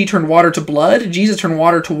Moses, he turned water to blood. Jesus turned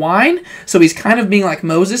water to wine. So he's kind of being like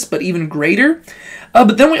Moses, but even greater.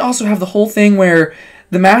 But then we also have the whole thing where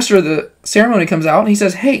the master of the ceremony comes out and he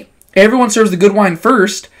says, hey, everyone serves the good wine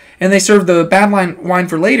first, and they serve the bad wine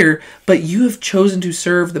for later, but you have chosen to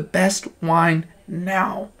serve the best wine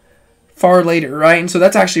now, far later, right? And so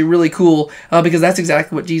that's actually really cool because that's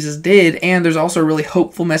exactly what Jesus did, and there's also a really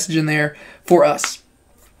hopeful message in there for us.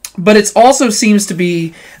 But it also seems to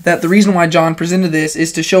be that the reason why John presented this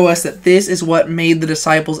is to show us that this is what made the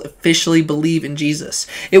disciples officially believe in Jesus.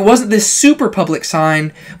 It wasn't this super public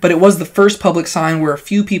sign, but it was the first public sign where a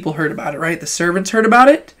few people heard about it, right? The servants heard about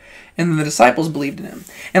it, and then the disciples believed in him.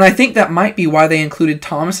 And I think that might be why they included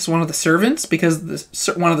Thomas as one of the servants, because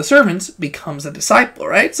one of the servants becomes a disciple,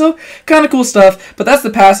 right? So, kind of cool stuff. But that's the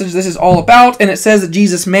passage this is all about, and it says that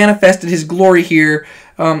Jesus manifested his glory here,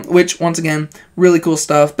 which, once again, really cool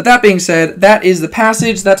stuff. But that being said, that is the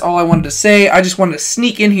passage. That's all I wanted to say. I just wanted to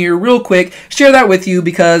sneak in here real quick, share that with you,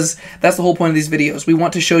 because that's the whole point of these videos. We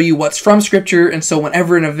want to show you what's from Scripture, and so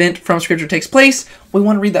whenever an event from Scripture takes place, we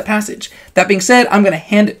want to read that passage. That being said, I'm going to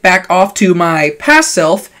hand it back off to my past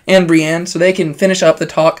self and Brienne so they can finish up the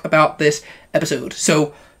talk about this episode.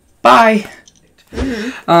 So, bye!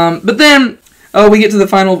 But then we get to the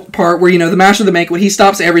final part where, the master of the banquet, he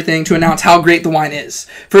stops everything to announce how great the wine is.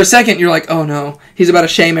 For a second, you're like, oh no, he's about to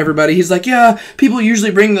shame everybody. He's like, yeah, people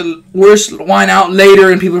usually bring the worst wine out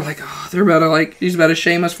later, and people are like, oh, he's about to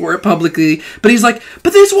shame us for it publicly. But he's like,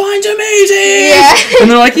 but this wine's amazing! Yeah. And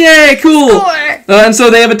they're like, yay, cool! And so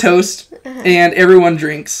they have a toast. And everyone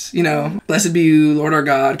drinks, blessed be you, Lord our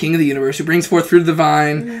God, King of the universe, who brings forth fruit of the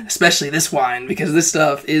vine, especially this wine, because this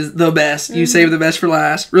stuff is the best. You save the best for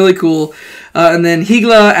last. Really cool. And then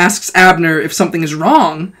Higla asks Abner if something is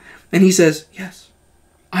wrong, and he says, yes,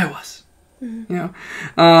 I was.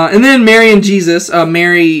 And then Mary and Jesus,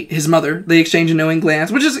 Mary, his mother, they exchange a knowing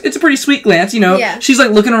glance, it's a pretty sweet glance, Yeah. She's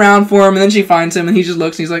like looking around for him, and then she finds him, and he just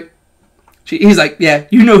looks, and he's like, yeah,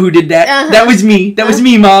 you know who did that. That was me. That was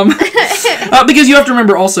me, Mom. Because you have to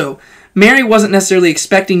remember also, Mary wasn't necessarily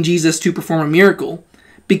expecting Jesus to perform a miracle.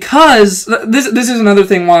 Because, this is another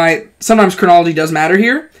thing why sometimes chronology does matter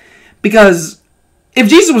here. Because if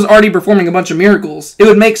Jesus was already performing a bunch of miracles, it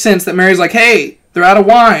would make sense that Mary's like, hey, they're out of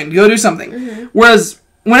wine. Go do something. Whereas,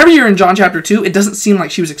 whenever you're in John chapter 2, it doesn't seem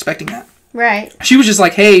like she was expecting that. Right. She was just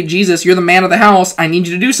like, hey, Jesus, you're the man of the house. I need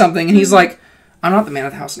you to do something. And he's like, I'm not the man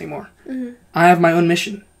of the house anymore. I have my own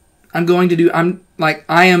mission. I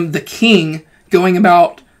am the king going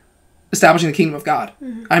about establishing the kingdom of God.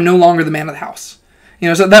 I'm no longer the man of the house.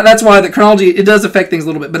 So that's why the chronology, it does affect things a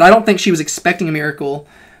little bit. But I don't think she was expecting a miracle,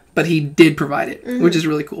 but he did provide it, which is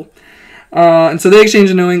really cool. And so they exchange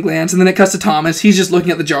a knowing glance, and then it cuts to Thomas. He's just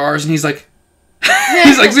looking at the jars, and he's like,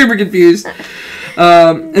 super confused.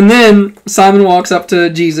 And then Simon walks up to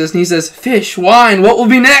Jesus, and he says, fish, wine, what will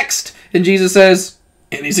be next? And Jesus says,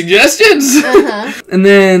 any suggestions? And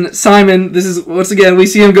then Simon, this is, once again, we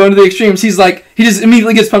see him going to the extremes. He's like, he just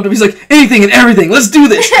immediately gets pumped up. He's like, anything and everything. Let's do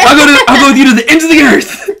this. I'll go with you to the ends of the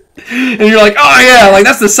earth. And you're like, oh yeah,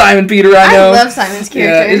 that's the Simon Peter I know. I love Simon's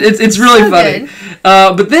character. Yeah, it's really funny.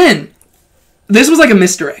 But then, this was like a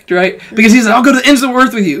misdirect, right? Because he's like, I'll go to the ends of the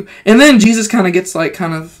earth with you. And then Jesus kind of gets like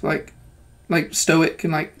stoic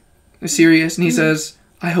and like serious. And he says,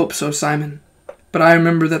 I hope so, Simon. But I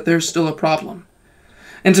remember that there's still a problem.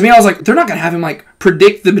 And to me, I was like, they're not going to have him,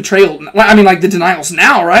 predict the betrayal. The denials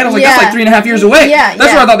now, right? I was like, that's 3.5 years away. That's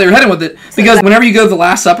where I thought they were heading with it. Because whenever you go to the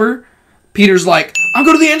Last Supper, Peter's like, I'll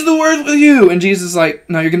go to the end of the earth with you. And Jesus is like,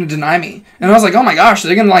 no, you're going to deny me. And I was like, oh my gosh,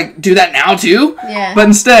 they're going to, do that now too? Yeah. But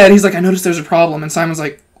instead, he's like, I noticed there's a problem. And Simon's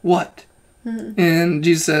like, what? And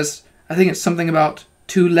Jesus says, I think it's something about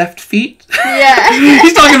 2 left feet. Yeah.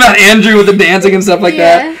 He's talking about Andrew with the dancing and stuff like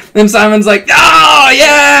that. And Simon's like, oh,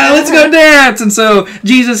 yeah, let's go dance. And so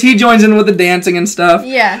Jesus, he joins in with the dancing and stuff.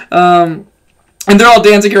 Yeah. And they're all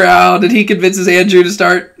dancing around, and he convinces Andrew to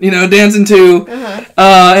start, dancing too.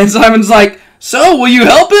 And Simon's like, so, will you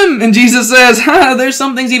help him? And Jesus says, there's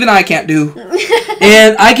some things even I can't do.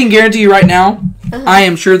 And I can guarantee you right now, I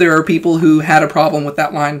am sure there are people who had a problem with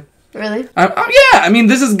that line. Really? Yeah,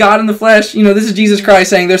 this is God in the flesh. This is Jesus Christ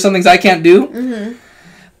saying there's some things I can't do.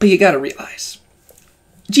 But you gotta realize,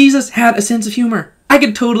 Jesus had a sense of humor. I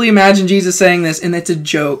could totally imagine Jesus saying this, and it's a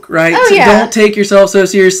joke, right? Oh, so don't take yourself so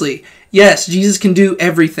seriously. Yes, Jesus can do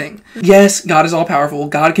everything. Yes, God is all-powerful.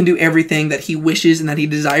 God can do everything that he wishes and that he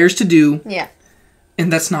desires to do. Yeah.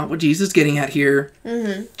 And that's not what Jesus is getting at here.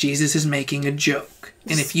 Jesus is making a joke.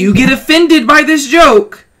 And if you get offended by this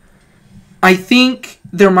joke, I think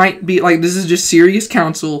there might be, this is just serious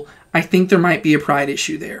counsel, I think there might be a pride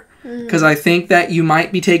issue there. Because I think that you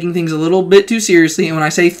might be taking things a little bit too seriously. And when I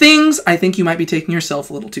say things, I think you might be taking yourself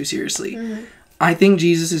a little too seriously. I think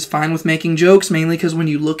Jesus is fine with making jokes, mainly because when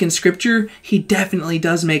you look in Scripture, he definitely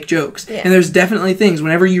does make jokes. Yeah. And there's definitely things,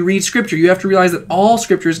 whenever you read Scripture, you have to realize that all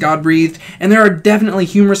Scripture is God-breathed, and there are definitely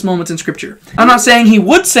humorous moments in Scripture. I'm not saying he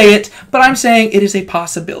would say it, but I'm saying it is a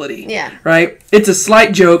possibility. Yeah. Right? It's a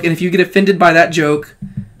slight joke, and if you get offended by that joke,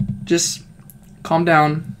 just calm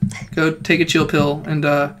down, go take a chill pill, and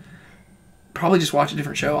probably just watch a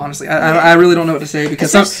different show, honestly. I really don't know what to say.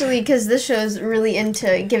 Especially because this show is really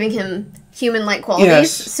into giving him human-like qualities,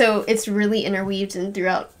 yes. So it's really interweaved in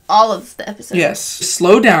throughout all of the episodes. Yes.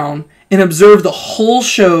 Slow down and observe the whole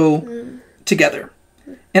show together.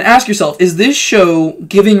 And ask yourself, is this show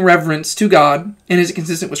giving reverence to God, and is it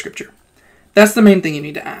consistent with Scripture? That's the main thing you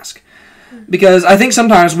need to ask. Because I think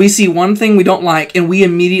sometimes we see one thing we don't like, and we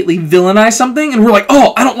immediately villainize something, and we're like,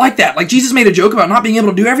 oh, I don't like that. Like, Jesus made a joke about not being able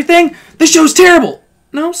to do everything. This show's terrible.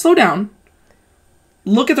 No, slow down.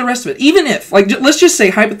 Look at the rest of it. Even if, like, let's just say,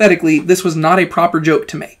 hypothetically, this was not a proper joke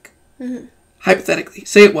to make. Mm-hmm. Hypothetically.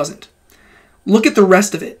 Say it wasn't. Look at the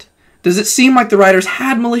rest of it. Does it seem like the writers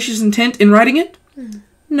had malicious intent in writing it? Mm-hmm.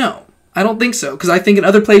 No. I don't think so, because I think in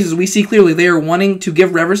other places we see clearly they are wanting to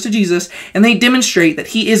give reverence to Jesus, and they demonstrate that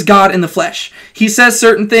he is God in the flesh. He says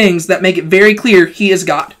certain things that make it very clear he is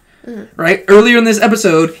God. Right? Earlier in this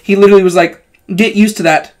episode, he literally was like, get used to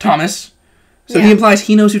that, Thomas. So he implies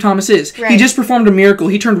he knows who Thomas is. Right. He just performed a miracle.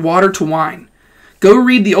 He turned water to wine. Go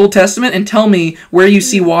read the Old Testament and tell me where you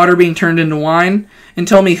see water being turned into wine, and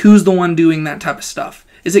tell me who's the one doing that type of stuff.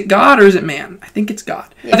 Is it God or is it man? I think it's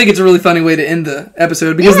God. Yeah. I think it's a really funny way to end the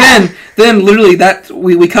episode, because then literally that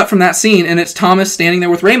we cut from that scene, and it's Thomas standing there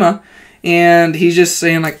with Rhema, and he's just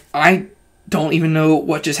saying, like, I don't even know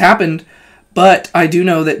what just happened, but I do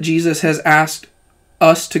know that Jesus has asked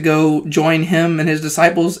us to go join him and his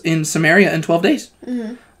disciples in Samaria in 12 days.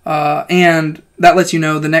 Mm-hmm. And that lets you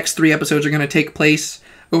know the next 3 episodes are going to take place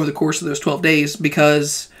over the course of those 12 days,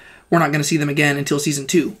 because we're not going to see them again until season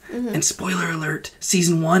 2. Mm-hmm. And spoiler alert,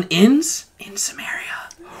 season 1 ends in Samaria.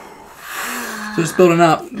 So it's building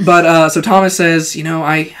up. But so Thomas says,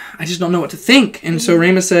 I just don't know what to think. And so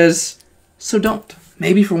Rhema says, so don't.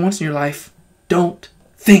 Maybe for once in your life, don't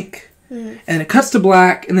think. Mm-hmm. And it cuts to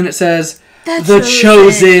black, and then it says, The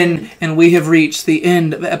Chosen, and we have reached the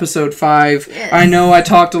end of episode 5. Yes. I know I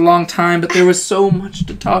talked a long time, but there was so much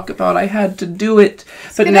to talk about. I had to do it.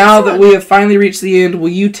 But now that we have finally reached the end, will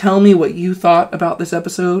you tell me what you thought about this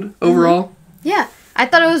episode overall? Mm-hmm. Yeah, I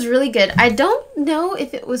thought it was really good. I don't know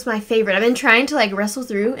if it was my favorite. I've been trying to wrestle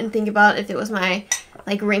through and think about if it was my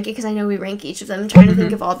ranking, because I know we rank each of them. I'm trying to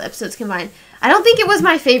think of all the episodes combined. I don't think it was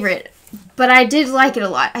my favorite. But I did like it a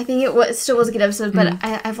lot. I think it still was a good episode, but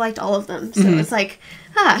I've liked all of them. So it's like,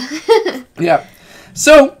 Yeah.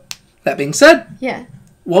 So, that being said,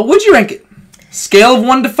 what would you rank it? Scale of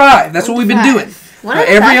 1 to 5. That's what we've been doing.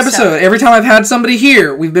 Every episode, every time I've had somebody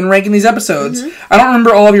here, we've been ranking these episodes. I don't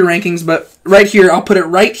remember all of your rankings, but right here, I'll put it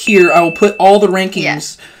right here. I will put all the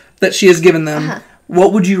rankings that she has given them.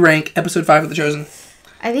 What would you rank episode 5 of The Chosen?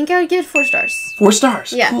 I think I would give it 4 stars. 4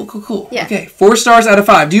 stars? Yeah. Cool. Yeah. Okay, 4 stars out of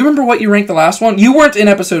 5. Do you remember what you ranked the last one? You weren't in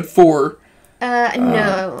episode 4.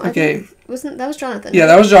 No. Okay. That was Jonathan. Yeah,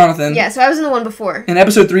 that was Jonathan. Yeah, so I was in the one before. In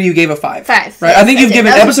episode 3, you gave a 5. 5. Right? Yes, I think you've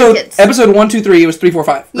given episode 1, 2, 3, it was 3, 4,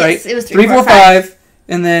 5, right? Yes, it was 3, 4, 5.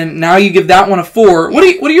 And then now you give that one a 4. Yeah.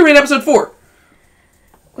 What do you rate episode 4?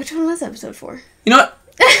 Which one was episode 4? You know what?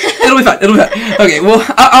 It'll be fine. Okay, well,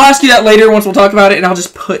 I'll ask you that later once we'll talk about it, and I'll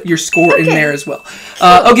just put your score in there as well.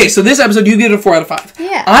 Okay, so this episode, you give it a 4 out of 5.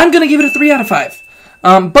 Yeah. I'm going to give it a 3 out of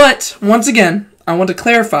 5. But, once again, I want to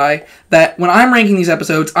clarify that when I'm ranking these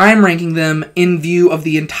episodes, I'm ranking them in view of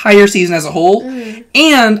the entire season as a whole. Mm-hmm.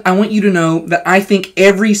 And I want you to know that I think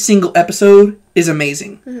every single episode is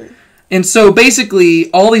amazing. Mm-hmm. And so,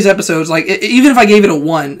 basically, all these episodes, even if I gave it a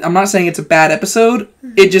 1, I'm not saying it's a bad episode.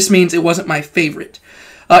 Mm-hmm. It just means it wasn't my favorite.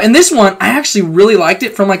 In this one, I actually really liked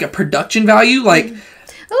it from a production value.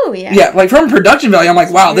 Oh, yeah. Yeah, from production value, I'm like,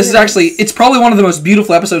 wow, this is actually, it's probably one of the most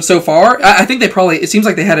beautiful episodes so far. I think it seems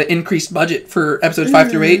like they had an increased budget for episodes 5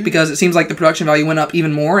 through 8, because it seems like the production value went up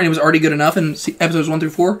even more, and it was already good enough in episodes 1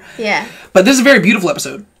 through 4. Yeah. But this is a very beautiful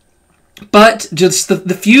episode. But just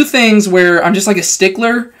the few things where I'm just a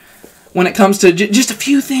stickler when it comes to just a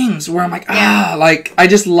few things where I'm I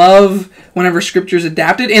just love whenever scripture's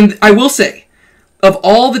adapted. And I will say, of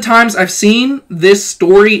all the times I've seen this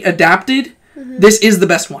story adapted, this is the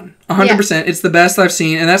best one. 100%. Yeah. It's the best I've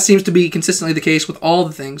seen, and that seems to be consistently the case with all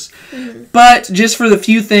the things. Mm-hmm. But just for the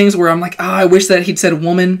few things where I'm like, I wish that he'd said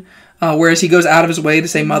woman, whereas he goes out of his way to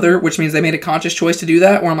say mother, which means they made a conscious choice to do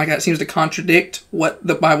that, where I'm like, that seems to contradict what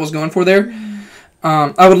the Bible's going for there.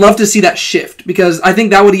 I would love to see that shift, because I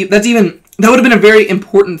think that's even that would have been a very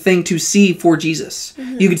important thing to see for Jesus.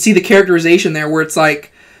 You could see the characterization there where it's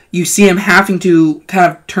like you see him having to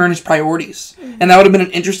kind of turn his priorities. And that would have been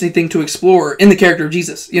an interesting thing to explore in the character of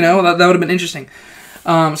Jesus. You know, that would have been interesting.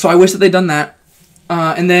 So I wish that they'd done that.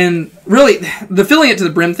 And then, really, the filling it to the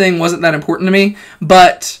brim thing wasn't that important to me.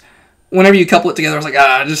 But whenever you couple it together, I was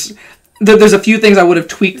like, there's a few things I would have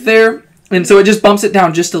tweaked there. And so it just bumps it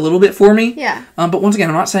down just a little bit for me. Yeah. But once again,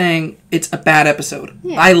 I'm not saying it's a bad episode.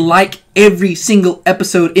 Yeah. I like every single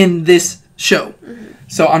episode in this show.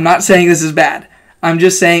 So I'm not saying this is bad. I'm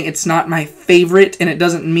just saying it's not my favorite, and it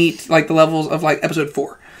doesn't meet like the levels of like episode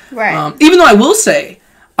 4. Right. Even though I will say,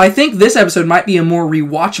 I think this episode might be a more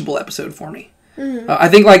rewatchable episode for me. I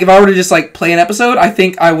think like if I were to just like play an episode, I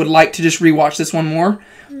think I would like to just rewatch this one more.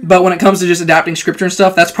 But when it comes to just adapting scripture and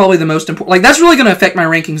stuff, that's probably the most important. Like that's really going to affect my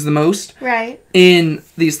rankings the most. Right. In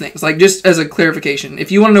these things, like just as a clarification,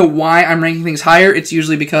 if you want to know why I'm ranking things higher, it's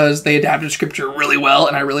usually because they adapted scripture really well,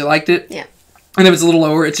 and I really liked it. Yeah. And if it's a little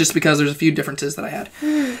lower, it's just because there's a few differences that I had.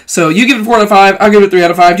 So you give it 4 out of 5. I'll give it 3 out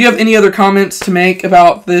of 5. Do you have any other comments to make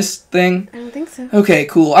about this thing? I don't think so. Okay,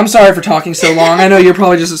 cool. I'm sorry for talking so long. I know you're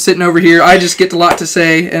probably just sitting over here. I just get a lot to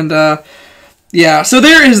say. And, yeah. So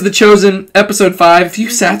there is The Chosen, episode 5. If you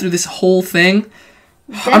sat through this whole thing,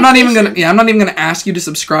 I'm not even gonna ask you to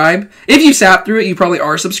subscribe. If you sat through it, you probably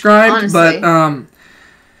are subscribed. Honestly. But,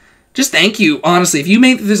 just thank you, honestly. If you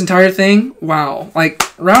made this entire thing, wow. Like,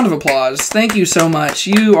 round of applause. Thank you so much.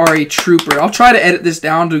 You are a trooper. I'll try to edit this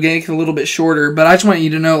down to make it a little bit shorter, but I just want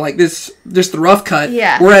you to know, like, this, just the rough cut.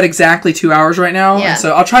 Yeah. We're at exactly 2 hours right now. Yeah. And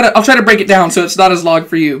so I'll try to break it down so it's not as long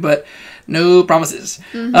for you, but no promises.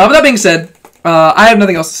 With that being said, I have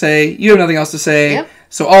nothing else to say. You have nothing else to say. Yep.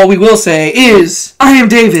 So all we will say is, I am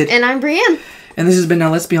David. And I'm Brienne. And this has been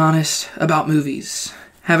Now Let's Be Honest About Movies.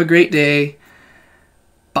 Have a great day.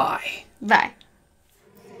 Bye. Bye.